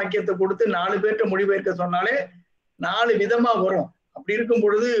சாதாரண வாக்கியத்தை கொடுத்து 4 பேர்கிட்ட மொழிபெயர்க்க சொன்னாலே 4 விதமா வரும். அப்படி இருக்கும்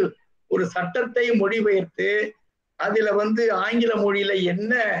பொழுது ஒரு சட்டத்தை மொழிபெயர்த்து அதுல வந்து ஆங்கில மொழியில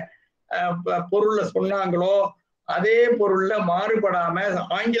என்ன பொருள்ல சொன்னாங்களோ அதே பொருள்ல மாறுபடாம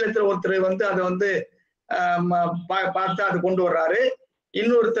ஆங்கிலத்துல ஒருத்தர் வந்து அதை வந்து பார்த்து அது கொண்டு வர்றாரு,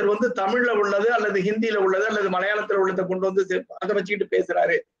 இன்னொருத்தர் வந்து தமிழ்ல உள்ளது அல்லது ஹிந்தியில உள்ளது அல்லது மலையாளத்துல உள்ளதை கொண்டு வந்து அதை வச்சுக்கிட்டு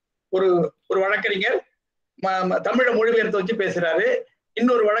பேசுறாரு. ஒரு வழக்கறிஞர் தமிழ மொழிபெயர்த்தை வச்சு பேசுறாரு,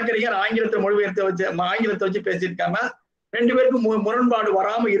 இன்னொரு வழக்கறிஞர் ஆங்கிலத்தை வச்சு பேசியிருக்காங்க. 2 பேருக்கும் முரண்பாடு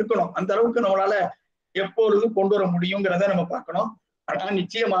வராம இருக்கணும். அந்த அளவுக்கு நம்மளால எப்பொழுதும் கொண்டு வர முடியுங்கிறத நம்ம பார்க்கணும். ஆனா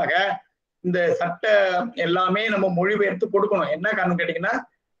நிச்சயமாக இந்த சட்டம் எல்லாமே நம்ம மொழிபெயர்த்து கொடுக்கணும். என்ன காரணம் கேட்டீங்கன்னா,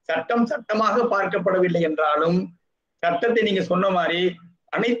 சட்டம் சட்டமாக பார்க்கப்படவில்லை என்றாலும் சட்டத்தை நீங்க சொன்ன மாதிரி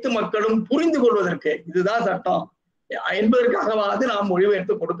அனைத்து மக்களும் புரிந்து கொள்வதற்கு இதுதான் சட்டம் என்பதற்காகவாது நாம்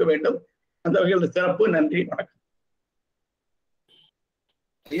மொழிபெயர்த்து கொடுக்க வேண்டும். அந்த வகையில் சிறப்பு. நன்றி, வணக்கம்.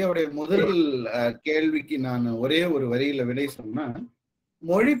 ஐயாவுடைய முதல் கேள்விக்கு நான் ஒரே ஒரு வரியில விடை சொன்னா,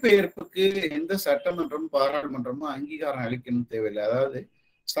 மொழிபெயர்ப்புக்கு எந்த சட்டமன்றமும் பாராளுமன்றமும் அங்கீகாரம் அளிக்கணும் தேவையில்லை. அதாவது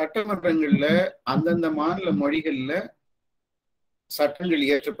சட்டமன்றங்கள்ல அந்தந்த மாநில மொழிகள்ல சட்டங்கள்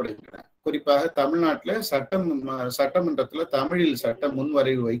இயற்றப்படுகின்றன. குறிப்பாக தமிழ்நாட்டுல சட்டமன்றத்துல தமிழில் சட்ட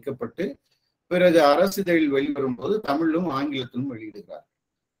முன்வரைவு வைக்கப்பட்டு பிறகு அரசிதழில் வெளிவரும் போது தமிழிலும் ஆங்கிலத்திலும் வெளியிடுகிறார்.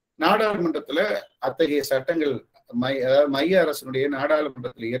 நாடாளுமன்றத்துல அத்தகைய சட்டங்கள் அதாவது மைய அரசினுடைய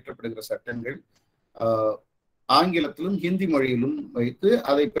நாடாளுமன்றத்தில் இயற்றப்படுகிற சட்டங்கள் ஆங்கிலத்திலும் ஹிந்தி மொழியிலும் வைத்து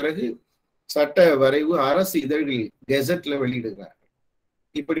அதை பிறகு சட்ட வரைவு அரசு இதழ்களில் கெசட்ல வெளியிடுகிறார்.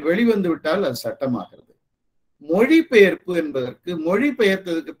 இப்படி வெளிவந்து விட்டால் அது சட்டமாகிறது. மொழிபெயர்ப்பு என்பதற்கு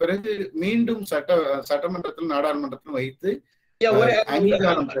மொழிபெயர்த்ததுக்கு பிறகு மீண்டும் சட்டமன்றத்திலும் நாடாளுமன்றத்திலும் வைத்து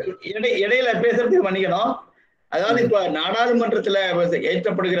அங்கீகாரம் இடையில பேசுறதுக்கு மன்னிக்கணும். அதாவது இப்ப நாடாளுமன்றத்துல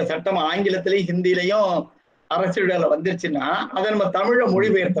ஏற்றப்படுகிற சட்டம் ஆங்கிலத்திலையும் ஹிந்திலையும் அரசியல வந்துருச்சுன்னா அதை நம்ம தமிழ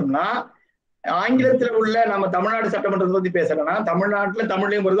மொழிபெயர்த்தோம்னா, ஆங்கிலத்துல உள்ள நம்ம தமிழ்நாடு சட்டமன்றத்தை பத்தி பேசுறோம்னா தமிழ்நாட்டுல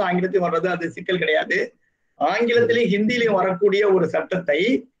தமிழ்லையும் வருது ஆங்கிலத்தையும் வர்றது, அது சிக்கல் கிடையாது. ஆங்கிலத்திலையும் ஹிந்திலையும் வரக்கூடிய ஒரு சட்டத்தை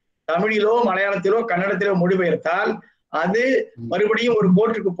தமிழிலோ மலையாளத்திலோ கன்னடத்திலோ மொழிபெயர்த்தால் அது மறுபடியும் ஒரு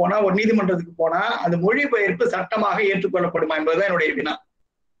கோர்ட்டுக்கு போனா ஒரு நீதிமன்றத்துக்கு போனா அந்த மொழிபெயர்ப்பு சட்டமாக ஏற்றுக்கொள்ளப்படுமா என்பதுதான் என்னுடைய வினா.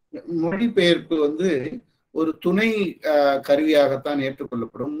 மொழிபெயர்ப்பு வந்து ஒரு துணை கருவியாகத்தான்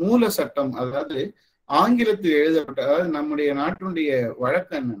ஏற்றுக்கொள்ளப்படும். மூல சட்டம் அதாவது ஆங்கிலத்தில் எழுதப்பட்ட, அதாவது நம்முடைய நாட்டினுடைய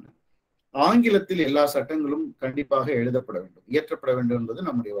வழக்கம் என்னன்னா, ஆங்கிலத்தில் எல்லா சட்டங்களும் கண்டிப்பாக எழுதப்பட வேண்டும், இயற்றப்பட வேண்டும் என்பது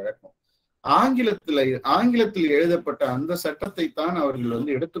நம்முடைய வழக்கம். ஆங்கிலத்தில் எழுதப்பட்ட அந்த சட்டத்தை தான் அவர்கள்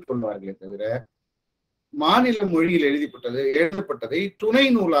வந்து எடுத்துக்கொள்வார்களே தவிர மாநில மொழியில் எழுதப்பட்டதை துணை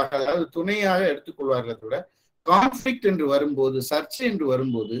நூலாக, அதாவது துணையாக எடுத்துக்கொள்வார்களே தவிர கான்ஃபிளிக்ட் என்று வரும்போது, சர்ச்சை என்று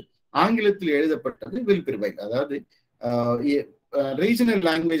வரும்போது ஆங்கிலத்தில் எழுதப்பட்டது வில் பிரிவைல். அதாவது ரீஜனல்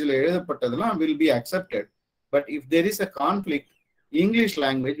லாங்குவேஜ்ல எழுதப்பட்டதெல்லாம் will be accepted. But if there is a conflict, English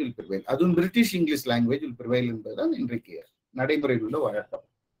language will பிரிவைல். அதுவும் பிரிட்டிஷ் இங்கிலீஷ் லாங்குவேஜ் வில் பிரிவைல் என்பதுதான் இன்றைக்கு நடைமுறையில் உள்ள வழக்கம்.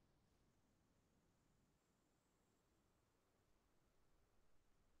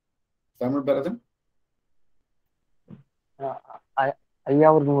 தமிழ் பரதன் ஐயா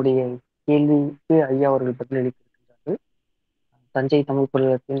அவர்களுடைய கேள்விக்கு ஐயா அவர்கள் பதிலளித்திருக்கிறார்கள். தஞ்சை தமிழ்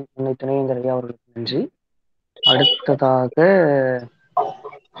பல்கலைக்கழகத்தின் துணை துணைவேந்தர் ஐயா அவர்களுக்கு நன்றி. அடுத்ததாக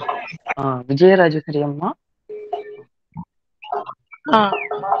விஜயராஜேஸ்வரி அம்மா.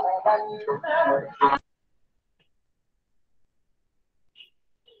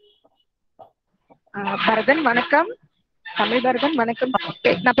 பரதன் வணக்கம். தமிழ் பரதன் வணக்கம்.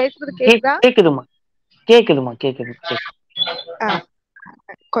 நான் பேசுறது கேக்குதா? கேக்குதுமா கேக்குது.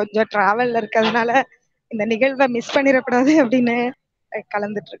 கொஞ்சம் டிராவல்ல இருக்கிறதுனால இந்த நிகழ்வை மிஸ் பண்ணிடக்கூடாது அப்படின்னு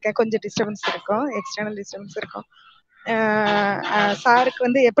கலந்துட்டு இருக்கேன். கொஞ்சம் டிஸ்டர்பன்ஸ் இருக்கும், எக்ஸ்டர்னல் டிஸ்டர்பன்ஸ் இருக்கும். சாருக்கு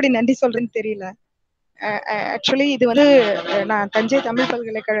வந்து எப்படி நன்றி சொல்றேன்னு தெரியல. ஆக்சுவலி இது வந்து நான் தஞ்சை தமிழ்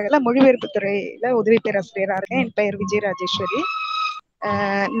பல்கலைக்கழகத்தில் மொழிபெயர்ப்பு துறையில உதவி பேராசிரியராக இருக்கேன். என் பெயர் விஜய ராஜேஸ்வரி.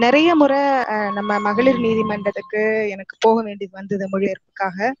 நிறைய முறை நம்ம மகளிர் நீதிமன்றத்துக்கு எனக்கு போக வேண்டியது வந்தது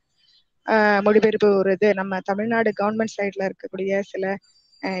மொழிபெயர்ப்புக்காக. மொழிபெயர்ப்பு ஒரு இது நம்ம தமிழ்நாடு கவர்மெண்ட் சைட்ல இருக்கக்கூடிய சில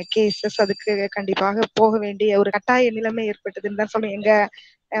கேசஸ், அதுக்கு கண்டிப்பாக போக வேண்டிய ஒரு கட்டாய நிலைமை ஏற்பட்டதுன்னு தான் சொல்லுவேன். எங்க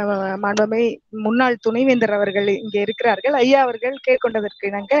மாண்புமை முன்னாள் துணைவேந்தர் அவர்கள் இங்க இருக்கிறார்கள். ஐயா அவர்கள் கேட்கொண்டதற்கு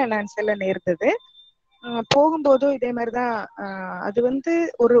இணங்க நான் செல்ல நேர்ந்தது. போகும்போது இதே மாதிரிதான் அது வந்து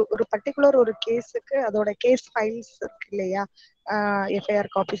ஒரு பர்டிகுலர் ஒரு கேஸுக்கு அதோட கேஸ் ஃபைல்ஸ் இருக்கு இல்லையா, எஃப்ஐஆர்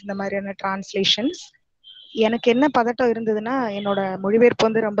காப்பீஸ், இந்த மாதிரியான டிரான்ஸ்லேஷன்ஸ். எனக்கு என்ன பதட்டம் இருந்ததுன்னா, என்னோட மொழிபெயர்ப்பு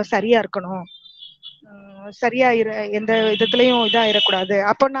வந்து ரொம்ப சரியா இருக்கணும், சரியா எந்த விதத்துலயும் இதாயிடக்கூடாது.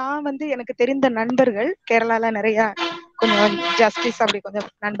 அப்போ நான் வந்து எனக்கு தெரிந்த நண்பர்கள் கேரளால நிறைய கொஞ்சம் ஜஸ்டிஸ் அப்படி கொஞ்சம்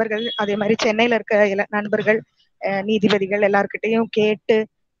நண்பர்கள், அதே மாதிரி சென்னையில இருக்க நண்பர்கள் நீதிபதிகள் எல்லார்கிட்டையும் கேட்டு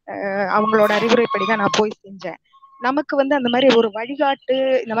அவங்களோட அறிவுரைப்படிதான் நான் போய் செஞ்சேன். நமக்கு வந்து அந்த மாதிரி ஒரு வழிகாட்டு,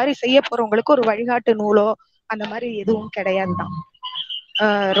 இந்த மாதிரி செய்ய போறவங்களுக்கு ஒரு வழிகாட்டு நூலோ அந்த மாதிரி எதுவும் கிடையாதுதான்.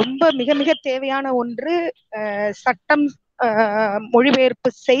 ரொம்ப மிக மிக தேவையான ஒன்று, சட்டம்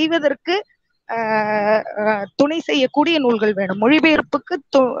மொழிபெயர்ப்பு செய்வதற்கு துணை செய்யக்கூடிய நூல்கள் வேணும்.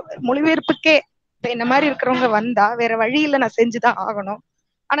 மொழிபெயர்ப்புக்கே இந்த மாதிரி இருக்கிறவங்க வந்தா வேற வழியில நான் செஞ்சுதான் ஆகணும்.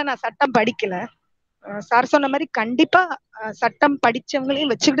 ஆனா நான் சட்டம் படிக்கல. சார் சொன்ன மாதிரி கண்டிப்பா சட்டம்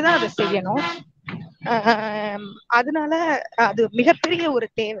படிச்சவங்களையும் வச்சுக்கிட்டுதான் அதை செய்யணும். அதனால அது மிகப்பெரிய ஒரு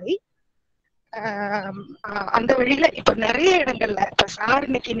தேவை. அந்த வழியில இப்ப நிறைய இடங்கள்ல இப்ப சார்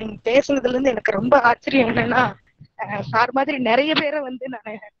இன்னைக்கு நீங்க பேசுனதுல இருந்து எனக்கு ரொம்ப ஆச்சரியம் என்னன்னா, சார் மாதிரி நிறைய பேரை வந்து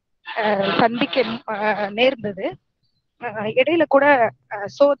நான் சந்திக்க நேர்ந்தது. இடையில கூட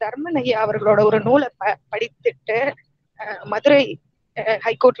சோ தர்மன் ஐயா அவர்களோட ஒரு நூலை படித்துட்டு மதுரை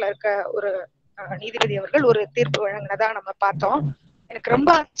ஹைகோர்ட்ல இருக்க ஒரு நீதிபதி அவர்கள் ஒரு தீர்ப்பு வழங்கினதா நம்ம பார்த்தோம். எனக்கு ரொம்ப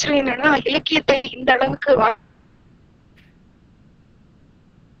ஆச்சரியம் என்னன்னா, இலக்கியத்தை இந்த அளவுக்கு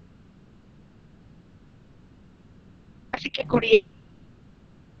வாசிக்கக்கூடிய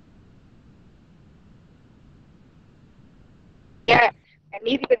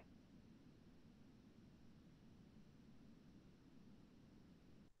நீதிபதி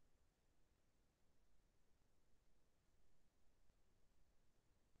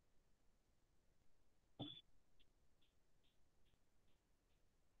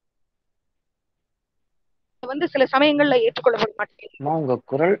வந்து சில சமயங்கள்ல ஏற்றுக்கொள்ளப்பட மாட்டேங்குது. உங்க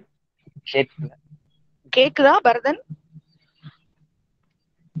குரல் கேட்கல. கேக்குதா பரதன்?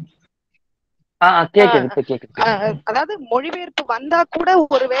 அதாவது மொழிபெயர்ப்பு வந்தா கூட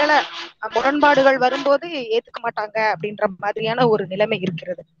ஒருவேளை முரண்பாடுகள் வரும்போது ஏத்துக்க மாட்டாங்க அப்படின்ற மாதிரியான ஒரு நிலைமை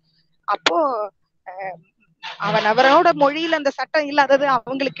இருக்கிறது. அப்போ அவனோட மொழியில அந்த சட்டம் இல்லாதது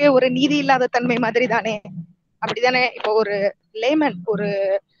அவங்களுக்கே ஒரு நீதி இல்லாத தன்மை மாதிரி தானே. அப்படிதானே? இப்போ ஒரு லேமன், ஒரு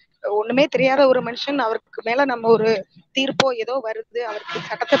ஒண்ணுமே தெரியாத ஒரு மனுஷன், அவருக்கு மேல நம்ம ஒரு தீர்ப்போ ஏதோ வருது, அவருக்கு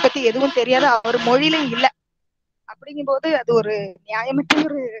சட்டத்தை பத்தி எதுவும் தெரியாது, அவர் மொழியிலும் இல்ல. அப்படிங்கும் போது அது ஒரு நியாயமற்ற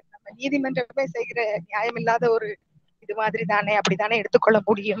ஒரு, நம்ம நீதிமன்றமே செய்கிற நியாயமில்லாத ஒரு இது மாதிரி தானே, அப்படித்தானே எடுத்துக்கொள்ள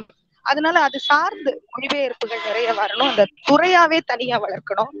முடியும். அதனால அது சார்ந்து மொழிபெயர்ப்புகள் நிறைய வரணும், அந்த துறையாவே தனியா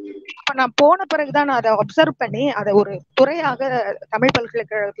வளர்க்கணும். இப்ப நான் போன பிறகுதான் நான் அதை அப்சர்வ் பண்ணி அதை ஒரு துறையாக தமிழ்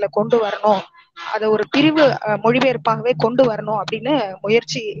பல்கலைக்கழகத்துல கொண்டு வரணும், அதை ஒரு பிரிவு மொழிபெயர்ப்பாகவே கொண்டு வரணும் அப்படின்னு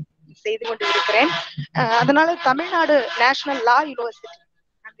முயற்சி செய்து கொண்டு இருக்கிறேன். அதனால தமிழ்நாடு நேஷனல் லா யூனிவர்சிட்டி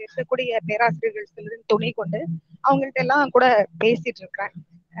அங்க இருக்கக்கூடிய பேராசிரியர்கள் சிலரின் துணை கொண்டு அவங்கள்ட்ட எல்லாம் கூட பேசிட்டு இருக்கிறேன்.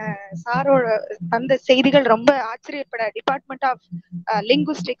 சாரோட அந்த செய்திகள் ரொம்ப ஆச்சரியப்பட, டிபார்ட்மெண்ட் ஆஃப்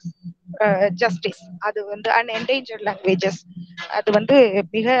லிங்குவிஸ்டிக்ஸ் ஜஸ்டிஸ், அது வந்து அண்ட் என்டேஞ்சர்ட் லாங்குவேஜஸ், அது வந்து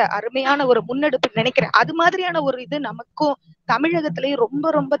மிக அருமையான ஒரு முன்னெடுப்பு நினைக்கிறேன். அது மாதிரியான ஒரு இது நமக்கும் தமிழகத்திலயும்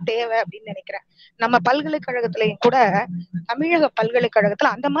ரொம்ப ரொம்ப தேவை அப்படின்னு நினைக்கிறேன். நம்ம பல்கலைக்கழகத்திலையும் கூட, தமிழக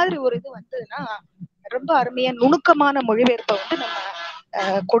பல்கலைக்கழகத்துல அந்த மாதிரி ஒரு இது வந்ததுன்னா ரொம்ப அருமையா நுணுக்கமான மொழிபெயர்ப்பை வந்து நம்ம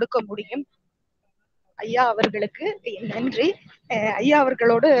கொடுக்க முடியும். ஐயா அவர்களுக்கு நன்றி. ஐயா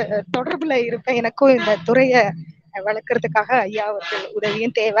அவர்களோடு தொடர்புல இருப்பேன். எனக்கும் இந்த துறையை வளர்க்கறதுக்காக ஐயா அவர்கள்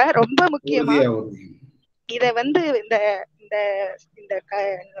உதவியும் தேவை. ரொம்ப முக்கியமா இத வந்து இந்த இந்த இந்த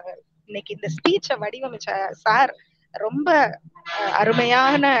இன்னைக்கு இந்த ஸ்பீச்சை வடிவமைச்ச சார் ரொம்ப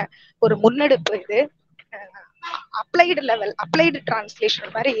அருமையான ஒரு முன்னெடுப்பு இது. அப்ளைடு லெவல், அப்ளைடு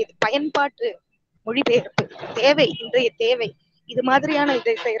டிரான்ஸ்லேஷன் மாதிரி பயன்பாட்டு மொழிபெயர்ப்பு தேவை, இன்றைய தேவை. இது மாதிரியான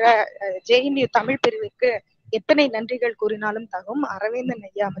இதை செய்யற ஜேஎன்யூ தமிழ் பிரிவுக்கு எத்தனை நன்றிகள் கூறினாலும் தகும். அரவிந்தன்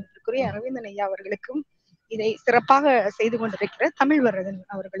ஐயா, மதிப்பிற்குரிய அரவிந்தன் ஐயா அவர்களுக்கும், இதை சிறப்பாக செய்து கொண்டிருக்கிற தமிழ்வரதன்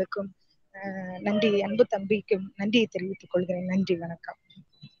அவர்களுக்கும் நன்றி, அன்பு தம்பிக்கும் நன்றியை தெரிவித்துக் கொள்கிறேன். நன்றி, வணக்கம்.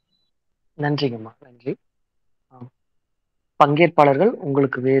 நன்றிங்கம்மா, நன்றி. பங்கேற்பாளர்கள்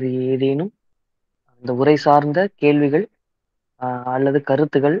உங்களுக்கு வேறு ஏதேனும் அந்த உரை சார்ந்த கேள்விகள் அல்லது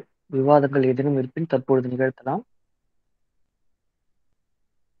கருத்துகள், விவாதங்கள் ஏதேனும் இருப்பின் தற்பொழுது நிகழ்த்தலாம்.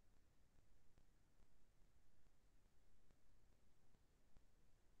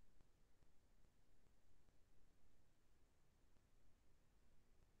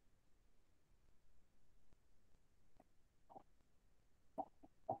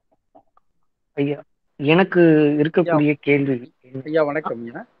 ஐயா, எனக்கு இருக்கக்கூடிய கேள்வி. ஐயா வணக்கம்.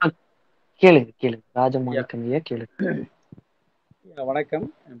 கேளுங்க. ராஜமாணிக்கம் ஐயா கேளுங்க. வணக்கம்,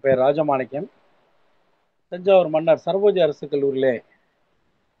 என் பெயர் ராஜமாணிக்கம். தஞ்சாவூர் மன்னர் சரபோஜி அரசு கல்லூரியிலே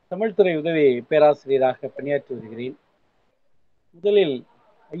தமிழ்துறை உதவி பேராசிரியராக பணியாற்றி வருகிறேன். முதலில்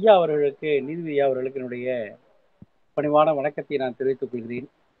ஐயா அவர்களுக்கு, நீதிபதி ஐயா அவர்களுக்கு என்னுடைய பணிவான வணக்கத்தை நான் தெரிவித்துக் கொள்கிறேன்.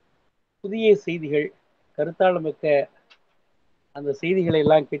 புதிய செய்திகள், கருத்தாளமிக்க அந்த செய்திகளை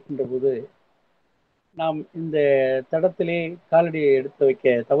எல்லாம் கேட்கின்ற போது நாம் இந்த தடத்திலே காலடியை எடுத்து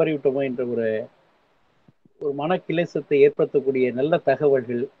வைக்க தவறிவிட்டோமோ என்ற ஒரு மனக்கிலேசத்தை ஏற்படுத்தக்கூடிய நல்ல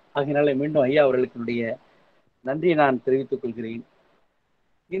தகவல்கள். ஆகையினால மீண்டும் ஐயா அவர்களுக்கு என்னுடைய நன்றியை நான் தெரிவித்துக் கொள்கிறேன்.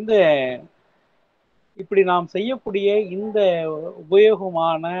 இப்படி நாம் செய்யக்கூடிய இந்த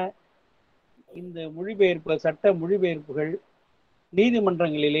உபயோகமான இந்த மொழிபெயர்ப்பு, சட்ட மொழிபெயர்ப்புகள்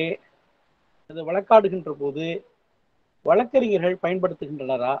நீதிமன்றங்களிலே அது வழக்காடுகின்ற போது வழக்கறிஞர்கள்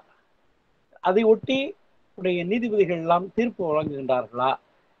பயன்படுத்துகின்றனரா? அதை ஒட்டி உடைய நீதிபதிகள் எல்லாம் தீர்ப்பு வழங்குகின்றார்களா?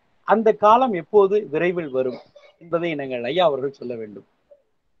 அந்த காலம் எப்போது விரைவில் வரும் என்பதை நாங்கள் ஐயா அவர்கள் சொல்ல வேண்டும்.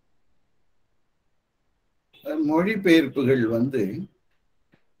 மொழிபெயர்ப்புகள்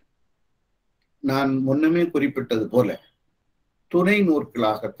நான் முன்னமே குறிப்பிட்டது போல துணை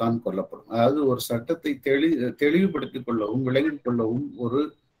நூற்களாகத்தான் கொள்ளப்படும். அதாவது ஒரு சட்டத்தை தெளிவுபடுத்திக் கொள்ளவும் விளங்கிக் கொள்ளவும் ஒரு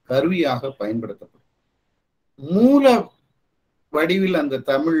கருவியாக பயன்படுத்தப்படும். மூல வடிவில் அந்த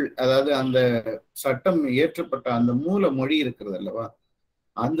தமிழ், அதாவது அந்த சட்டம் இயற்றப்பட்ட அந்த மூல மொழி இருக்கிறது அல்லவா,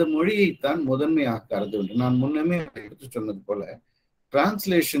 அந்த மொழியைத்தான் முதன்மையாக கருத வேண்டும். நான் முன்னமே எடுத்து சொன்னது போல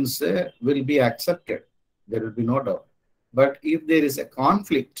translations will be accepted, there will be no doubt, but if there is a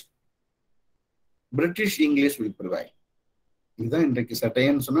conflict, British English will prevail. இதுதான் இன்றைக்கு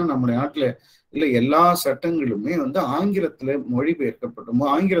சட்டைன்னு சொன்னா நம்முடைய நாட்டுல இல்ல எல்லா சட்டங்களுமே ஆங்கிலத்துல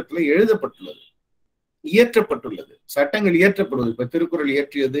மொழிபெயர்க்கப்பட்டு ஆங்கிலத்துல எழுதப்பட்டுள்ளது, இயற்றப்பட்டுள்ளது. சட்டங்கள் இயற்றப்படுவது, இப்ப திருக்குறள்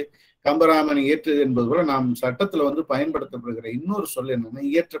இயற்றியது, கம்பராமன் இயற்றியது என்பது போல நாம் சட்டத்துல பயன்படுத்தப்படுகிற இன்னொரு சொல் என்னன்னா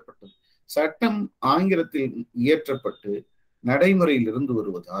இயற்றப்பட்டது. சட்டம் ஆங்கிலத்தில் இயற்றப்பட்டு நடைமுறையில் இருந்து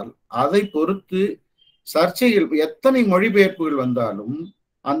வருவதால் அதை பொறுத்து சர்ச்சைகள், எத்தனை மொழிபெயர்ப்புகள் வந்தாலும்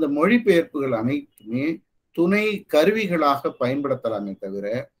அந்த மொழிபெயர்ப்புகள் அனைத்துமே துணை கருவிகளாக பயன்படுத்தலாமே தவிர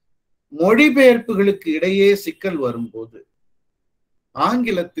மொழிபெயர்ப்புகளுக்கு இடையே சிக்கல் வரும்போது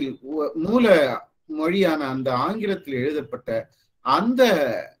ஆங்கிலத்தில் மூல மொழியான அந்த ஆங்கிலத்தில் எழுதப்பட்ட அந்த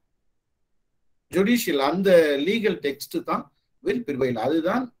ஜுடிஷியல், அந்த லீகல் டெக்ஸ்ட் தான் வில் பிரிவைல்.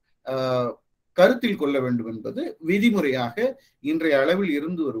 அதுதான் கருத்தில் கொள்ள வேண்டும் என்பது விதிமுறையாக இன்றைய அளவில்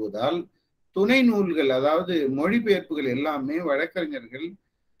இருந்து வருவதால் துணை நூல்கள், அதாவது மொழிபெயர்ப்புகள் எல்லாமே வழக்கறிஞர்கள்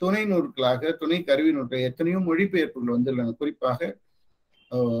துணை நூல்களாக, துணை கருவி நூல்கள், எத்தனையோ மொழிபெயர்ப்புகள் வந்துள்ளன. குறிப்பாக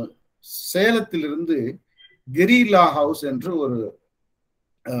சேலத்திலிருந்து கிரிலா ஹவுஸ் என்று ஒரு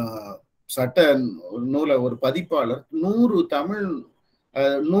சட்ட நூல ஒரு பதிப்பாளர் 100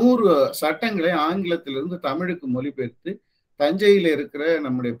 சட்டங்களை ஆங்கிலத்திலிருந்து தமிழுக்கு மொழிபெயர்த்து தஞ்சையில இருக்கிற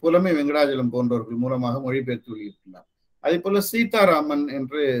நம்முடைய புலமை வெங்கடாஜலம் போன்றவர்கள் மூலமாக மொழிபெயர்த்து வெளியிட்டுள்ளார். அதே போல சீதாராமன்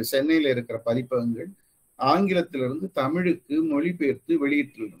என்று சென்னையில இருக்கிற பதிப்பகங்கள் ஆங்கிலத்திலிருந்து தமிழுக்கு மொழிபெயர்த்து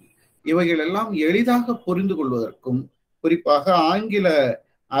வெளியிட்டுள்ளன. இவைகள் எல்லாம் எளிதாக புரிந்து கொள்வதற்கும், குறிப்பாக ஆங்கில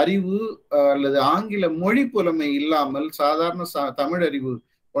அறிவு அல்லது ஆங்கில மொழி புலமை இல்லாமல் சாதாரண தமிழ் அறிவு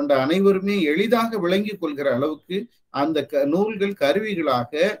கொண்ட அனைவருமே எளிதாக விளங்கிக் கொள்கிற அளவுக்கு அந்த நூல்கள்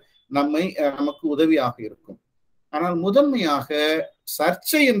கருவிகளாக நமக்கு உதவியாக இருக்கும். ஆனால் முதன்மையாக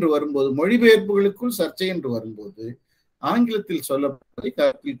சர்ச்சை என்று வரும்போது, மொழிபெயர்ப்புகளுக்குள் சர்ச்சை என்று வரும்போது ஆங்கிலத்தில் சொல்லப்பட்டதை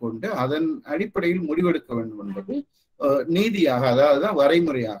கருத்தில் கொண்டு அதன் அடிப்படையில் முடிவெடுக்க வேண்டும் என்பது நீதியாக, அதாவது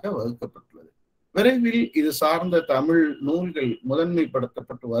வரைமுறையாக வகுக்கப்பட்டுள்ளது. விரைவில் இது சார்ந்த தமிழ் நூல்கள்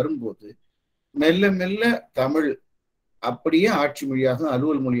முதன்மைப்படுத்தப்பட்டு வரும்போது மெல்ல மெல்ல தமிழ் அப்படியே ஆட்சி மொழியாகவும்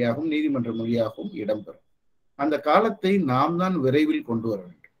அலுவல் மொழியாகவும் நீதிமன்ற மொழியாகவும் இடம்பெறும். அந்த காலத்தை நாம் தான் விரைவில் கொண்டு வர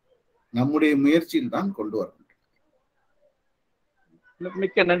வேண்டும், நம்முடைய முயற்சியில் தான் கொண்டு வர வேண்டும்.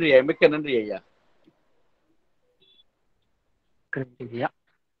 மிக்க நன்றி, மிக்க நன்றி ஐயா.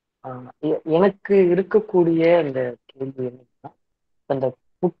 எனக்கு இருக்கக்கூடிய அந்த கேள்வி என்னன்னா, அந்த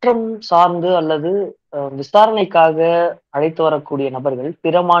குற்றம் சார்ந்து அல்லது விசாரணைக்காக அழைத்து வரக்கூடிய நபர்கள்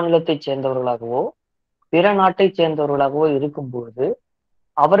பிற மாநிலத்தை சேர்ந்தவர்களாகவோ பிற நாட்டை சேர்ந்தவர்களாகவோ இருக்கும்போது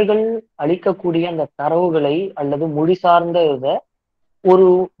அவர்கள் அளிக்கக்கூடிய அந்த தரவுகளை அல்லது மொழி சார்ந்த இதை ஒரு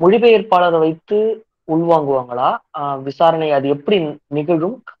மொழிபெயர்ப்பாளரை வைத்து உள்வாங்குவாங்களா? விசாரணை அது எப்படி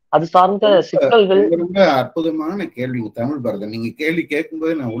நிகழும்? அது சார்ந்த சிக்கல்கள். ரொம்ப அற்புதமான கேள்வி தமிழ் பாரதம். நீங்க கேள்வி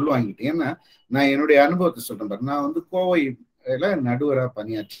கேட்கும்போது நான் உள்வாங்கிட்டேன். ஏன்னா நான் என்னுடைய அனுபவத்தை சொல்றேன் பாரு. நான் வந்து கோவையில நடுவரா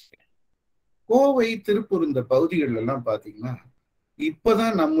பணியாற்றிருக்கேன். கோவை, திருப்பூர் இந்த பகுதிகள் எல்லாம் பாத்தீங்கன்னா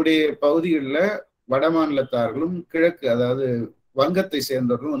இப்பதான் நம்முடைய பகுதிகளில் வட மாநிலத்தார்களும் கிழக்கு, அதாவது வங்கத்தை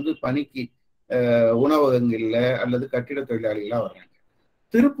சேர்ந்தவர்களும் வந்து பணிக்கு உணவகங்கள்ல அல்லது கட்டிட தொழிலாளிகளா வர்றாங்க.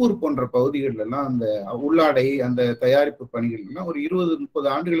 திருப்பூர் போன்ற பகுதிகள் எல்லாம் அந்த உள்ளாடை, அந்த தயாரிப்பு பணிகள் எல்லாம் ஒரு 20-30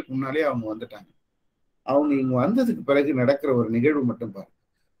 ஆண்டுகளுக்கு முன்னாலே அவங்க வந்துட்டாங்க. அவங்க இங்க வந்ததுக்கு பிறகு நடக்கிற ஒரு நிகழ்வு மட்டும் பாருங்க.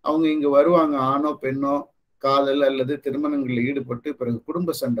 அவங்க இங்க வருவாங்க, ஆணோ பெண்ணோ காதல் அல்லது திருமணங்களில் ஈடுபட்டு பிறகு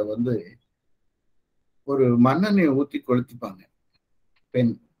குடும்ப சண்டை வந்து ஒரு மண்ணெண்ணெயை ஊத்தி கொளுத்திப்பாங்க.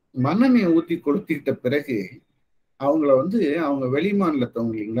 பெண் மண்ணெண்ணெயை ஊத்தி கொளுத்திட்ட பிறகு அவங்கள வந்து அவங்க வெளி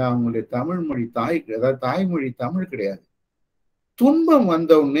மாநிலத்தவங்க இல்லைங்களா, அவங்களுடைய தமிழ் மொழி அதாவது தாய்மொழி தமிழ் கிடையாது. துன்பம்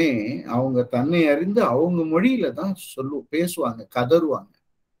வந்தவுடனே அவங்க தன்னை அறிந்து அவங்க மொழியில தான் பேசுவாங்க, கதறுவாங்க.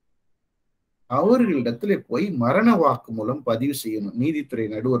 அவர்களிடத்துல போய் மரண வாக்குமூலம் பதிவு செய்யணும். நீதித்துறை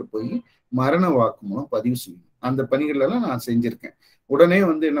நடுவர் போய் மரண வாக்குமூலம் பதிவு செய்யணும். அந்த பணிகள் எல்லாம் நான் செஞ்சிருக்கேன். உடனே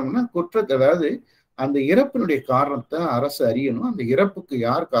வந்து என்னன்னா அதாவது அந்த இறப்பினுடைய காரணத்தை அரசு அறியணும். அந்த இறப்புக்கு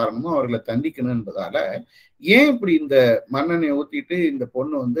யார் காரணமோ அவர்களை தண்டிக்கணும் என்பதால ஏன் இப்படி இந்த மண்ணெண்ணெயை ஊத்திட்டு இந்த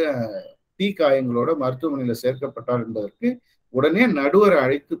பொண்ணு வந்து தீக்காயங்களோட மருத்துவமனையில சேர்க்கப்பட்டார் என்பதற்கு உடனே நடுவரை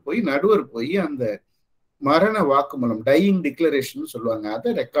அழைத்து போய் நடுவர் போய் அந்த மரண வாக்குமூலம், டையிங் டிக்ளரேஷன் சொல்லுவாங்க, அதை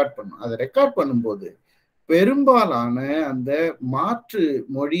ரெக்கார்ட் பண்ணும். அதை ரெக்கார்ட் பண்ணும்போது பெரும்பாலான அந்த மாற்று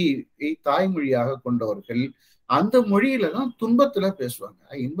மொழியை தாய்மொழியாக கொண்டவர்கள் அந்த மொழியில தான் துன்பத்துல பேசுவாங்க.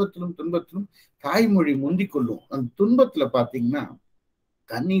 இன்பத்திலும் துன்பத்திலும் தாய்மொழி முந்திக் கொள்ளும். அந்த துன்பத்துல பாத்தீங்கன்னா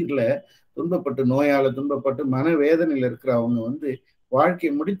கண்ணீர்ல துன்பப்பட்டு, நோயால துன்பப்பட்டு, மனவேதனையில இருக்கிற அவங்க வந்து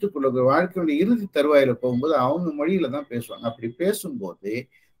வாழ்க்கையை முடித்துக் கொள்ள, வாழ்க்கையுடைய இறுதி தருவாயில போகும்போது அவங்க மொழியில தான் பேசுவாங்க. அப்படி பேசும்போது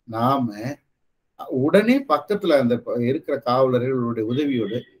நாம உடனே பக்கத்துல அந்த இருக்கிற காவலர்களுடைய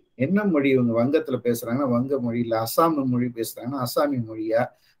உதவியோடு என்ன மொழி இவங்க வங்கத்துல பேசுறாங்கன்னா வங்க மொழி, இல்ல அசாம மொழி பேசுறாங்கன்னா அசாமி மொழியா,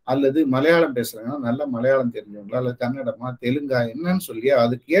 அல்லது மலையாளம் பேசுறாங்கன்னா நல்ல மலையாளம் தெரிஞ்சவங்களா, அல்லது கன்னடமா, தெலுங்கா என்னன்னு சொல்லி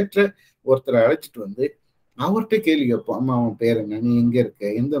அதுக்கு ஏற்ற ஒருத்தரை அழைச்சிட்டு வந்து அவர்கிட்ட கேள்வி கேட்போம். அம்மா அவன் பேர் என்ன, நீ எங்க இருக்க,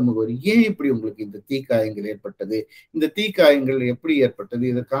 எந்த முகவரி, ஏன் இப்படி உங்களுக்கு இந்த தீக்காயங்கள் ஏற்பட்டது, இந்த தீக்காயங்கள் எப்படி ஏற்பட்டது,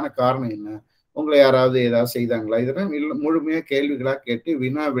 இதற்கான காரணம் என்ன, உங்களை யாராவது ஏதாவது செய்தாங்களா, இதெல்லாம் முழுமையா கேள்விகளா கேட்டு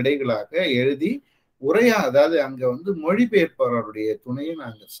வினா விடைகளாக எழுதி உரையா, அதாவது அங்க வந்து மொழிபெயர்ப்பாளருடைய துணையை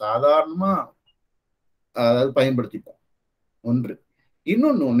நாங்க சாதாரணமா அதாவது பயன்படுத்திப்போம். ஒன்று.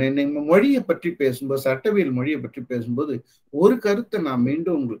 இன்னொன்னு, நம்ம மொழியை பற்றி பேசும்போது, சட்டவியல் மொழியை பற்றி பேசும்போது ஒரு கருத்தை நான்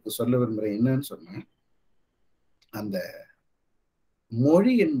மீண்டும் உங்களுக்கு சொல்ல விரும்புறேன். என்னன்னு சொன்னேன், அந்த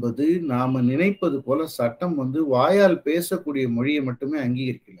மொழி என்பது நாம நினைப்பது போல சட்டம் வந்து வாயால் பேசக்கூடிய மொழியை மட்டுமே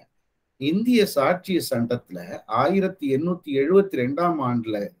அங்கீகரிக்கல. இந்திய சாட்சிய சட்டத்துல 1872ஆம்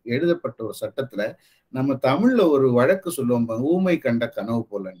ஆண்டுல எழுதப்பட்ட ஒரு சட்டத்துல நம்ம தமிழ்ல ஒரு வழக்கு சொல்லுவோம், ஊமை கண்ட கனவு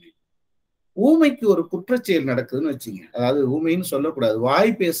போல. ஊமைக்கு ஒரு குற்றச்செயல் நடக்குதுன்னு வச்சுங்க, அதாவது ஊமைன்னு சொல்லக்கூடாது,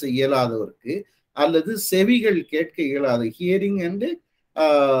 வாய் பேச இயலாதவருக்கு அல்லது செவிகள் கேட்க இயலாத, ஹியரிங் அண்ட்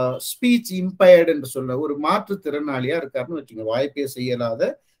ஸ்பீச் இம்பயர்டு என்று சொல்ல ஒரு மாற்றுத்திறனாளியா இருக்காருன்னு வச்சுங்க, வாய் பேச இயலாத,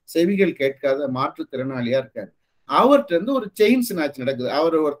 செவிகள் கேட்காத மாற்றுத்திறனாளியா இருக்காரு. அவர்கிட்ட இருந்து ஒரு செயின் ஸ்நாட்ச் நடக்குது.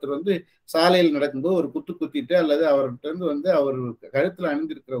 அவர் ஒருத்தர் வந்து சாலையில் நடக்கும்போது ஒரு குத்திட்டு அல்லது அவர்கிட்ட இருந்து வந்து அவர் கழுத்துல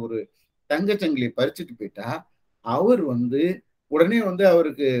அணிந்திருக்கிற ஒரு தங்கச்சங்கிலியை பறிச்சுட்டு போயிட்டா அவர் வந்து உடனே வந்து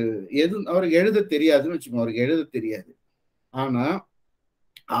அவருக்கு எழுத தெரியாதுன்னு வச்சுக்கோங்க, அவருக்கு எழுத தெரியாது. ஆனா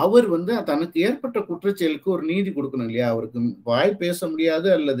அவர் வந்து தனக்கு ஏற்பட்ட குற்றச்செயலுக்கு ஒரு நீதி கொடுக்கணும் இல்லையா, அவருக்கு வாய் பேச முடியாது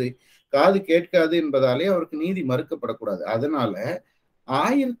அல்லது காது கேட்காது என்பதாலே அவருக்கு நீதி மறுக்கப்படக்கூடாது. அதனால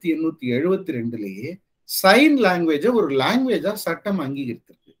 1872லயே சைன் லாங்குவேஜ ஒரு லாங்குவேஜா சட்டம்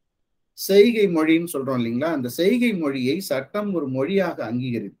அங்கீகரித்திருக்கு. செய்கை மொழின்னு சொல்றோம் இல்லைங்களா, அந்த செய்கை மொழியை சட்டம் ஒரு மொழியாக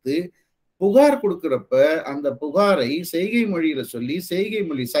அங்கீகரித்து புகார் கொடுக்கிறப்ப அந்த புகாரை செய்கை மொழியில சொல்லி செய்கை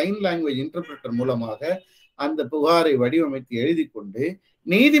மொழி சைன் லாங்குவேஜ் இன்டர்பிரட்டர் மூலமாக அந்த புகாரை வடிவமைத்து எழுதி கொண்டு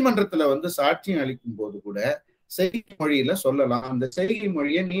நீதிமன்றத்துல வந்து சாட்சியம் அளிக்கும் போது கூட செய்கை மொழியில சொல்லலாம். அந்த செய்கை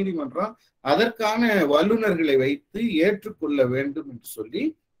மொழியை நீதிமன்றம் அதற்கான வல்லுநர்களை வைத்து ஏற்றுக்கொள்ள வேண்டும் என்று சொல்லி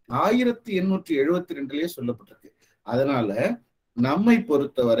 1872லயே சொல்லப்பட்டிருக்கு. அதனால நம்மை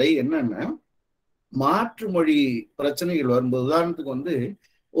பொறுத்தவரை என்னன்னா, மாற்று மொழி பிரச்சனைகள் வரும்போது, உதாரணத்துக்கு வந்து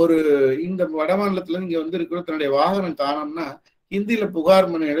ஒரு இந்த வட மாநிலத்துல இங்க வந்து இருக்கிற தன்னுடைய வாகனம் காணோம்னா ஹிந்தியில புகார்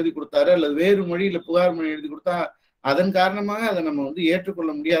மனு எழுதி கொடுத்தாரு அல்லது வேறு மொழியில புகார் மனு எழுதி கொடுத்தா அதன் காரணமாக அதை நம்ம வந்து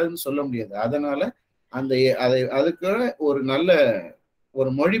ஏற்றுக்கொள்ள முடியாதுன்னு சொல்ல முடியாது. அதனால அதுக்கு ஒரு நல்ல ஒரு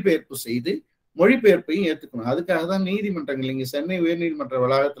மொழிபெயர்ப்பு செய்து மொழிபெயர்ப்பையும் ஏற்றுக்கணும். அதுக்காக தான் நீதிமன்றங்கள் இங்க சென்னை உயர்நீதிமன்ற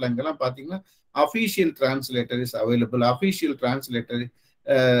வளாகத்துல அங்கெல்லாம் பாத்தீங்கன்னா official translator is available, official translator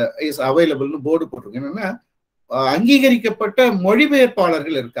is அவைலபிள்னு board போட்டிருக்கு. என்னன்னா அங்கீகரிக்கப்பட்ட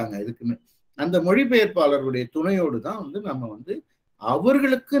மொழிபெயர்ப்பாளர்கள் இருக்காங்க இதுக்குன்னு. அந்த மொழிபெயர்ப்பாளர்களுடைய துணையோடு தான் நம்ம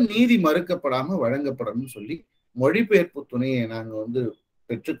அவர்களுக்கு நீதி மறுக்கப்படாம வழங்கப்படணும்னு சொல்லி மொழிபெயர்ப்பு துணையை நாங்க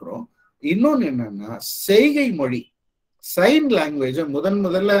பெற்றுக்கிறோம். இன்னொன்னு என்னன்னா, செய்கை மொழி, சைன் லாங்குவேஜ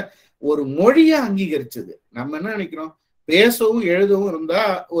முதல்ல ஒரு மொழியை அங்கீகரிச்சது. நம்ம என்ன நினைக்கிறோம், பேசவும் எழுதவும் இருந்தா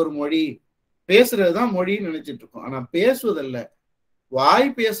ஒரு மொழி, பேசுறதுதான் மொழின்னு நினைச்சிட்டு இருக்கோம். ஆனா பேசுவதல்ல, வாய்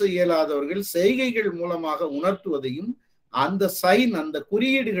பேச இயலாதவர்கள் செய்கைகள் மூலமாக உணர்த்துவதையும் அந்த சைன், அந்த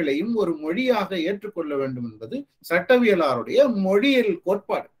குறியீடுகளையும் ஒரு மொழியாக ஏற்றுக்கொள்ள வேண்டும் என்பது சட்டவியலாருடைய மொழியியல்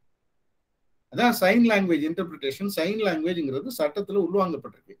கோட்பாடு. அதான் சைன் லாங்குவேஜ் இன்டர்பிரிட்டேஷன். சைன் லாங்குவேஜ்ங்கிறது சட்டத்துல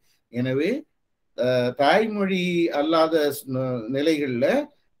உள்வாங்கப்பட்டிருக்கு. எனவே தாய்மொழி அல்லாத நிலைகள்ல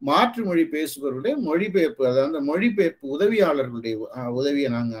மாற்று மொழி பேசுபவர்களுடைய மொழிபெயர்ப்பு, அதாவது மொழிபெயர்ப்பு உதவியாளர்களுடைய உதவியை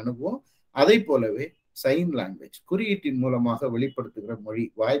நாங்க அனுப்புவோம். அதை போலவே சைன் லாங்குவேஜ், குறியீட்டின் மூலமாக வெளிப்படுத்துகிற மொழி,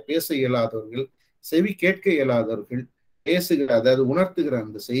 வாய் பேச இயலாதவர்கள், செவி கேட்க இயலாதவர்கள் பேசுகிற, அதாவது உணர்த்துகிற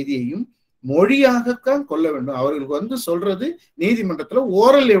அந்த செய்தியையும் மொழியாகத்தான் கொள்ள வேண்டும். அவர்களுக்கு சொல்றது நீதிமன்றத்துல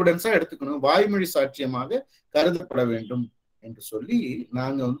ஓரல் எவிடன்ஸா எடுத்துக்கணும், வாய்மொழி சாட்சியமாக கருதப்பட வேண்டும் என்று சொல்லி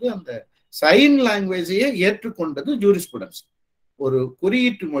நாங்க அந்த சைன் லாங்குவேஜையே ஏற்றுக்கொண்டது ஜூரிஸ்பிருடன்ஸ். ஒரு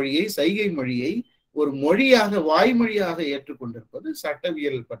குறியீட்டு மொழியை, சைகை மொழியை ஒரு மொழியாக, வாய்மொழியாக ஏற்றுக்கொண்டிருப்பது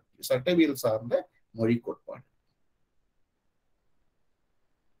சட்டவியல் சார்ந்த மொழி கோட்பாடு.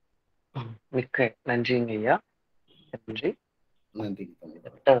 மிக்க நன்றிங்க ஐயா. நன்றி. நன்றி.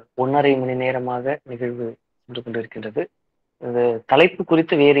 1.5 மணி நேரமாக நிகழ்வு சென்று கொண்டிருக்கின்றது. இந்த தலைப்பு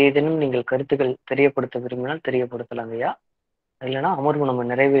குறித்து வேறு ஏதேனும் நீங்கள் கருத்துக்கள் தெரியப்படுத்த விரும்பினால் தெரியப்படுத்தலாம் ஐயா. இல்லைன்னா அமர்வு நம்ம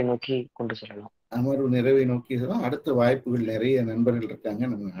நிறைவை நோக்கி கொண்டு செல்லலாம். அமர்வு நிறைவை நோக்கி அடுத்த வாய்ப்புகள், நிறைய நண்பர்கள் இருக்காங்க,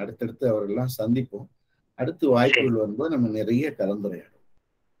 நம்ம அடுத்தடுத்து அவர்கள்லாம் சந்திப்போம். அடுத்த வாய்ப்புகள் வரும்போது நம்ம நிறைய கலந்துரையாடும்.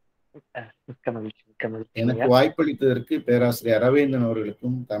 மிக்க மகிழ்ச்சி, மிக்க மகிழ்ச்சி. எனக்கு வாய்ப்பளித்ததற்கு பேராசிரியர் அரவேந்தன்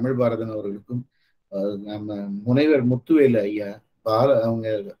அவர்களுக்கும் தமிழ் பாரதன் அவர்களுக்கும், நம்ம முனைவர் முத்துவேலு ஐயா, அவங்க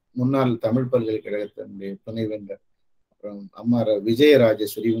முன்னாள் தமிழ் பல்கலைக்கழகத்தினுடைய துணைவேந்தர், அப்புறம் அம்மா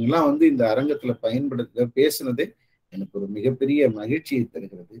விஜயராஜேஸ்வரி, இவங்கெல்லாம் இந்த அரங்கத்துல பயன்படுத்த பேசினதே எனக்கு ஒரு மிகப்பெரிய மகிழ்ச்சியை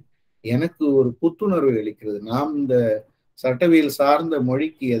தருகிறது. எனக்கு ஒரு புத்துணர்வு அளிக்கிறது. நாம் இந்த சட்டவியல் சார்ந்த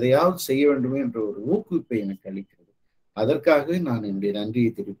மொழிக்கு எதையாவது செய்ய வேண்டுமே என்ற ஒரு ஊக்குவிப்பை எனக்கு அளிக்கிறது. அதற்காகவே நான் என்னுடைய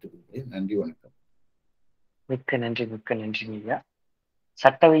நன்றியை தெரிவித்துக் கொள்கிறேன். நன்றி, வணக்கம். மிக்க நன்றி, மிக்க நன்றி ஐயா.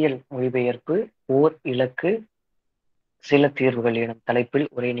 சட்டவியல் மொழிபெயர்ப்பு ஓர் இலக்கு சில தீர்வுகள் எனும் தலைப்பில்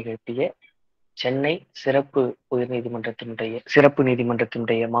உரை நிகழ்த்திய சென்னை சிறப்பு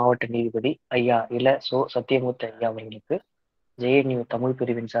நீதிமன்றத்தினுடைய மாவட்ட நீதிபதி ஐயா இல சோ சத்தியமூர்த்தி ஐயா அவர்களுக்கு JNU தமிழ்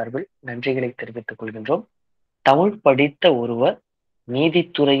பிரிவின் சார்பில் நன்றிகளை தெரிவித்துக் கொள்கின்றோம். தமிழ் படித்த ஒருவர்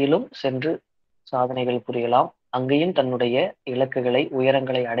நீதித்துறையிலும் சென்று சாதனைகள் புரியலாம், அங்கேயும் தன்னுடைய இலக்குகளை,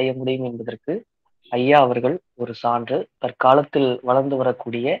 உயரங்களை அடைய முடியும் என்பதற்கு ஐயா அவர்கள் ஒரு சான்று. தற்காலத்தில் வளர்ந்து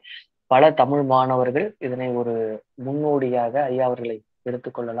வரக்கூடிய பல தமிழ் மாணவர்கள் இதனை ஒரு முன்னோடியாக ஐயா அவர்களை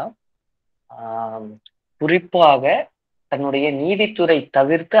எடுத்துக்கொள்ளலாம். குறிப்பாக தன்னுடைய நீதித்துறை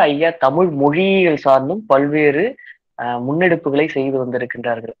தவிர்த்து ஐயா தமிழ் மொழியியல் சார்ந்தும் பல்வேறு முன்னெடுப்புகளை செய்து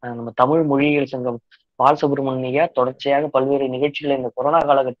வந்திருக்கின்றார்கள். நம்ம தமிழ் மொழியியல் சங்கம் பாலசுப்ரமணியா தொடர்ச்சியாக பல்வேறு நிகழ்ச்சிகளை இந்த கொரோனா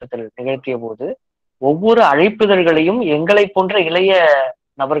காலகட்டத்தில் நிகழ்த்திய போது ஒவ்வொரு அழைப்புதல்களையும் எங்களை போன்ற இளைய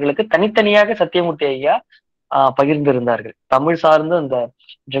நபர்களுக்கு தனித்தனியாக சத்தியமூர்த்தி ஐயா பகிர்ந்திருந்தார்கள். தமிழ் சார்ந்து அந்த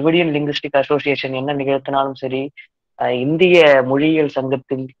டிராவிடியன் லிங்குஸ்டிக் அசோசியேஷன் என்ன நிகழ்த்தினாலும் சரி, இந்திய மொழியியல்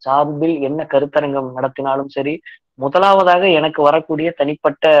சங்கத்தின் சார்பில் என்ன கருத்தரங்கம் நடத்தினாலும் சரி, முதலாவதாக எனக்கு வரக்கூடிய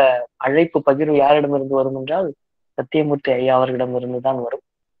தனிப்பட்ட அழைப்பு பகிர்வு யாரிடமிருந்து வரும் என்றால் சத்தியமூர்த்தி ஐயா அவர்களிடமிருந்து தான் வரும்.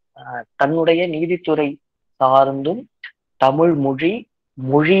 தன்னுடைய நீதித்துறை சார்ந்தும் தமிழ்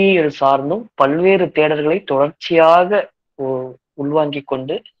மொழியியல் சார்ந்தும் பல்வேறு தேடல்களை தொடர்ச்சியாக உள்வாங்கிக்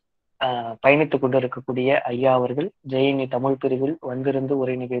கொண்டு பயணித்துக் கொண்டு இருக்கக்கூடிய ஐயா அவர்கள் JNU தமிழ் பிரிவில் வந்திருந்து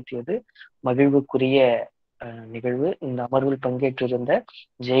உரை நிகழ்த்தியது மகிழ்வுக்குரிய நிகழ்வு. இந்த அமர்வில் பங்கேற்றிருந்த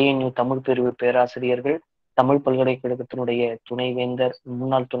JNU தமிழ் பிரிவு பேராசிரியர்கள், தமிழ் பல்கலைக்கழகத்தினுடைய துணைவேந்தர்,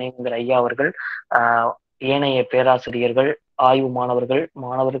 முன்னாள் துணைவேந்தர் ஐயா அவர்கள், ஏனைய பேராசிரியர்கள், ஆய்வு மாணவர்கள்,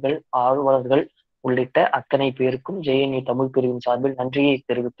 ஆர்வலர்கள் உள்ளிட்ட அத்தனை பேருக்கும் JNU தமிழ் பிரிவின் சார்பில் நன்றியை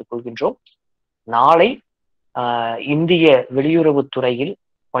தெரிவித்துக் கொள்கின்றோம். நாளை இந்திய வெளியுறவுத்துறையில்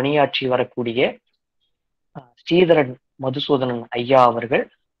பணியாற்றி வரக்கூடிய ஸ்ரீதரன் மதுசூதனன் ஐயா அவர்கள்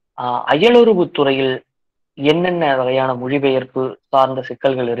அயலுறவுத்துறையில் என்னென்ன வகையான மொழிபெயர்ப்பு சார்ந்த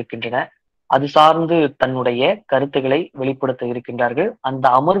சிக்கல்கள் இருக்கின்றன, அது சார்ந்து தன்னுடைய கருத்துக்களை வெளிப்படுத்த இருக்கின்றார்கள். அந்த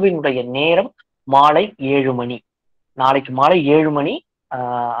அமர்வினுடைய நேரம் மாலை 7 மணி. நாளைக்கு மாலை 7 மணி.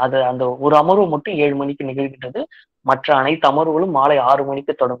 அந்த ஒரு அமர்வு மட்டும் 7 மணிக்கு நிகழ்கின்றது. மற்ற அனைத்து அமர்வுகளும் மாலை 6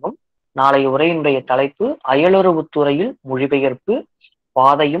 மணிக்கு தொடங்கும். நாளைய உரையினுடைய தலைப்பு அயலுறவுத்துறையில் மொழிபெயர்ப்பு,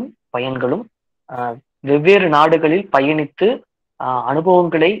 பாதையும் பயன்களும். வெவ்வேறு நாடுகளில் பயணித்து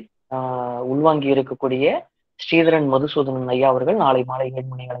அனுபவங்களை உள்வாங்கி இருக்கக்கூடிய ஸ்ரீதரன் மதுசூதனன் ஐயா அவர்கள் நாளை மாலை 7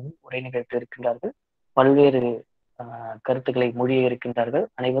 மணி அளவில் உரை நிகழ்த்த இருக்கின்றார்கள். பல்வேறு கருத்துக்களை மொழிய இருக்கின்றார்கள்.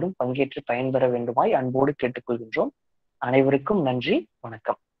 அனைவரும் பங்கேற்று பயன்பெற வேண்டுமாய் அன்போடு கேட்டுக்கொள்கின்றோம். அனைவருக்கும் நன்றி,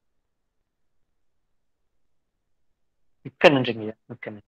 வணக்கம். மிக்க நன்றிங்க ஐயா, மிக்க நன்றி.